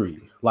Wall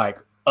Street, like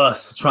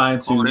us trying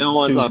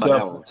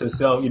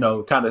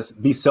to kind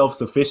of be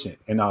self-sufficient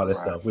and all this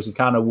stuff, which is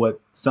kind of what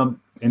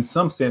in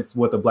some sense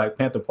what the Black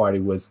Panther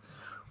Party was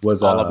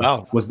all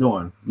about, was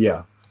doing.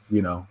 Yeah,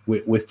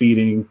 with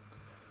feeding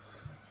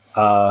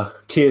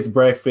kids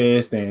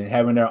breakfast and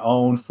having their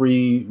own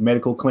free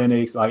medical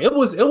clinics. Like it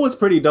was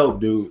pretty dope,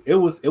 dude. It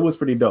was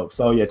pretty dope.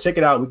 So yeah, check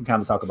it out. We can kind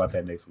of talk about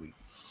that next week.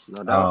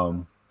 No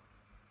doubt.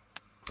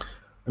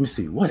 Let me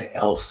see what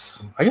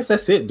else. I guess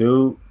that's it,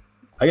 dude.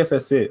 I guess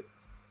that's it.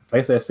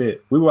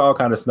 We were all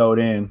kind of snowed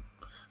in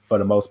for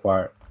the most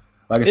part.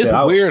 Like I said,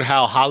 it's weird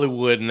how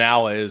Hollywood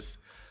now has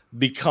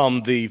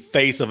become the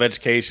face of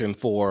education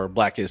for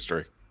Black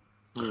history,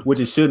 which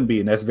it shouldn't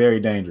be, and that's very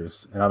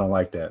dangerous. And I don't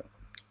like that.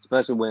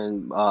 Especially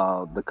when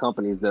the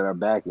companies that are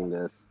backing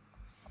this,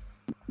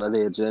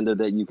 the agenda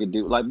that you could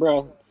do, like,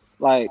 bro,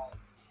 like,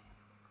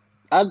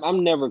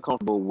 I'm never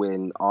comfortable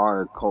when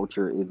our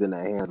culture is in the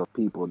hands of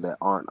people that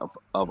aren't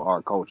of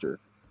our culture,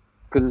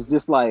 because it's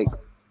just like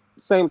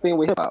same thing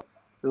with hip hop.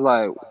 It's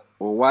like,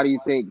 well, why do you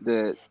think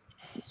that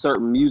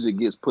certain music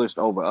gets pushed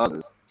over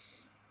others?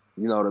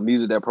 The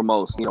music that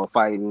promotes,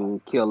 fighting,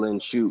 killing,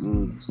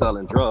 shooting,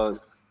 selling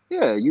drugs.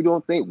 Yeah, you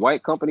don't think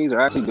white companies are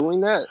actually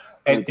doing that?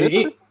 And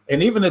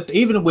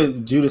even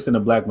with Judas and the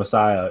Black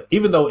Messiah,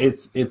 even though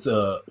it's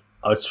a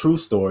true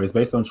story, it's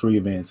based on true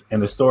events,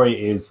 and the story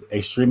is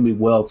extremely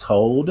well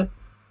told.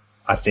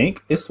 I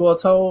think it's well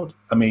told.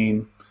 I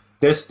mean,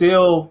 there's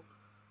still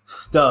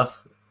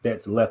stuff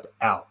that's left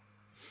out,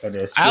 and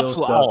there's still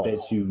stuff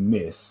that you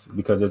miss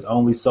because there's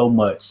only so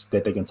much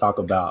that they can talk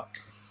about.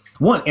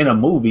 One in a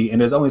movie, and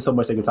there's only so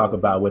much they can talk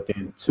about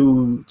within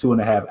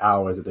 2.5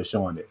 hours that they're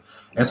showing it,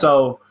 and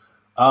so.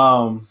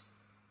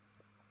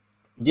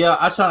 Yeah,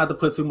 I try not to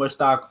put too much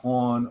stock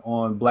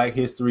on Black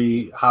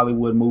history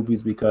Hollywood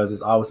movies because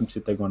it's always some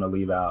shit they're going to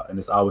leave out, and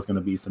it's always going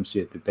to be some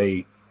shit that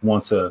they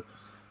want to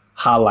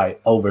highlight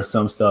over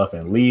some stuff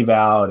and leave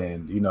out,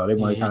 and they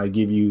want to kind of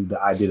give you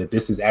the idea that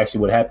this is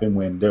actually what happened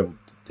when the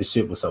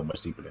shit was so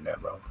much deeper than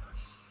that, bro.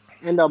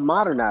 And they'll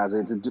modernize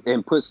it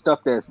and put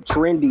stuff that's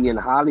trendy in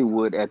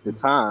Hollywood at the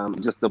time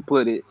just to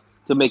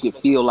make it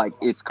feel like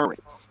it's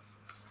current.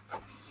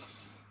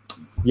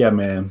 Yeah,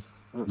 man.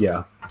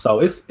 Yeah. So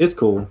it's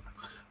cool.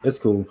 It's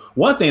cool.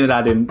 One thing that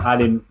I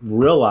didn't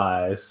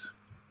realize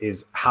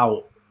is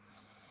how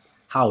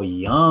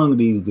young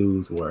these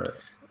dudes were.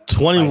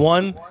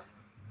 21,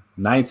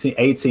 19,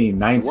 18,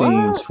 19,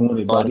 what?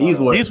 20. But these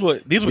were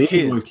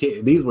kids.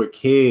 These were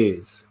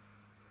kids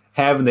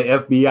having the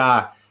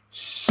FBI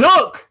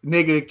shook,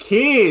 nigga.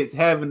 Kids.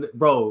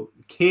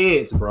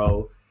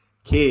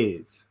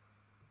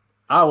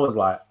 I was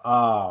like,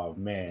 oh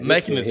man,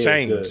 making a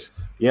change. Good.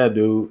 Yeah,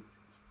 dude.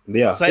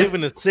 Yeah, saving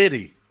the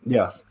city.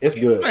 Yeah, it's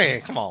good.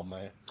 Man, come on,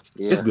 man.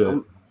 Yeah, it's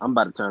good. I'm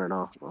about to turn it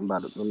off.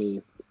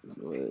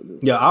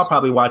 Yeah, I'll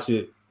probably watch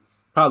it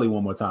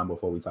one more time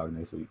before we talk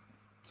next week.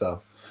 So,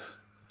 all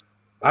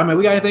right, man.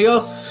 We got anything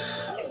else?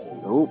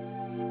 Nope.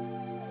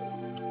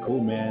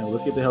 Cool, man.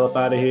 Let's get the hell up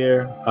out of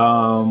here.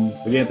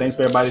 Again, thanks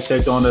for everybody that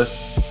checked on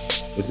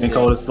us. It's been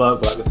cold as fuck,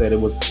 but like I said,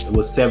 it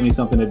was 70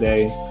 something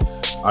today.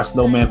 Our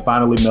snowman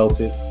finally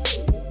melted.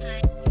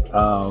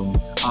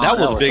 That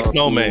was big so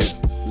snowman.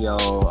 Cool. Yo,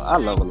 I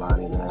love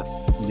Alani, man.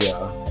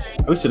 Yeah,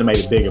 we should have made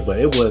it bigger, but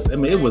it was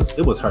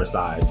her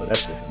size, so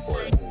that's just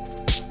important.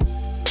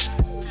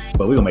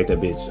 But we gonna make that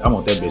bitch. I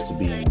want that bitch to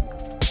be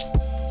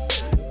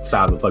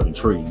size of a fucking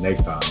tree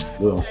next time.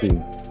 We'll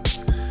see.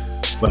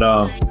 But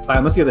all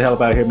right, let's get the hell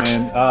up out of here,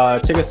 man.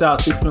 Check us out,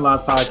 Speak Between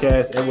Lines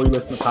Podcast, everywhere you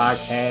listen to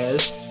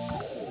podcasts.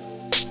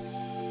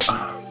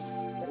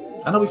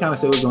 I know we kind of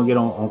said we were gonna get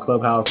on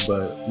Clubhouse,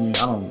 but I mean,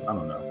 I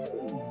don't know.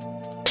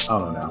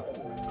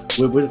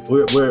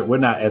 We're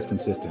not as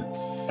consistent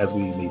as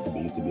we need to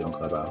be on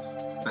Clubhouse.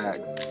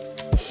 Facts.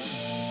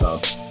 So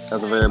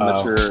That's a very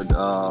mature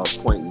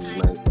point you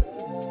made.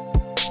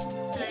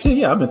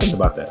 Yeah, I've been thinking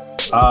about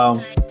that.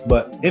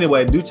 But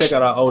anyway, do check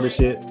out our older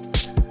shit,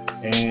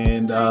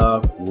 and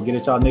we'll get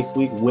at y'all next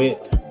week with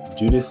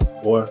Judas,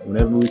 or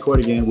whenever we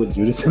record again, with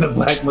Judas and the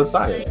Black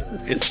Messiah.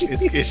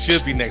 It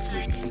should be next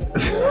week.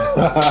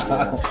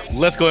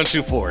 Let's go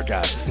into 4,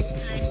 guys.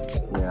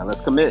 Yeah,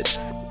 let's commit.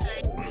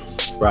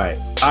 Right.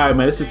 All right,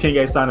 man. This is King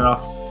A signing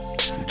off.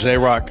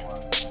 J-Rock.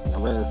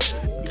 Amen.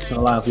 We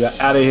are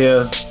out of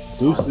here.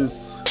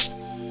 Deuces.